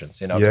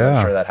applications, I'm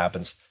sure that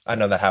happens. I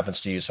know that happens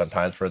to you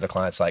sometimes, where the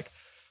client's like,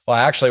 well,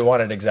 I actually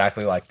want it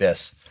exactly like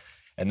this.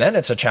 And then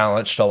it's a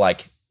challenge to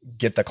like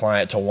get the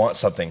client to want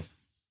something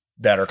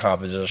better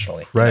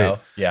compositionally. Right.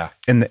 Yeah.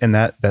 And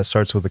that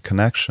starts with a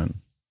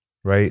connection,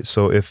 right?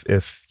 So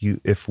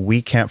if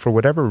we can't, for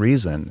whatever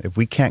reason, if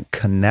we can't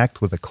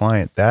connect with a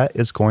client, that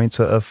is going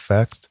to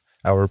affect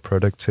our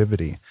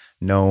productivity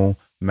no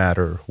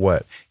matter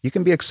what. You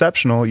can be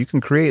exceptional, you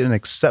can create an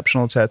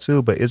exceptional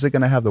tattoo, but is it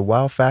going to have the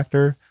wow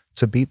factor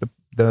to beat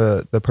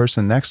the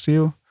person next to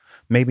you?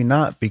 Maybe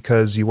not,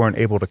 because you weren't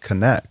able to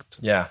connect.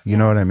 Yeah. You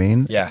know what I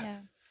mean? Yeah.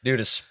 Dude,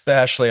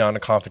 especially on a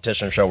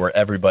competition show where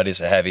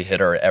everybody's a heavy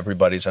hitter,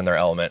 everybody's in their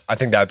element. I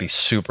think that'd be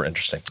super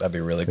interesting. That'd be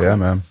really cool. Yeah,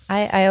 man.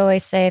 I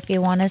always say, if you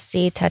want to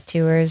see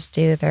tattooers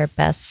do their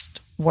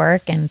best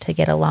work and to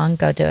get along,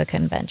 go to a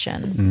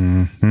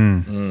convention.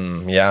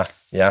 Yeah.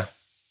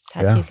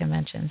 Tattoo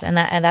conventions. And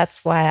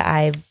that's why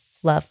I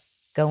love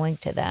going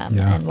to them,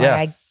 and why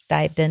I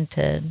dived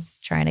into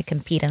trying to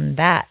compete in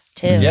that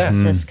too.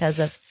 It's just because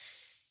of,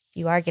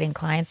 you are getting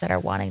clients that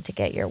are wanting to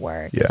get your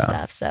work and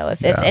stuff. So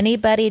if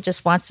anybody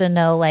just wants to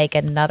know like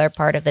another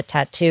part of the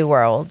tattoo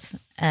world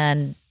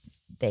and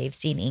they've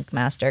seen Ink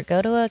Master,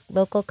 go to a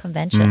local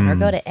convention or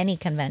go to any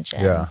convention.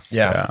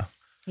 Yeah.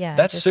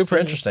 That's super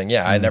interesting.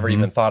 Yeah. I never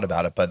even thought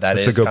about it, but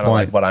that's is kind of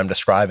like what I'm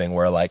describing,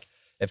 where like,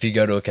 if you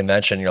go to a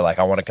convention, you're like,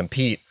 I want to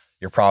compete.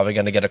 You're probably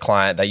going to get a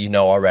client that you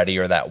know already,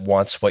 or that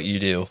wants what you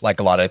do. Like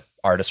a lot of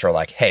artists are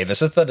like, hey,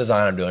 this is the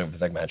design I'm doing for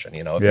the convention.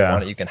 If you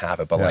want it, you can have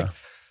it. But like,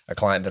 a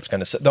client that's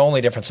going to, the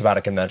only difference about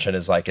a convention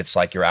is like, it's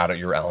like you're out of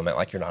your element,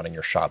 like you're not in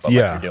your shop, but like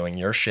you're doing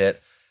your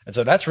shit. And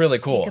so that's really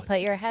cool. You can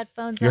put your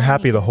headphones on. You're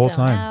happy the whole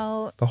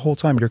time. The whole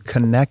time you're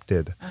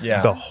connected.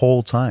 The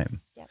whole time.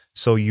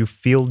 So you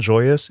feel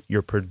joyous,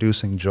 you're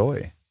producing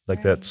joy.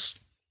 Like that's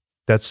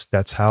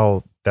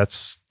how,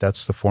 that's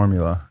the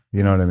formula.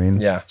 You know what I mean?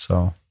 Yeah.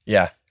 So.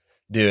 Yeah.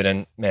 Dude.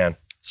 And man,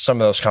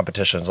 some of those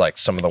competitions, like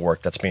some of the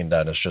work that's being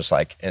done is just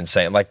like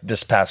insane. Like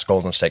this past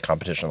Golden State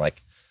competition,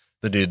 like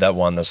the dude that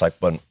won this, like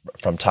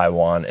from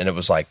Taiwan, and it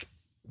was like,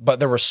 but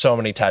there were so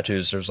many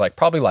tattoos. There's like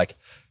probably like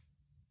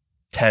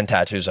 10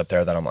 tattoos up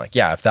there that I'm like,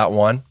 yeah, if that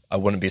won, I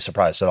wouldn't be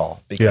surprised at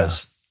all,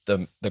 because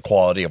the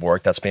quality of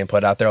work that's being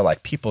put out there,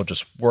 like people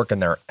just working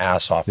their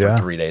ass off for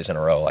 3 days in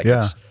a row. Like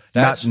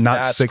that's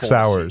not 6 cool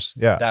hours.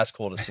 Yeah. That's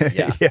cool to see.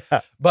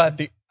 Yeah.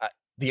 But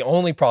the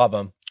only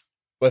problem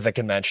with a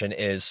convention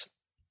is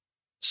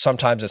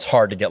sometimes it's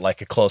hard to get like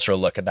a closer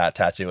look at that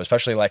tattoo,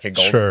 especially like a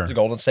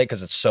Golden State,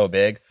 because it's so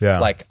big. Yeah.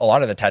 Like a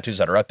lot of the tattoos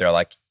that are up there,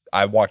 like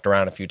I walked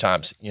around a few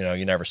times, you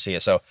never see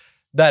it. So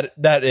that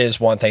is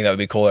one thing that would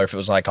be cooler if it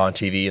was like on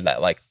TV,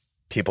 that like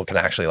people can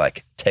actually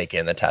like take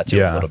in the tattoo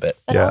a little bit.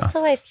 But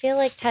also I feel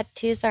like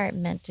tattoos aren't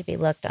meant to be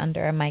looked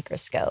under a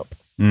microscope.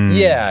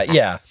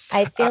 Yeah.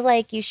 I feel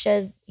like you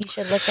should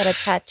look at a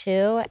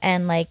tattoo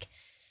and like,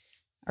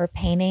 or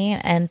painting,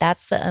 and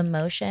that's the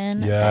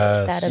emotion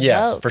that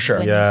evokes for sure.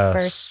 when you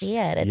first see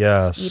it.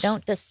 It's, you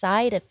don't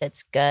decide if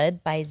it's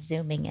good by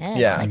zooming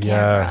in on the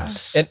camera.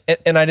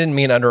 And I didn't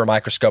mean under a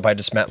microscope. I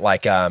just meant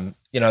like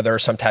there are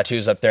some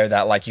tattoos up there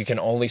that like you can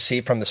only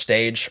see from the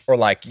stage, or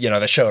like,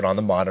 they show it on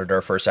the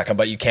monitor for a second,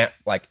 but you can't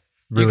like,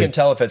 you can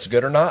tell if it's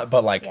good or not,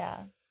 but like,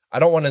 I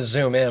don't want to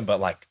zoom in, but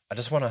like, I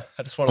just want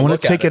to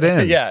take it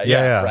in.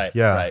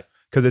 Right.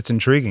 Because it's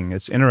intriguing.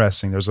 It's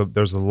interesting. There's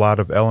a lot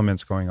of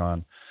elements going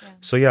on. Yeah.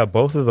 So yeah,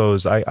 both of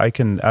those, I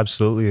can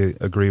absolutely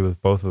agree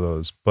with both of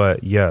those.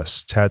 But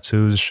yes,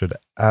 tattoos should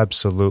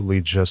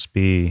absolutely just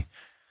be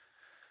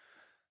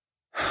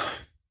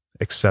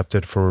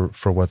accepted for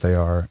what they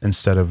are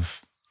instead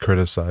of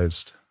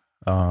criticized.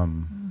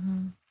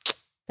 The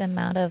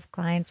amount of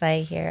clients I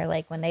hear,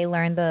 like when they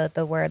learn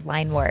the word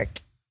line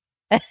work.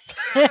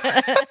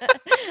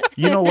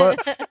 You know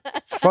what?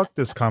 Fuck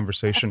this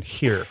conversation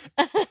here.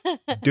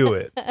 Do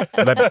it.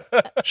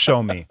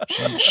 Show me.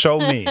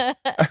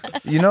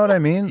 You know what I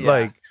mean? Yeah.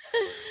 Like,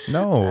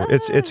 no,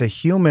 it's a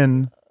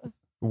human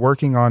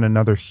working on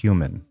another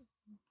human.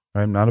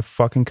 I'm not a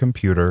fucking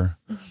computer.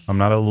 I'm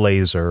not a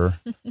laser.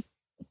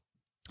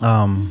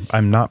 I'm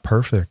not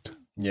perfect.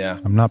 Yeah.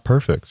 I'm not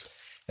perfect.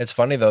 It's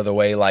funny though, the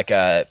way like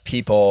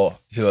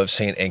people who have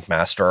seen Ink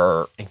Master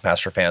or Ink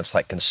Master fans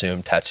like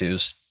consume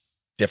tattoos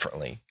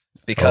differently,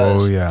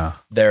 because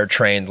they're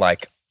trained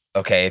like,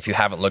 okay, if you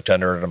haven't looked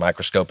under the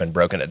microscope and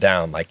broken it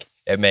down, like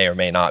it may or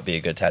may not be a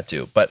good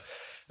tattoo. But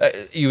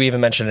you even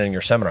mentioned it in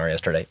your seminar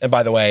yesterday. And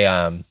by the way,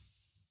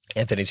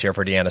 Anthony's here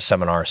for Deanna's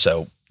seminar.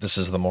 So this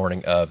is the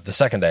morning of the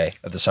second day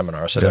of the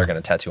seminar. So they're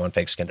going to tattoo on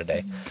fake skin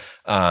today.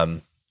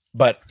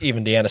 But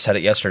even Deanna said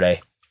it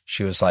yesterday.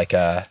 She was like,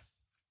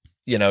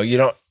 you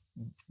don't,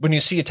 when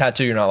you see a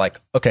tattoo, you're not like,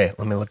 okay,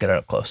 let me look at it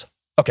up close.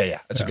 Okay. Yeah.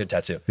 It's a good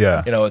tattoo.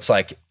 Yeah. It's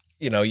like,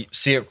 you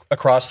see it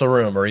across the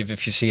room, or even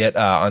if you see it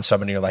on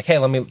somebody, you're like, hey,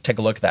 let me take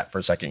a look at that for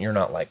a second. You're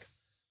not like,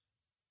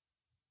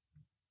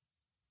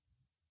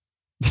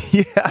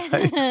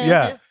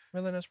 yeah.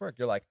 Really nice work.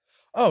 You're like,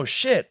 oh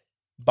shit,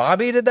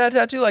 Bobby did that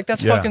tattoo. Like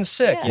that's fucking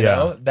sick. You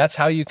know, that's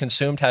how you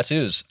consume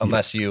tattoos,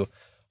 unless you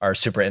are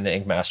super into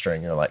ink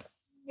mastering. You're like,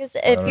 if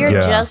you're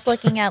just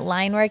looking at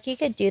line work, you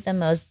could do the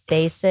most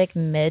basic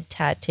mid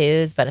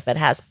tattoos, but if it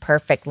has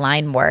perfect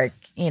line work,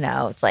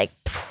 it's like,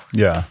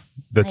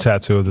 the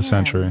tattoo of the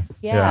century.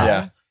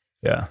 Yeah.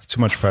 Too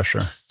much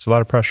pressure. It's a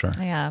lot of pressure.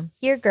 Yeah.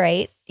 You're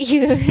great.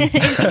 You've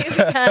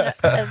done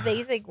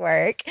amazing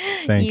work.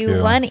 Thank you.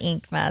 You won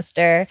Ink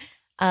Master.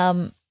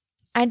 I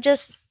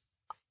just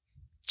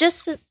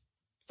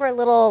for a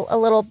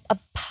little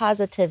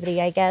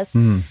positivity, I guess.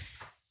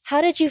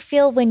 How did you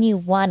feel when you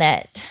won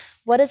it?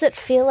 What does it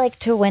feel like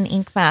to win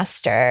Ink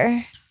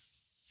Master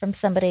from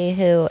somebody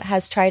who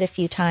has tried a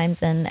few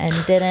times and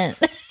didn't?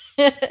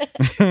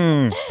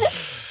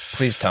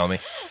 Please tell me.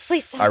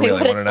 Please tell me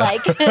what it's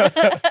like.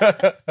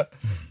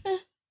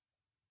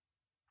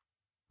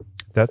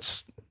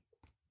 That's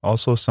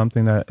also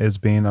something that is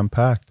being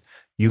unpacked.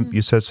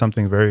 You said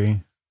something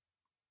very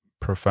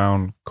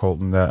profound,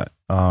 Colton, that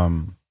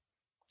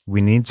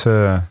we need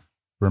to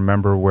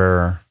remember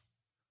where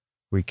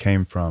we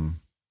came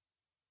from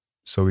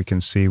so we can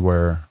see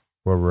where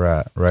we're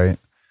at, right?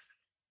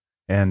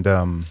 And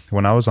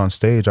when I was on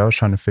stage, I was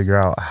trying to figure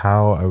out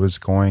how I was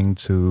going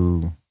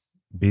to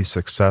be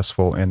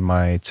successful in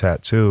my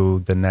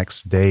tattoo the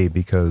next day,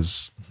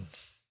 because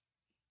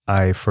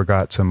I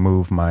forgot to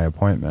move my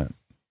appointment.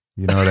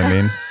 You know what I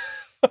mean?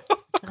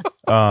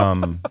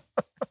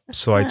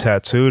 So I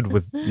tattooed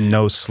with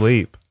no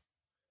sleep,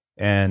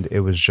 and it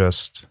was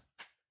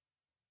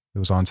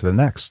on to the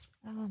next.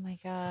 Oh my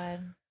God.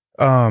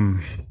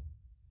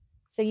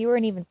 So you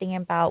weren't even thinking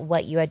about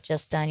what you had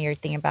just done. You're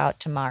thinking about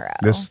tomorrow.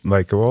 That's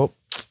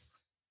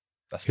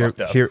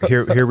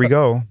here we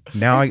go.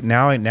 Now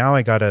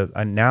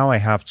I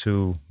have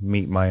to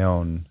meet my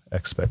own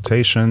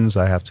expectations.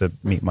 I have to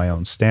meet my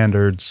own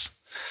standards,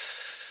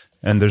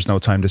 and there's no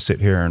time to sit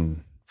here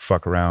and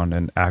fuck around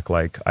and act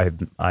like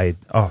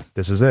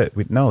this is it.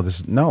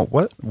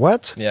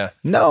 What? Yeah.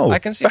 No. I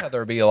can see how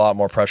there would be a lot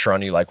more pressure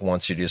on you. Like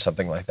once you do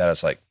something like that,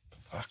 it's like,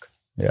 fuck.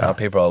 Yeah. Now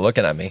people are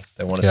looking at me.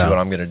 They want to see what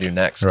I'm going to do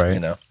next.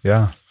 Right.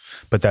 Yeah.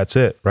 But that's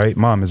it, right?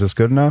 Mom, is this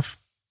good enough?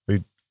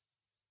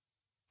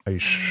 Are you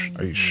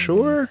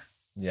sure?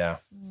 Yeah.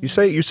 You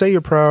say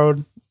you're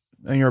proud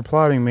and you're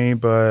applauding me,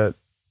 but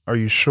are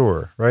you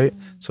sure? Right.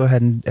 So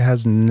it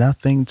has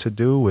nothing to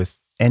do with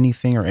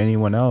anything or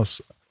anyone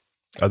else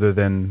other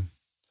than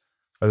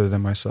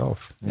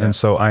myself. Yeah. And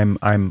so I've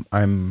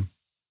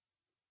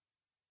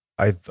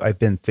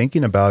been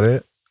thinking about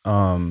it,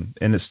 and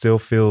it still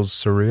feels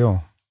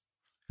surreal.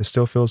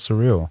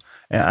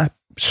 And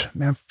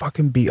I'm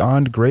fucking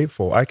beyond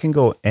grateful. I can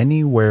go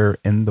anywhere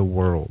in the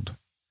world,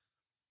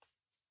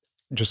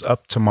 just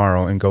up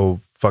tomorrow, and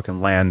go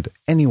fucking land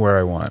anywhere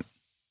I want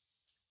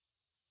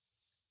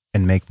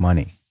and make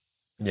money.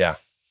 Yeah.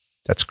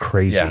 That's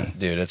crazy. Yeah,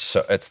 dude. I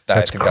think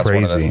that's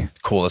one of the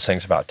coolest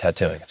things about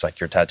tattooing. It's like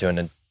you're tattooing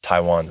in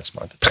Taiwan this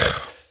month. It's like,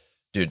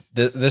 dude,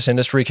 this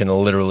industry can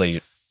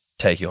literally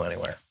take you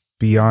anywhere.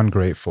 Beyond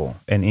grateful.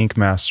 And Ink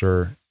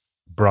Master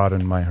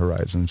broadened my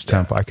horizons.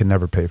 Temp, I could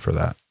never pay for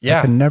that. Yeah.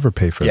 I could never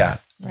pay for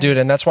that. Dude,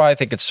 and that's why I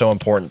think it's so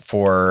important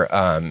for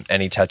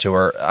any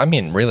tattooer. I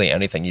mean, really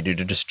anything you do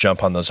to just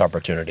jump on those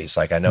opportunities.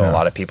 Like I know a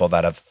lot of people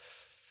that have,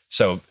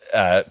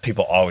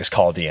 people always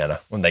call Deanna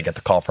when they get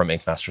the call from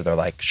Ink Master. They're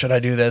like, should I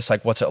do this?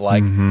 Like, what's it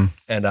like?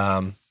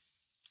 And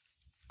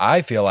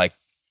I feel like,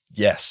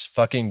 yes,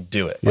 fucking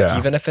do it. Like,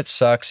 even if it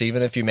sucks,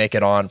 even if you make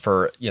it on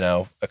for,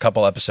 a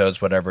couple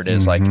episodes, whatever it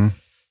is, like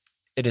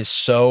it is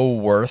so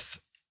worth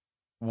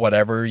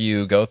whatever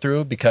you go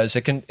through because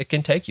it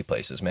can take you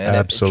places, man.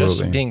 Absolutely. It's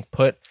just being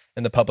put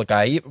in the public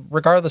eye,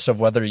 regardless of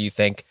whether you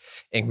think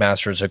Ink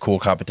Master is a cool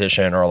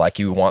competition or like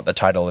you want the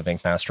title of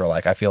Ink Master.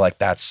 Like, I feel like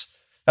that's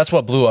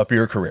what blew up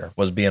your career,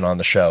 was being on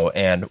the show,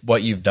 and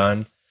what you've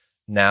done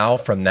now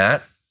from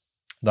that,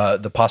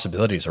 the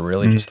possibilities are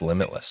really just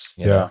limitless.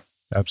 You know?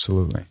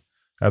 Absolutely.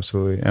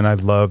 Absolutely. And I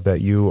love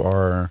that you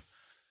are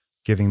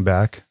giving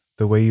back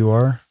the way you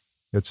are.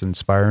 It's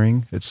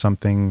inspiring. It's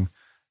something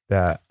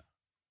that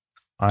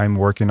I'm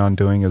working on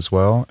doing as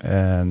well.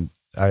 And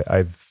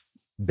I've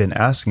been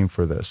asking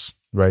for this,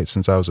 right,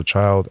 since I was a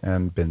child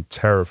and been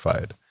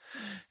terrified.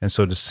 And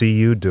so to see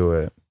you do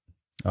it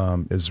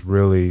is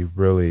really,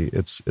 really,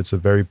 it's a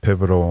very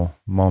pivotal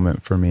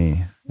moment for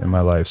me in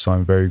my life. So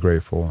I'm very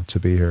grateful to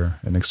be here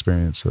and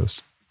experience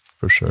this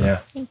for sure. Yeah.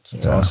 Thank you.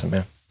 It's awesome,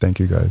 man. Thank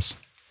you guys.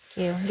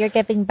 You. You're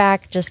giving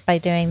back just by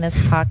doing this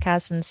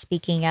podcast and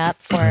speaking up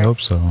I hope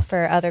so.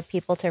 for other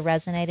people to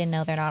resonate and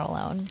know they're not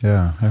alone.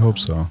 Yeah, I hope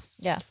so.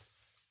 Yeah.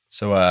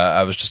 So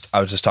I was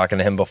just talking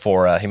to him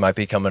before. He might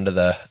be coming to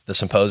the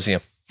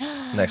symposium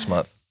next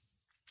month.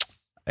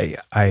 I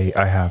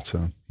have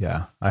to.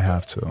 Yeah, I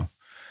have to.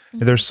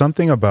 There's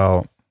something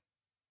about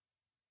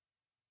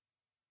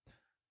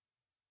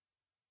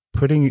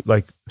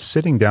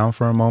sitting down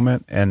for a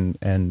moment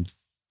and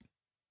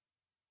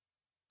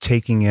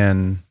taking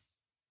in,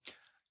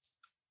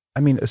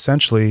 I mean,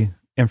 essentially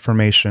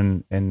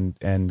information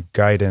and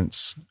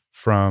guidance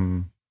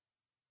from,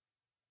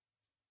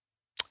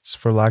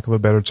 for lack of a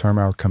better term,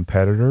 our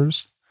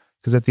competitors.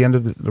 Because at the end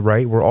of the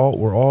right, we're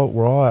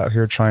all out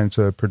here trying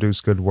to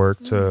produce good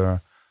work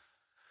to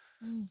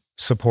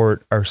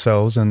support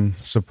ourselves and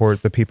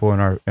support the people in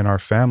our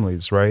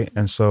families, right?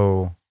 And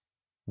so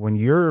when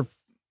you're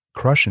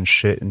crushing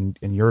shit in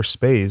your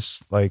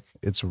space, like,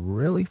 it's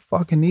really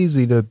fucking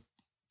easy to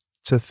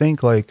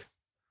think like,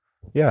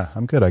 yeah,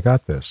 I'm good, I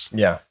got this.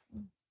 Yeah.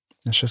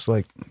 It's just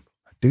like,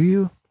 do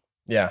you?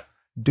 Yeah.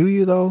 Do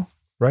you though?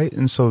 Right?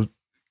 And so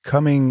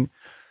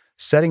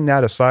setting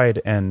that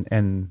aside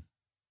and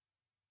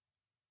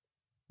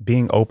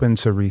being open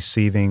to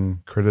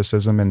receiving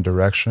criticism and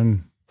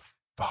direction,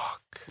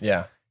 fuck.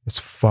 Yeah. It's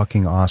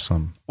fucking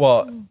awesome.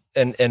 Well,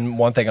 and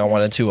one thing I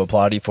wanted to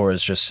applaud you for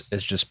is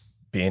just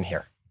being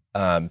here.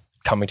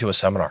 Coming to a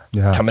seminar,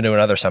 coming to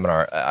another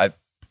seminar.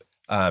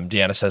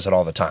 Deanna says it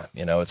all the time.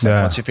 It's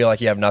like, once you feel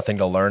like you have nothing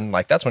to learn,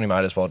 like, that's when you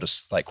might as well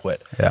just like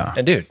quit. Yeah.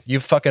 And dude, you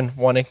fucking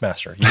won Ink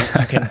Master. You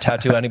can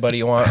tattoo anybody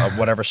you want,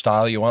 whatever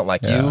style you want.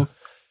 Like you,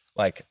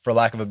 like, for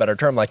lack of a better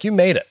term, like, you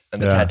made it in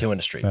the tattoo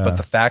industry. But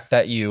the fact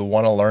that you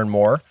want to learn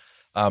more,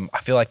 I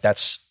feel like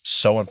that's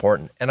so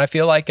important. And I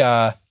feel like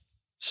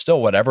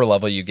still, whatever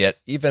level you get,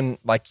 even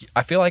like,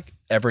 I feel like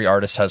every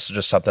artist has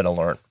just something to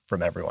learn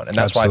from everyone. And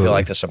that's why I feel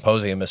like the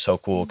symposium is so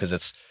cool, because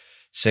it's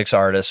 6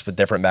 artists with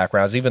different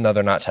backgrounds. Even though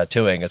they're not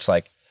tattooing, it's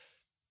like,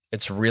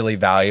 it's really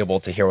valuable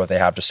to hear what they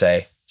have to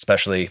say,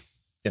 especially,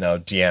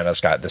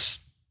 Deanna's got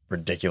this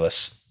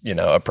ridiculous,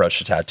 approach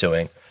to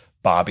tattooing.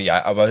 Bobby,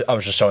 I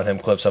was just showing him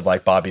clips of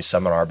like Bobby's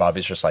seminar.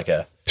 Bobby's just like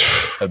a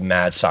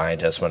mad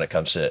scientist when it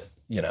comes to,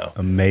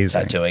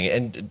 amazing tattooing,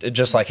 and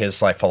just like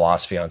his like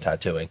philosophy on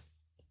tattooing.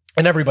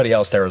 And everybody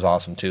else there is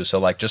awesome too. So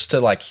like, just to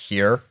like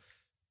hear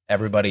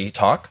everybody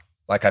talk,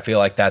 like, I feel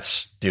like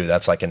that's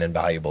like an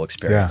invaluable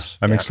experience.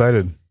 Yeah, I'm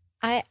excited.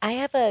 I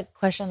have a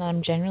question that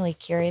I'm generally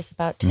curious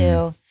about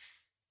too.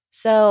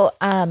 So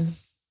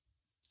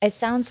it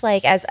sounds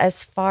like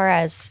as far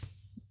as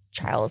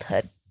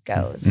childhood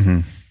goes,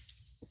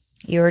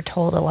 you were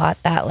told a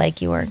lot that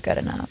like you weren't good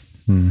enough.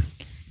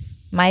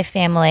 My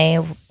family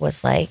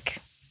was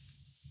like,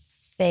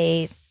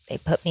 they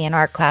put me in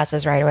art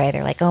classes right away.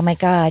 They're like, oh my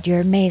God, you're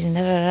amazing.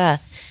 Da, da, da.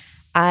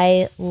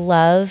 I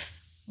love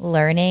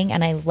learning,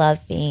 and I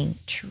loved being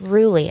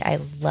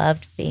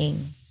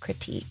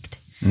critiqued.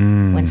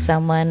 When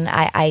someone,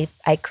 I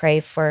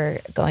crave for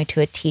going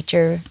to a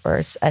teacher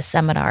or a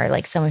seminar,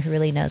 like someone who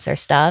really knows their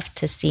stuff,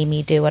 to see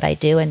me do what I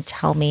do and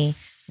tell me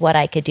what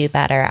I could do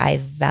better. I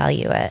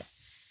value it.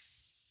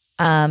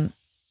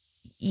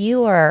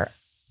 You are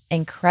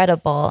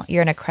incredible.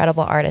 You're an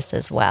incredible artist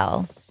as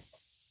well.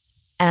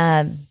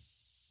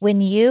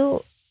 When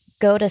you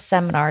go to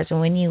seminars and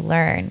when you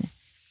learn,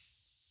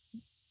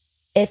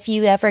 if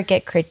you ever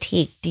get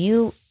critiqued, do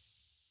you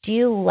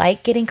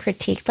like getting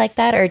critiqued like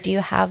that? Or do you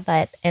have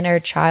that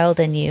inner child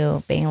in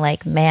you being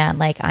like, man,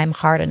 like, I'm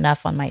hard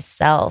enough on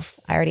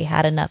myself. I already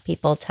had enough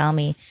people tell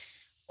me.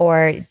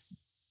 Or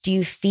do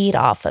you feed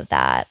off of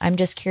that? I'm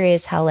just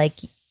curious how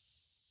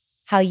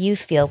how you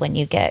feel when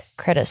you get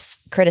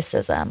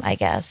criticism, I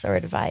guess, or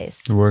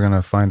advice. We're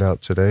gonna find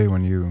out today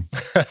when you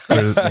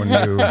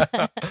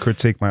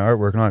critique my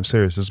artwork. No, I'm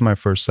serious. This is my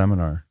first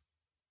seminar.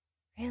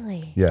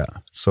 Really? Yeah.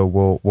 So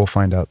we'll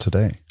find out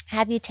today.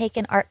 Have you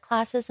taken art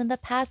classes in the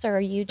past, or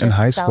are you just in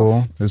high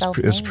school?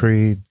 It's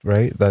pre,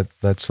 right?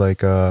 That's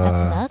like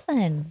that's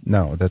nothing.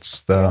 No,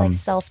 that's the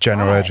like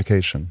general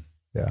education.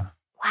 Yeah.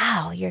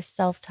 Wow, you're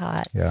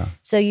self-taught. Yeah.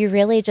 So you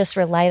really just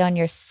relied on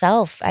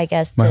yourself, I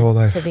guess, my whole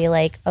life. To be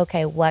like,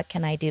 okay, what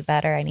can I do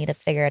better? I need to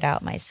figure it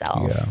out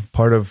myself. Yeah.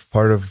 Part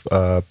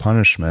of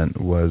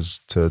punishment was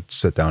to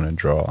sit down and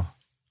draw. Wow.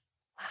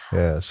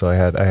 Yeah. So I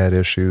had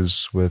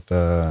issues with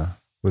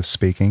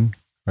speaking,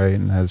 right,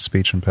 and had a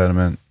speech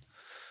impediment.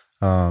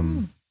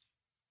 And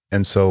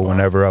so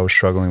whenever I was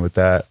struggling with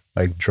that,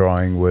 like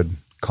drawing would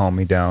calm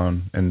me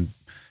down and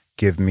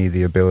give me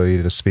the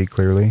ability to speak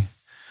clearly.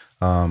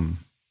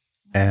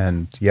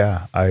 And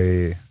yeah,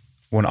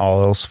 when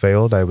all else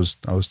failed, I was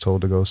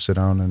told to go sit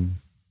down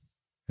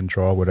and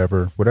draw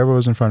whatever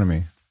was in front of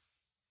me.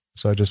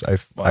 So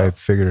I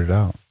figured it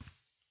out.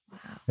 Wow.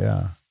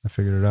 Yeah, I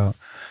figured it out.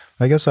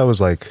 I guess I was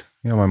like,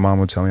 my mom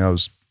would tell me I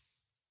was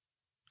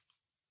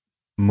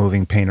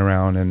moving paint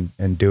around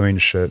and doing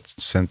shit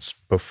since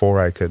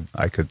before I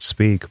could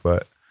speak,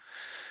 but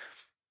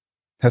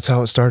that's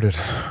how it started.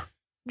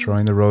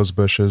 Drawing the rose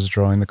bushes,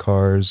 drawing the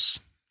cars,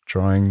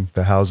 drawing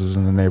the houses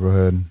in the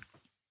neighborhood.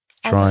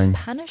 As a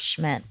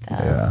punishment, though.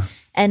 Yeah.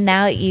 And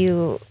now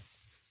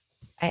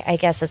I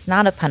guess it's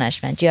not a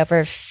punishment. Do you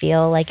ever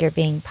feel like you're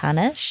being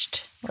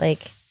punished?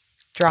 Like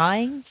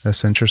drawing?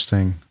 That's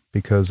interesting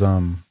because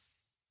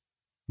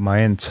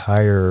my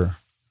entire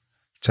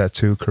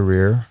tattoo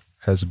career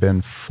has been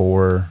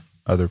for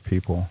other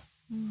people.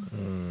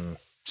 Mm.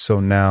 So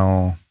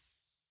now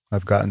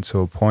I've gotten to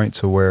a point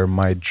to where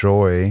my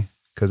joy,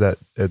 because at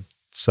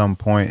some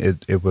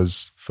point it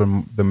was,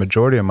 from the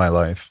majority of my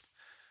life,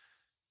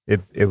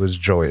 it was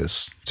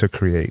joyous to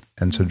create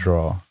and to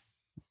draw.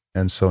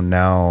 And so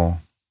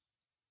now,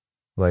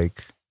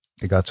 like,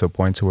 it got to a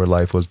point to where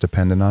life was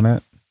dependent on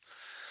it.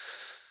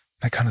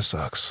 That kind of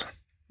sucks.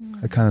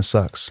 It kind of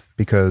sucks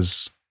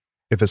because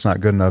if it's not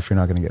good enough, you're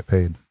not going to get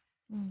paid.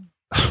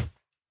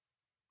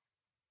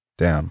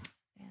 Damn.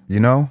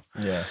 You know?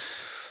 Yeah.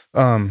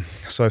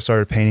 So I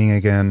started painting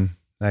again,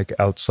 like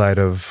outside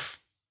of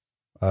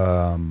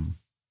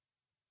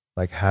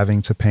like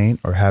having to paint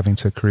or having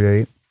to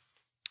create.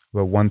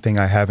 But one thing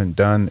I haven't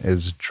done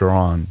is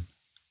drawn,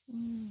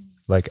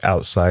 like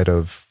outside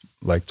of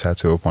like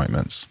tattoo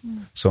appointments.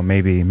 So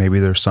maybe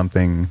there's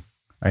something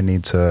I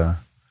need to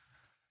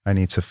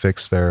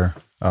fix there.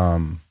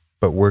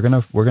 But we're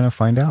gonna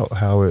find out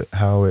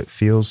how it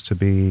feels to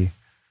be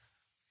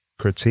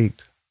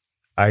critiqued.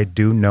 I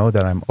do know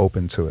that I'm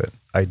open to it.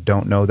 I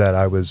don't know that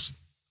I was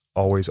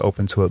always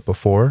open to it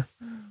before,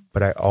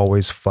 but I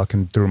always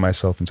fucking threw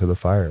myself into the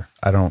fire.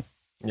 I don't.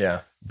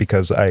 Yeah.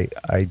 Because I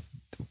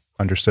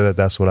understood that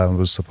that's what I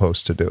was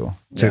supposed to do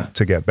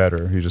to get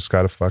better. You just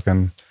gotta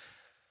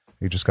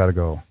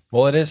go.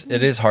 Well, it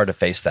is hard to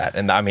face that.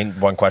 And I mean,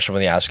 one question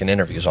when you ask in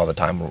interviews all the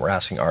time when we're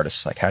asking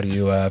artists, like, how do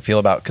you feel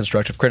about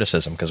constructive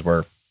criticism? Because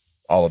we're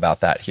all about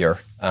that here.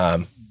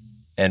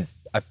 And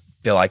I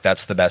feel like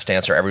that's the best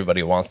answer.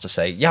 Everybody wants to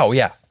say,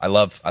 yeah, I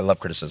love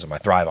criticism. I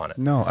thrive on it.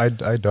 No,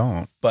 I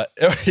don't. But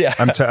yeah,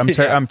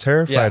 I'm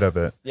terrified of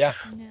it. Yeah.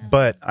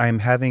 But I'm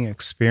having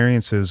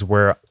experiences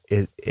where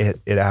it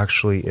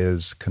actually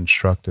is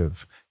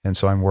constructive. And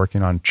so I'm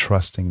working on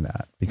trusting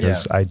that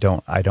because I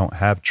don't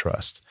have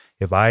trust.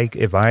 If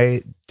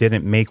I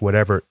didn't make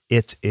whatever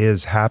it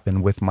is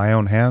happen with my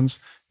own hands,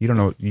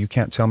 you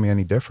can't tell me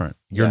any different.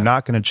 You're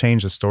not going to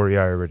change the story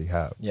I already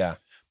have. Yeah.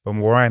 But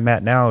where I'm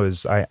at now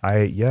is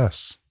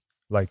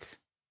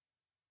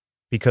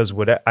because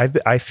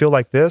I feel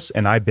like this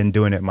and I've been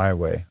doing it my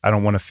way. I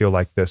don't want to feel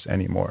like this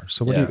anymore.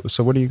 So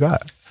what do you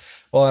got?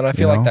 Well, and I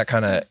feel like that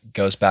kind of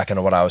goes back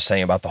into what I was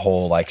saying about the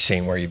whole like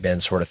seeing where you've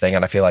been sort of thing.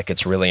 And I feel like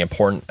it's really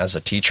important as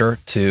a teacher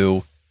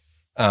to,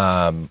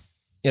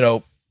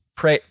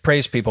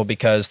 praise people,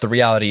 because the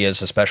reality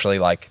is, especially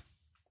like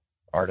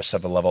artists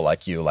of a level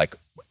like you, like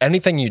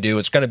anything you do,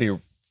 it's going to be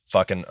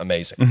fucking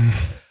amazing.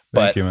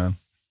 Thank you, man.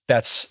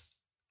 That's,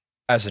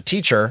 as a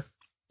teacher,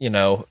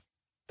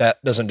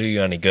 that doesn't do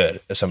you any good.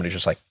 If somebody's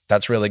just like,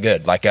 that's really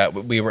good. Like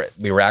we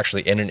were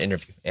actually in an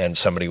interview and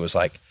somebody was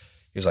like,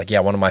 he was like, yeah,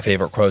 one of my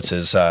favorite quotes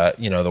is,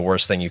 the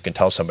worst thing you can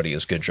tell somebody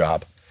is good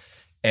job.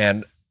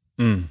 And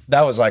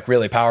that was like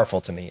really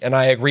powerful to me. And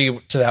I agree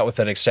to that with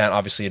an extent.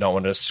 Obviously you don't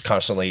want to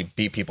constantly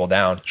beat people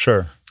down.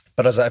 Sure.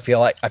 But as I feel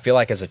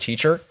like as a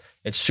teacher,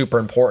 it's super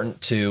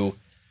important to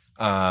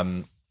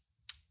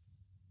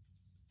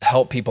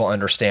help people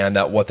understand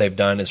that what they've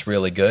done is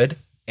really good.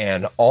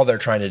 And all they're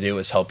trying to do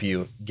is help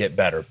you get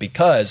better.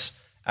 Because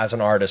as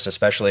an artist,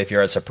 especially if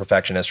you're as a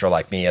perfectionist or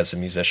like me as a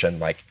musician,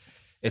 like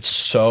it's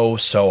so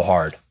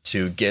hard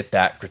to get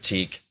that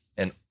critique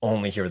and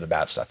only hear the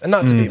bad stuff. And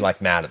not to be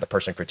like mad at the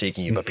person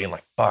critiquing you, but being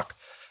like, fuck,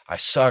 I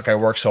suck. I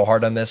worked so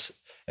hard on this.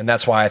 And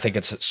that's why I think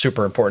it's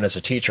super important as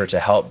a teacher to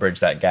help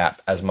bridge that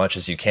gap as much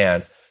as you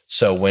can,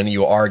 So when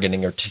you are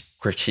getting your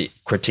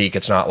critique,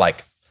 it's not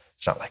like,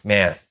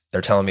 man,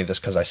 they're telling me this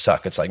because I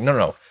suck. It's like,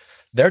 no.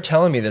 They're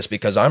telling me this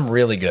because I'm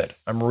really good.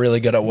 I'm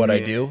really good at what I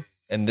do.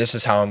 And this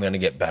is how I'm going to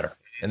get better.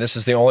 And this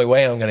is the only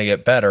way I'm going to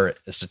get better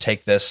is to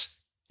take this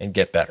and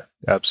get better.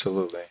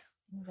 Absolutely.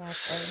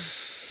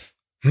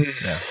 Exactly.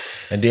 Yeah.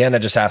 And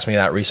Deanna just asked me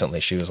that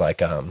recently. She was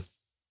like, and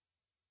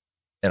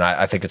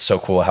I think it's so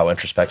cool how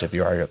introspective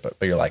you are, but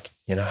you're like,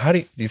 how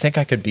do you think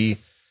I could be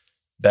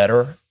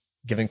better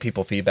giving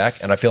people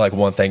feedback? And I feel like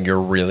one thing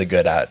you're really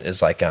good at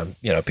is like,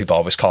 people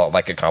always call it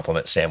like a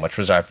compliment sandwich,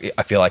 which I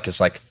feel like it's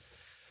like,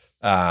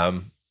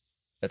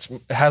 it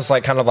has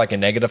like kind of like a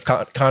negative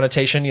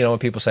connotation, when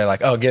people say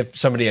like, oh, give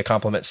somebody a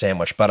compliment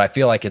sandwich. But I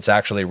feel like it's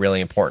actually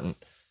really important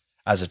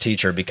as a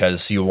teacher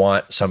because you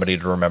want somebody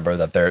to remember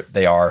that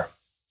they are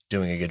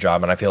doing a good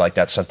job. And I feel like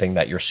that's something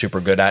that you're super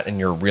good at, and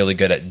you're really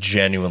good at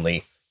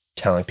genuinely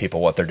telling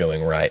people what they're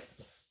doing right,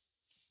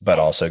 but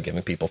also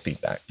giving people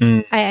feedback.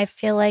 I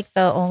feel like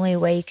the only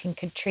way you can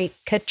critique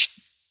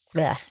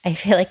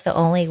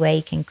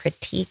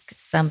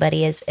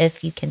somebody is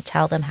if you can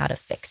tell them how to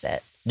fix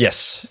it.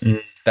 Yes.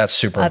 That's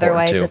super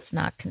Otherwise, important too. it's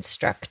not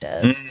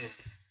constructive.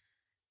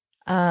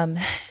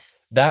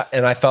 That,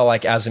 and I felt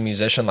like as a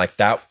musician, like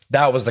that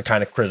was the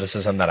kind of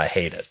criticism that I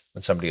hated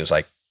when somebody was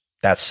like,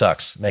 that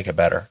sucks, make it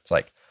better. It's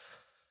like,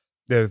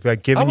 they're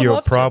like giving you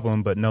a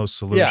problem, but no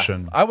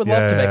solution. Yeah, I would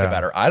love to make it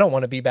better. I don't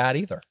want to be bad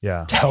either.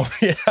 Yeah. Tell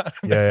me how to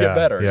make it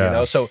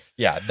better, So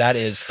yeah, that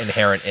is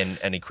inherent in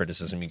any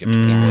criticism you give to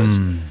people is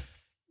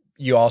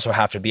you also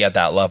have to be at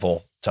that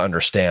level to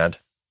understand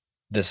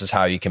this is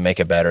how you can make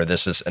it better.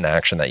 This is an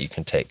action that you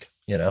can take,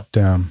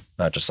 Damn.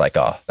 Not just like,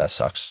 oh, that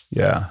sucks.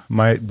 Yeah.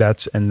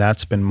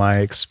 That's been my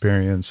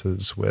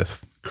experiences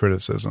with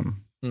criticism.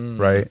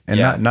 Right.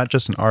 And not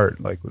just in art,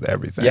 like with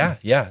everything.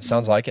 Yeah.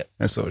 Sounds like it.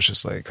 And so it's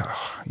just like,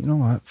 oh, you know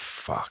what?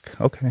 Fuck.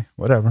 Okay.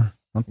 Whatever.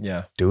 I'll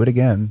do it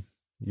again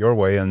your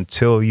way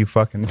until you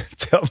fucking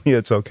tell me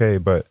it's okay.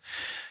 But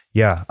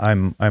yeah,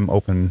 I'm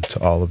open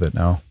to all of it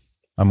now.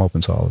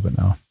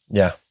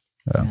 Yeah.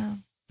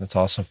 That's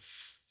awesome.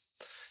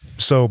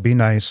 So be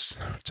nice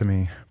to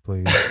me,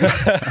 please.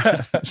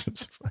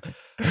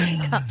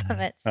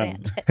 Compliment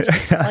sandwich.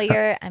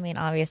 Well,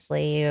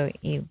 obviously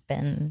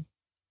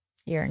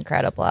you're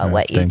incredible at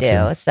what you do.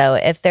 You. So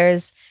if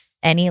there's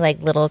any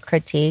like little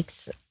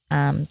critiques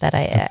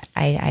that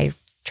I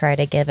try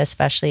to give,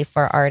 especially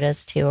for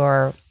artists who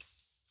are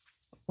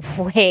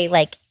way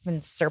like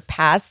even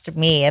surpassed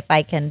me, if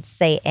I can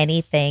say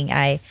anything,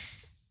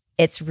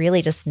 it's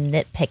really just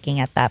nitpicking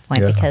at that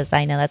point because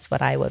I know that's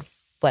what I want.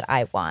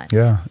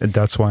 Yeah,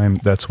 that's why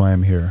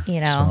I'm here.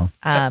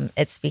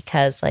 It's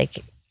because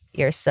like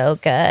you're so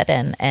good,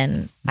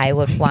 and I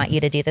would want you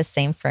to do the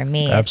same for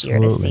me. Absolutely.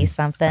 If you're to see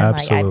something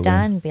like I've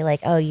done, be like,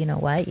 oh, you know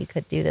what, you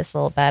could do this a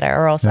little better,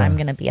 or else I'm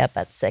going to be up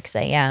at 6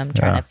 a.m.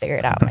 trying to figure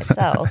it out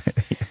myself.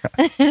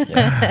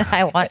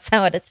 I want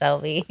someone to tell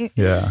me.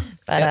 Yeah.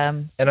 But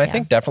and I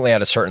think definitely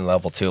at a certain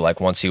level too,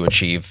 like once you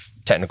achieve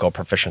technical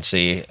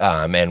proficiency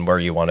and where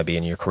you want to be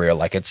in your career,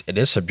 like it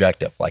is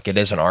subjective, like it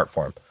is an art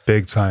form.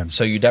 Big time.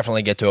 So you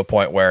definitely get to a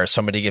point where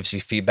somebody gives you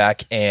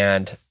feedback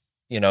and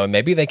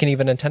maybe they can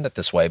even intend it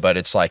this way, but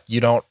it's like you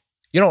don't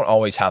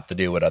always have to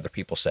do what other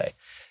people say.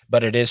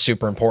 But it is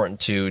super important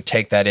to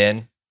take that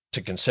in,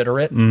 to consider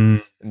it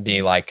and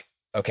be like,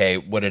 okay,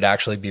 would it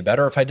actually be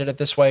better if I did it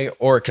this way?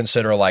 Or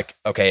consider like,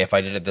 okay, if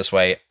I did it this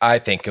way, I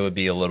think it would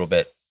be a little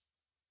bit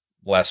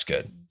less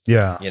good.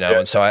 Yeah.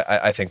 And so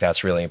I think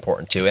that's really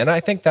important too. And I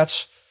think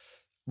that's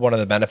one of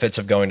the benefits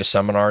of going to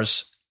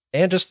seminars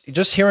and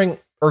just hearing,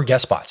 or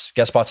guest spots.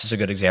 Guest spots is a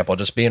good example.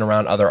 Just being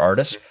around other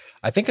artists.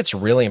 I think it's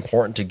really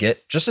important to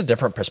get just a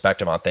different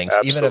perspective on things.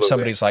 Absolutely. Even if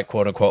somebody's like,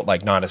 quote unquote,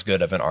 like not as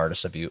good of an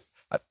artist of you.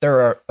 There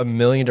are a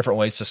million different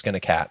ways to skin a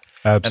cat.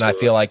 Absolutely. And I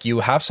feel like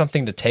you have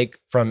something to take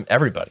from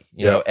everybody,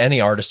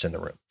 any artist in the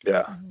room.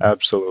 Yeah,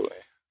 absolutely.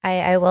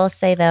 I will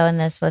say though, and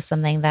this was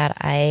something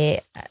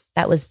that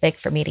was big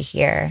for me to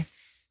hear,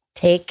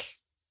 take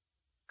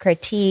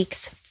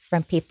critiques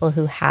from people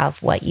who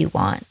have what you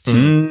want.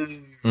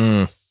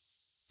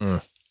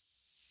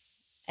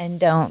 And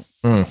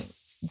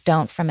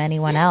don't from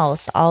anyone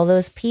else. All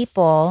those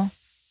people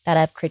that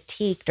have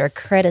critiqued or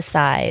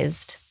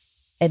criticized,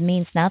 it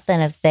means nothing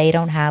if they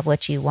don't have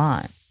what you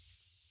want.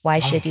 Why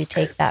should you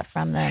take that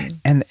from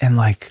them? And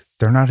like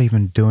they're not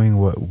even doing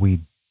what we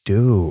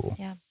do.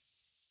 Yeah.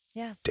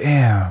 Yeah.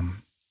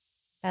 Damn.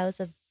 That was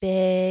a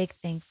big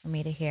thing for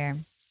me to hear.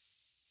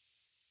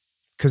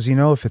 Because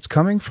if it's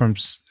coming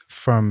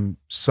from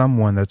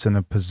someone that's in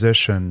a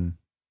position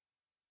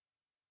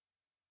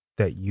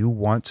that you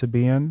want to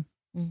be in,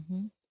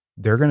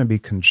 they're going to be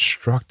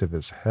constructive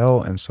as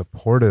hell and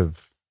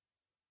supportive.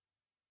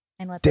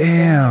 And what they're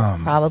saying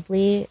is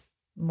probably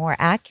more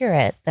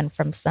accurate than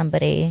from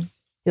somebody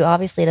who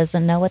obviously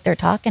doesn't know what they're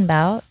talking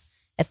about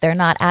if they're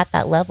not at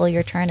that level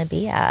you're trying to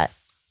be at.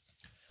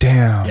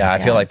 Damn. Yeah, I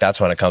feel like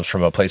that's when it comes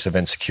from a place of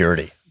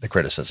insecurity. The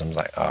criticism's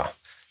like, oh,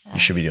 You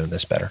should be doing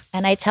this better.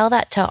 And I tell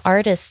that to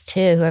artists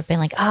too, who have been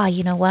like, oh,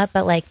 you know what?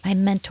 But like my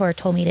mentor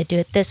told me to do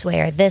it this way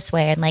or this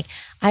way. And like,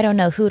 I don't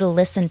know who to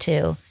listen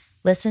to.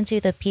 Listen to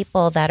the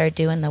people that are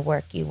doing the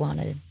work you want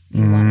to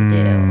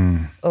do,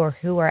 or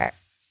who are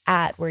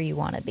at where you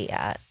want to be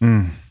at.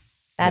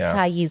 That's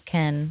how you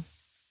can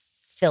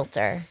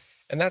filter.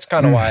 And that's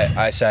kind of why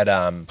I said,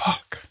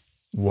 fuck.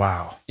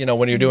 Wow. You know,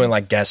 when you're doing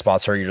like guest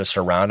spots or you're just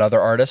around other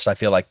artists, I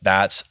feel like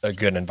that's a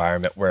good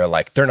environment where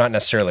like they're not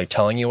necessarily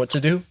telling you what to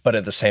do, but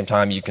at the same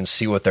time you can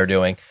see what they're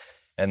doing,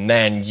 and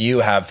then you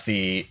have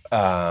the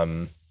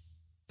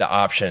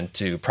option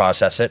to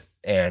process it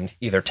and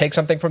either take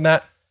something from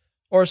that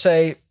or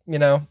say, you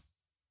know,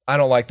 I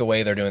don't like the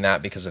way they're doing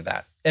that because of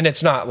that. And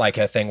it's not like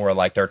a thing where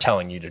like they're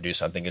telling you to do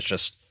something. It's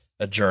just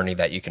a journey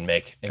that you can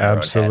make in your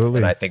own head.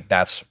 And I think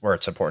that's where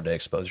it's important to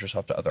expose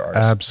yourself to other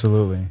artists.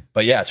 Absolutely.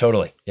 But yeah,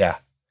 totally. Yeah.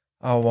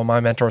 Oh, well,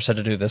 my mentor said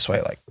to do this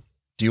way. Like,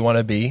 do you want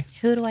to be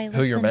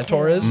who your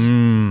mentor is?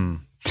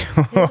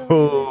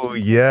 Oh,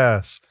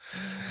 yes.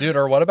 Dude,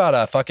 or what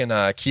about fucking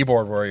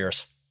keyboard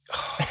warriors?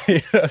 You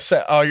know,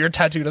 say, oh, your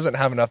tattoo doesn't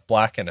have enough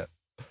black in it.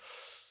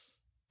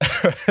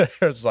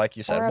 It's like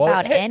you said. Or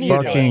about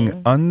anything.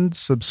 Fucking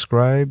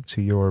unsubscribe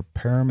to your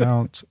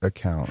Paramount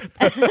account.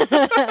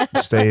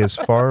 Stay as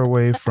far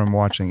away from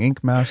watching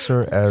Ink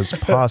Master as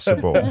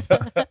possible.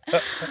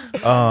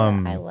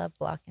 I love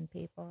blocking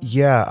people.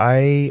 Yeah,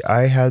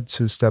 I had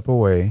to step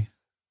away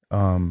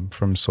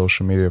from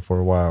social media for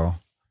a while.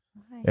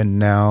 Okay. And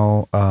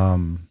now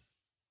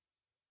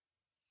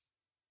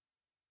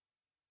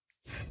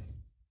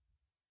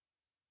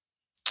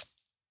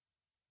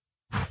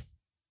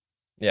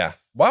yeah.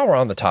 While we're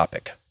on the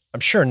topic, I'm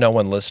sure no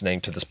one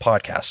listening to this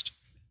podcast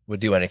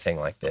would do anything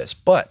like this.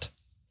 But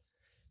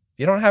if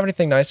you don't have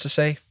anything nice to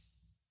say,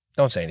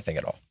 don't say anything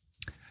at all.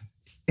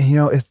 And you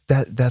know,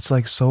 that's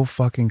like so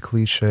fucking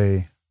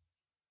cliche.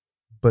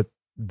 But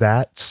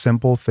that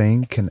simple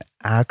thing can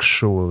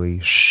actually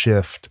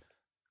shift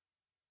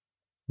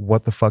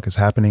what the fuck is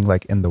happening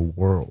like in the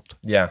world.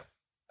 Yeah,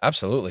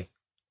 absolutely.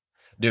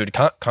 Dude,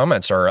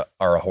 comments are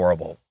a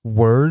horrible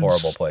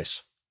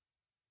place.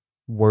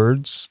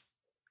 Words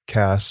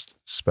cast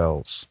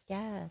spells.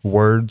 Yes.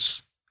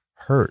 Words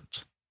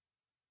hurt.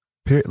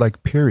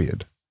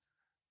 Period.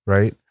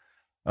 Right?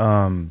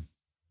 And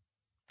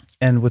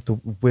with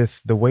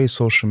the way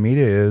social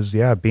media is,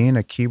 yeah, being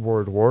a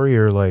keyboard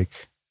warrior,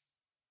 like,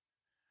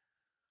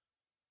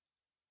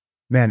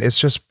 man, it's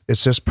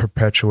just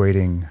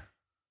perpetuating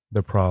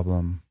the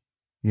problem.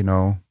 You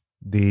know,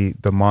 the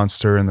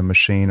monster and the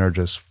machine are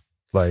just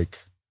like,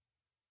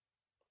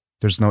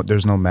 there's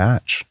no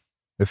match.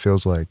 It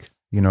feels like,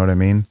 you know what I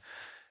mean?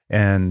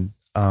 And,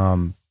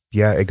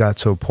 yeah, it got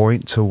to a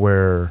point to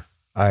where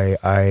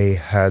I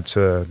had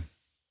to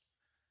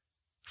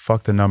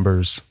fuck the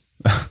numbers.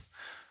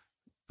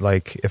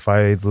 Like, if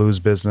I lose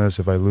business,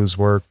 if I lose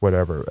work,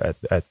 whatever,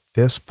 at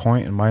this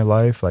point in my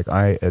life, like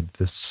at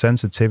the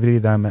sensitivity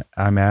that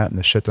I'm at and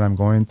the shit that I'm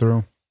going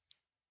through,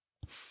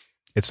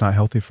 it's not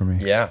healthy for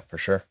me. Yeah, for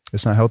sure.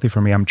 It's not healthy for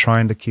me. I'm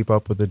trying to keep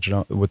up with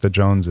the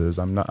Joneses.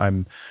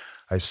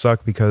 I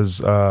suck because,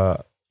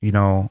 you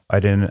know,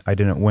 I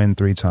didn't win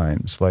 3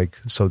 times. Like,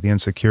 so the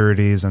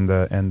insecurities and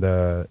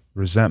the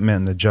resentment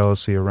and the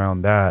jealousy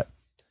around that,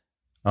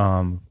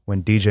 when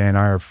DJ and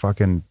I are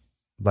fucking,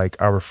 like,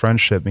 our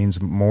friendship means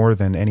more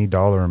than any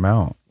dollar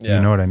amount. Yeah.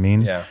 You know what I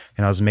mean? Yeah.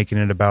 And I was making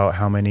it about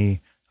how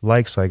many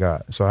likes I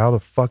got. So how the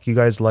fuck you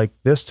guys like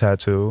this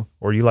tattoo,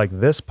 or you like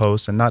this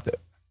post and not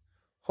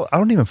well, I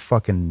don't even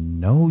fucking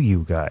know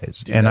you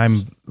guys. Dude, and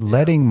I'm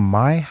letting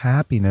my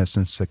happiness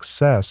and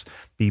success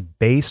be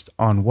based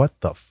on what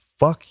the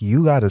fuck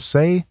you got to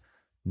say?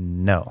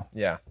 No.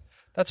 Yeah.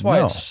 That's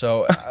why it's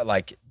so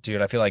like,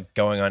 dude, I feel like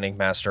going on Ink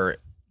Master,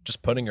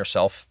 just putting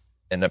yourself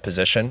in a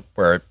position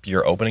where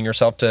you're opening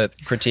yourself to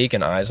critique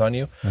and eyes on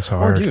you. That's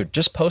hard. Or dude,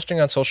 just posting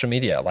on social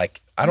media.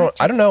 Like, I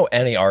don't know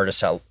any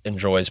artist that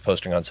enjoys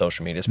posting on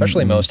social media,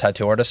 especially most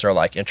tattoo artists are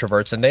like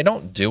introverts and they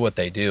don't do what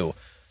they do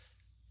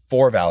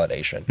for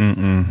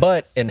validation.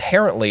 But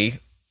inherently,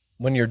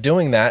 when you're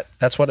doing that,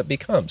 that's what it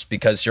becomes,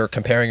 because you're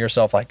comparing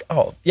yourself like,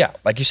 oh yeah,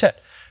 like you said,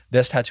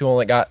 this tattoo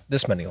only got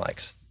this many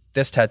likes.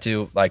 This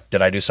tattoo, like,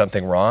 did I do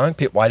something wrong?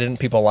 Why didn't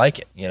people like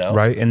it? You know?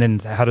 Right. And then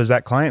how does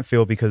that client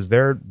feel? Because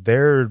their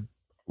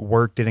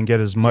work didn't get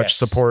as much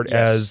support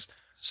as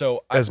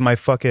my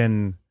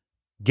fucking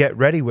get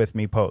ready with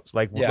me post.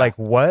 Like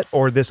what?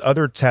 Or this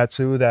other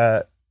tattoo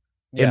that,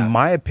 in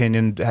my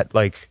opinion, had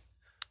like,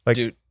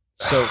 dude.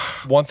 So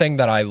one thing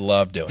that I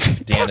love doing,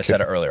 Deanna said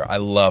it earlier, I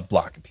love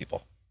blocking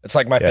people. It's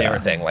like my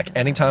favorite thing. Like,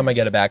 anytime I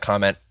get a bad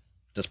comment,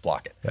 just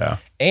block it. Yeah.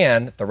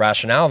 And the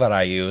rationale that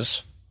I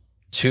use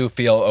to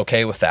feel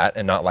okay with that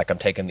and not like I'm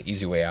taking the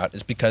easy way out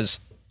is because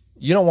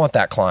you don't want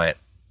that client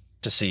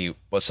to see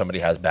what somebody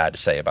has bad to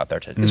say about their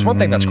tattoo. It's one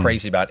thing that's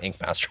crazy about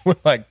Ink Master,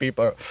 like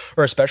people,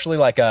 or especially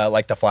like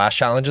the flash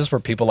challenges where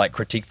people like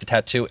critique the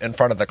tattoo in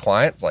front of the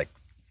client. Like,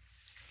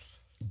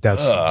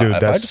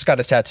 if I just got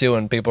a tattoo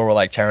and people were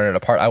like tearing it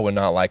apart, I would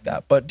not like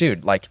that. But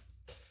dude, like,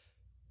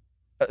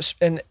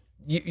 and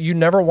you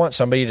never want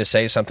somebody to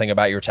say something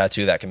about your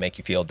tattoo that can make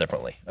you feel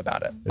differently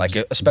about it. Like,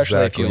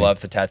 especially if you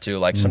love the tattoo,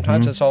 like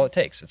sometimes that's all it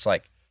takes. It's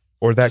like,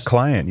 or that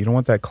client, you don't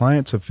want that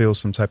client to feel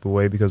some type of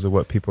way because of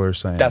what people are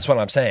saying. That's what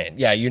I'm saying.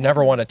 Yeah. You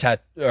never want a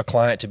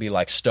client to be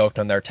like stoked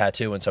on their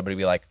tattoo and somebody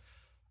be like,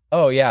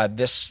 oh yeah,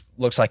 this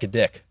looks like a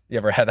dick. You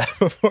ever had that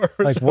before?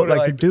 Like what,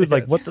 like dude,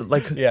 like what the,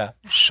 like, yeah.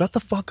 Shut the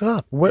fuck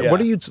up. What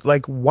are you,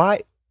 like, why,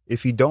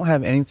 if you don't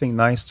have anything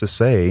nice to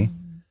say,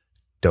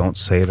 don't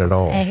say it at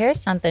all. And here's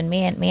something.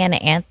 Me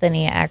and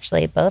Anthony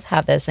actually both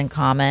have this in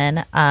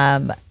common.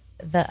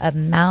 The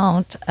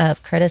amount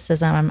of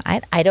criticism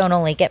I don't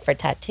only get for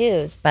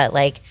tattoos, but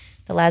like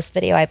the last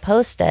video I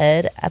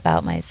posted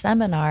about my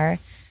seminar,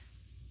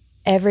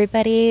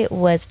 everybody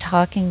was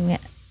talking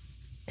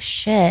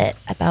shit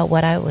about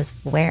what I was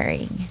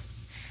wearing.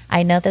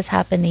 I know this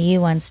happened to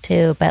you once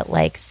too, but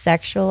like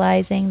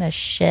sexualizing the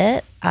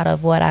shit out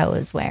of what I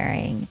was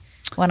wearing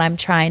when I'm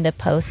trying to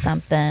post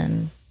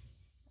something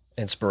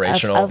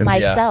inspirational of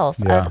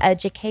myself, of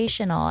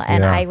educational.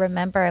 And I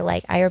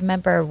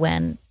remember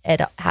when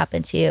it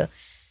happened to you,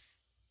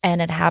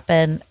 and it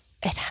happens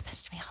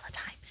to me all the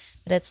time,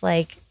 but it's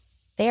like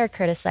they are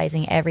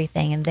criticizing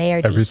everything and they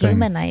are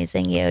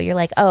dehumanizing you. You're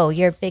like, oh,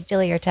 you're Big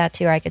Dilly, you're a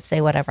tattooer, I could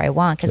say whatever I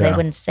want, because they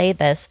wouldn't say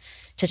this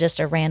to just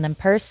a random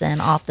person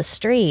off the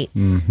street.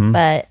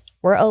 But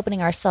we're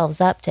opening ourselves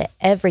up to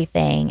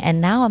everything. And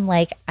now I'm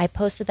like, I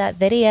posted that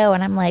video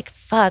and I'm like,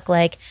 fuck,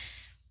 like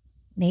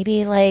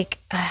maybe like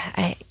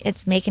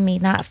it's making me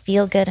not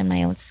feel good in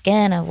my own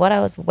skin of what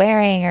I was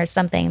wearing or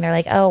something. They're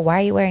like, oh, why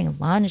are you wearing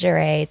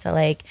lingerie to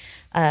like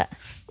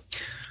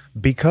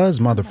because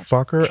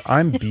motherfucker,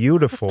 I'm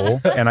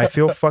beautiful and I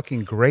feel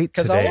fucking great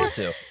today. Because I want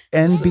to.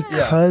 And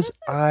because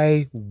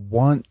I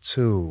want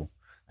to.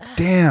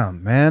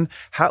 Damn, man.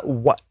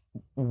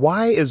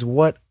 Why is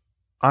what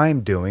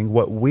I'm doing,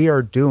 what we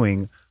are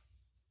doing,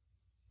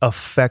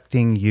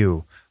 affecting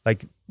you?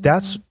 Like,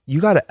 that's, you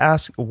got to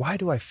ask, why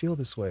do I feel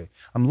this way?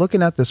 I'm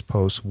looking at this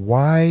post.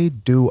 Why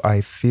do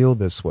I feel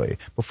this way?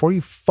 Before you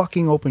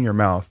fucking open your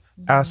mouth,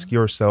 ask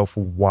yourself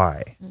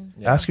why.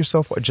 Ask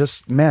yourself,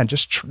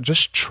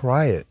 just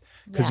try it.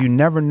 Because you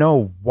never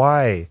know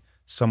why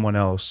someone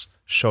else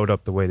showed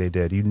up the way they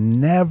did. You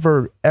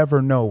never,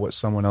 ever know what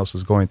someone else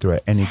is going through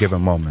at any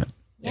given moment.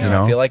 Yeah, you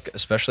know? I feel like,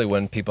 especially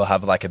when people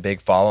have like a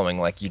big following,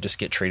 like you just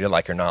get treated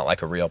like you're not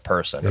like a real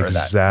person, or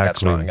that's not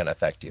going to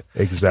affect you.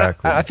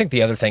 Exactly. I think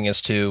the other thing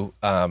is too,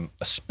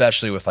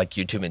 especially with like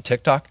YouTube and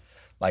TikTok,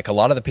 like a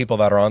lot of the people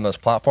that are on those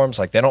platforms,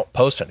 like they don't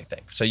post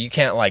anything. So you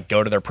can't like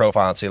go to their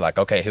profile and see like,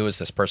 okay, who is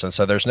this person?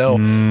 So there's no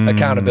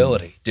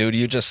accountability, dude.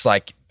 You just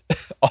like,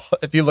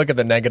 if you look at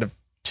the negative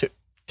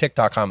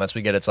TikTok comments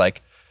we get, it's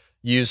like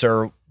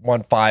user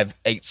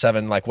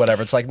 1587, like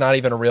whatever. It's like not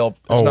even a real,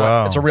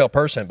 it's a real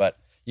person, but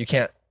you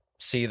can't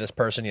see this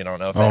person. You don't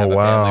know if they have a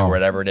family or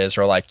whatever it is,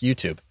 or like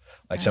YouTube,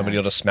 like somebody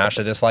will just smash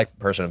a dislike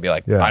person and be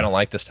like, I don't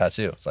like this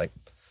tattoo. It's like,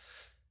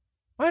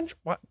 why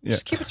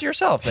just keep it to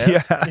yourself,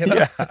 man. You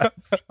know?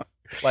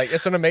 Like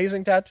it's an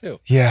amazing tattoo.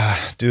 Yeah,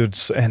 dude.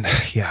 And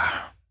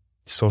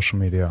social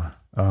media.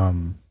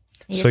 You're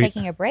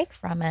taking a break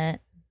from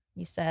it,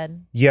 you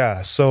said.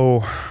 Yeah.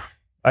 So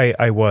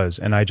I was,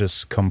 and I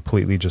just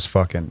completely just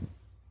fucking,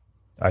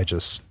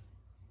 it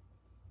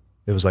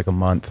was like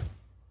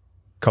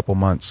couple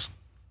months.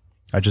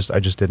 I just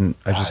didn't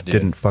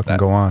fucking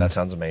go on. That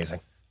sounds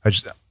amazing.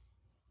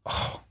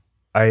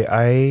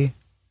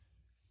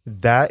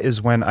 That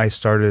is when I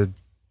started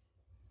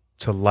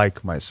to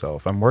like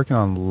myself. I'm working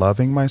on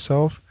loving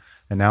myself,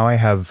 and now I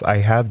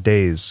have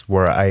days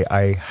where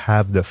I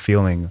have the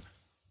feeling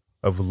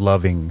of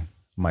loving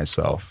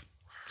myself.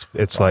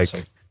 It's awesome.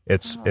 Like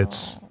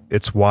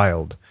it's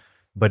wild,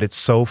 but it's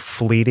so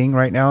fleeting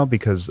right now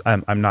because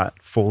I'm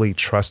not fully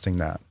trusting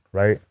that,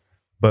 right?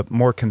 But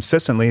more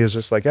consistently is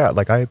just like, I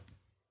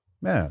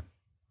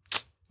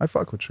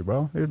fuck with you,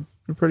 bro. You're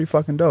pretty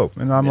fucking dope.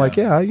 And I'm like,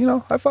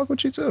 I fuck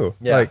with you too.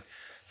 Yeah. Like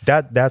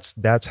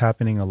that's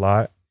happening a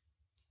lot.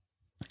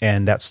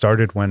 And that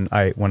started when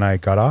I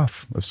got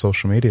off of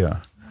social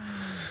media.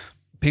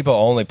 People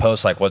only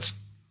post like what's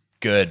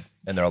good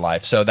in their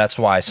life. So that's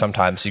why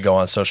sometimes you go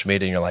on social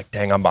media and you're like,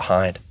 dang, I'm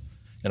behind.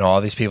 And all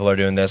these people are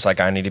doing this.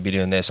 Like I need to be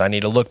doing this. I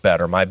need to look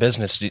better. My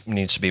business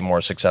needs to be more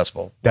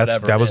successul.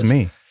 That was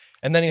me.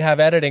 And then you have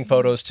editing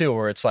photos too,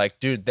 where it's like,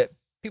 dude, that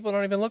people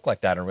don't even look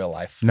like that in real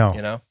life. No,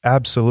 you know,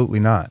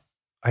 absolutely not.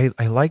 I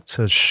like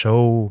to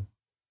show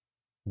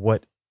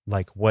what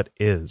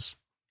is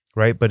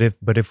right. But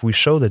if we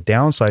show the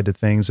downside to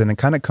things, and it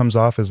kind of comes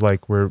off as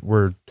like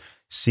we're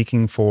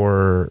seeking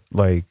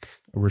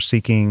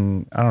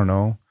I don't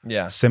know,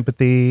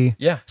 sympathy.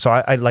 Yeah. So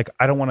I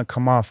don't want to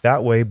come off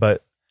that way,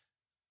 but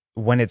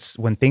when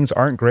things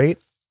aren't great,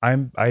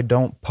 I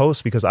don't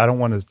post because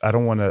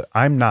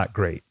I'm not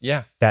great.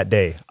 Yeah. That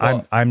day.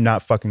 Well, I'm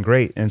not fucking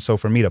great. And so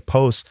for me to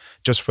post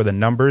just for the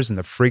numbers and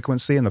the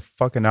frequency and the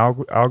fucking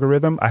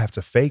algorithm, I have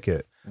to fake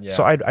it. Yeah.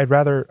 So I'd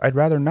rather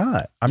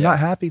not. I'm not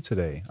happy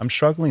today. I'm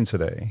struggling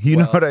today. You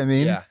know what I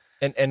mean? Yeah.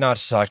 And not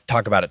to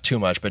talk about it too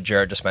much, but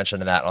Jared just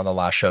mentioned that on the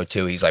last show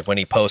too. He's like, when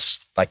he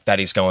posts like that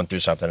he's going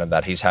through something and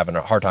that he's having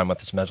a hard time with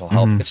his mental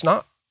health, it's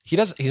not,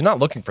 he's not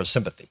looking for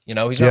sympathy. You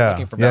know, he's not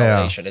looking for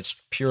validation. It's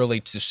purely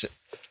to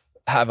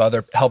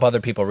help other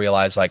people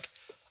realize like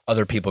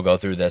other people go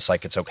through this.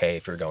 Like it's okay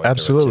if you're going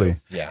through it too.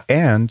 Yeah.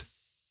 And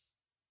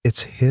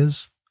it's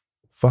his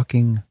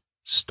fucking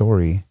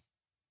story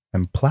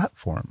and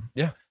platform.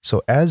 Yeah.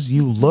 So as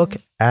you look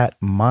at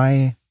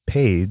my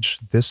page,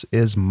 this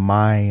is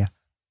my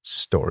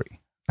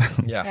story.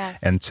 Yeah. Yes.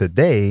 And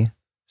today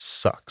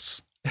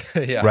sucks.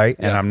 Yeah. Right.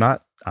 Yeah. And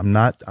I'm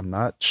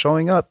not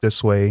showing up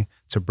this way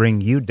to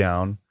bring you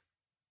down.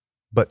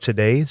 But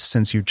today,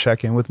 since you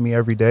check in with me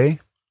every day,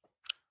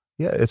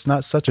 yeah, it's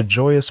not such a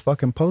joyous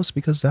fucking post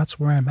because that's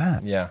where I'm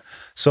at. Yeah.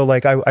 So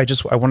like, I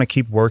want to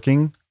keep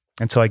working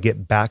until I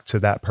get back to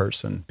that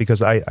person,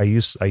 because I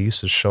used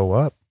to show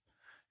up,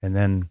 and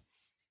then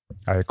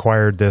I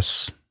acquired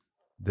this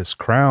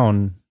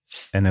crown,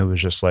 and it was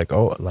just like,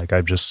 oh, like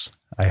I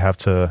have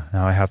to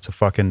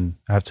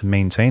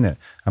maintain it.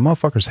 That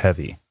motherfucker's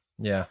heavy.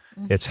 Yeah.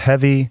 It's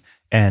heavy.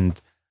 And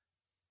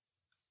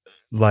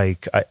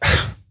like, I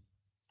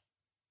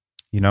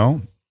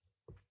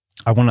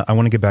want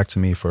to get back to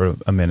me for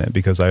a minute,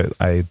 because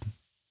I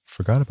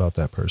forgot about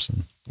that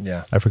person.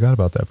 Yeah. I forgot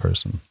about that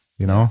person.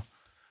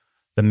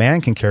 The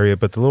man can carry it,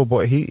 but the little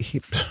boy,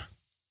 he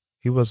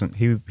wasn't,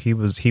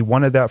 he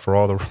wanted that for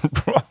all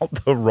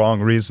the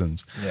wrong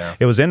reasons. Yeah.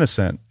 It was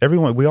innocent.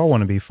 We all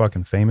want to be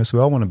fucking famous. We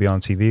all want to be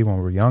on TV when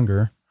we're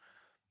younger,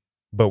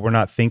 but we're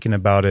not thinking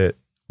about it.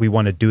 We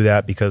want to do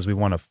that because we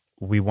want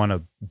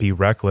to be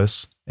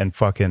reckless and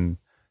fucking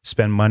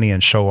spend money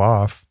and show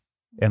off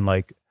and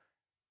like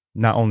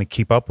not only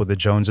keep up with the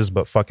Joneses,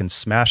 but fucking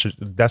smash it.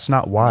 That's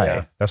not why.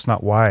 Yeah. That's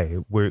not why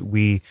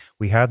we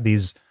have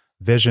these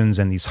visions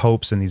and these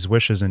hopes and these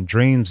wishes and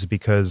dreams,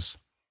 because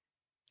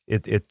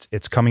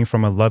it's coming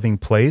from a loving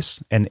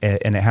place, and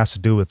it has to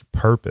do with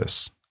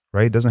purpose,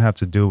 right? It doesn't have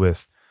to do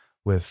with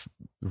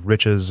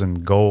riches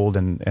and gold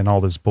and all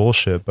this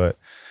bullshit. But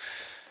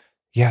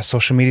yeah,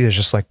 social media is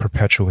just like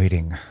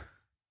perpetuating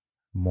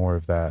more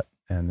of that.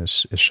 And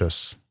it's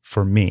just,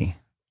 for me,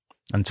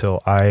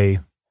 until I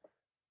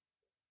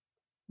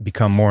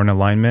become more in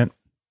alignment,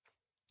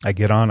 I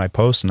get on, I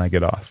post, and I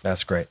get off.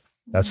 That's great.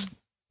 That's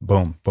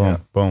boom,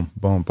 boom, boom,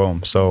 boom,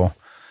 boom. So,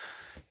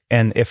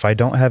 and if I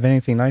don't have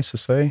anything nice to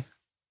say,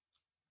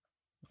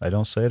 I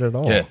don't say it at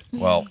all. Good.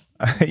 Well,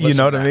 you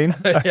know what I mean?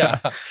 Yeah.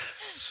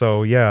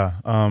 So yeah.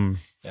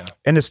 Yeah.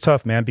 And it's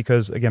tough, man,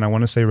 because again, I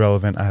want to stay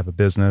relevant. I have a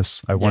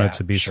business. I want it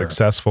to be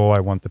successful. I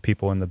want the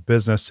people in the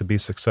business to be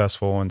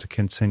successful and to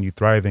continue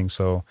thriving.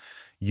 So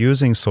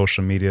using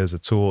social media as a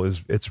tool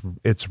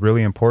it's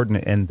really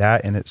important, and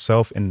that in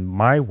itself, in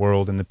my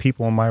world and the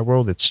people in my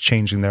world, it's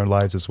changing their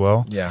lives as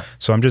well. Yeah.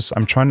 So I'm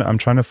trying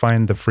to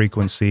find the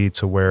frequency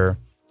to where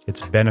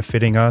it's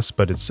benefiting us,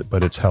 but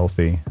it's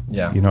healthy.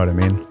 Yeah. You know what I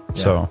mean? Yeah.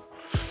 So,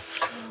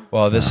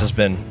 well, this has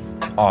been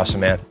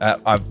awesome, man.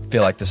 I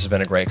feel like this has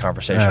been a great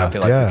conversation. I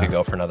feel like we could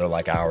go for another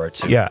like hour or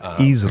two.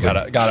 Yeah, easily.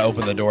 Gotta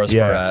open the doors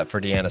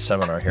for Deanna's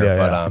seminar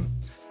here.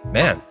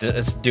 Man,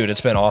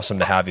 it's been awesome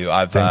to have you.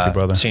 I've Thank you,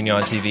 brother. seen you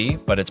on TV,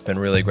 but it's been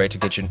really great to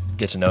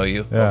get to know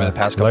you over the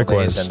past couple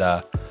likewise. days, and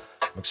I'm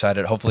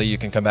excited. Hopefully, you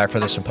can come back for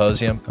the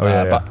symposium.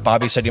 Oh,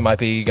 Bobby said you might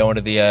be going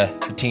to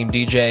the Team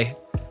DJ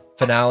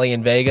finale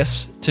in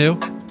Vegas too.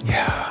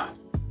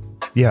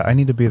 Yeah, I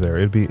need to be there.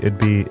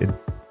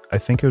 I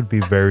think it would be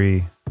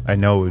very. I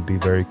know it would be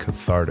very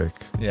cathartic.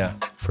 Yeah.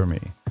 For me,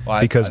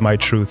 Well, because my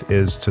truth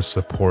is to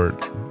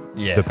support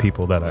the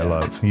people that I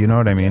love. You know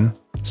what I mean?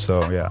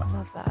 So yeah.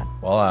 Love that.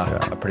 Well,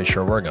 I'm pretty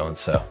sure we're going.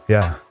 So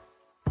Yeah.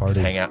 Party.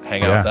 hang out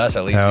with us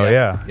at least. Hell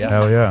yeah.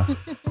 Hell yeah.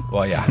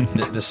 Well, yeah.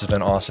 This has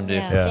been awesome, dude.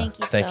 Yeah.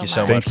 Thank you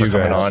so Thank much for you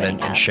coming guys.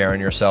 on and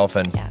sharing yourself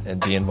and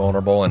being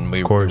vulnerable. And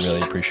we course.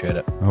 really appreciate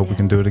it. I hope we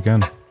can do it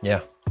again. Yeah.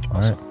 All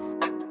Awesome. right.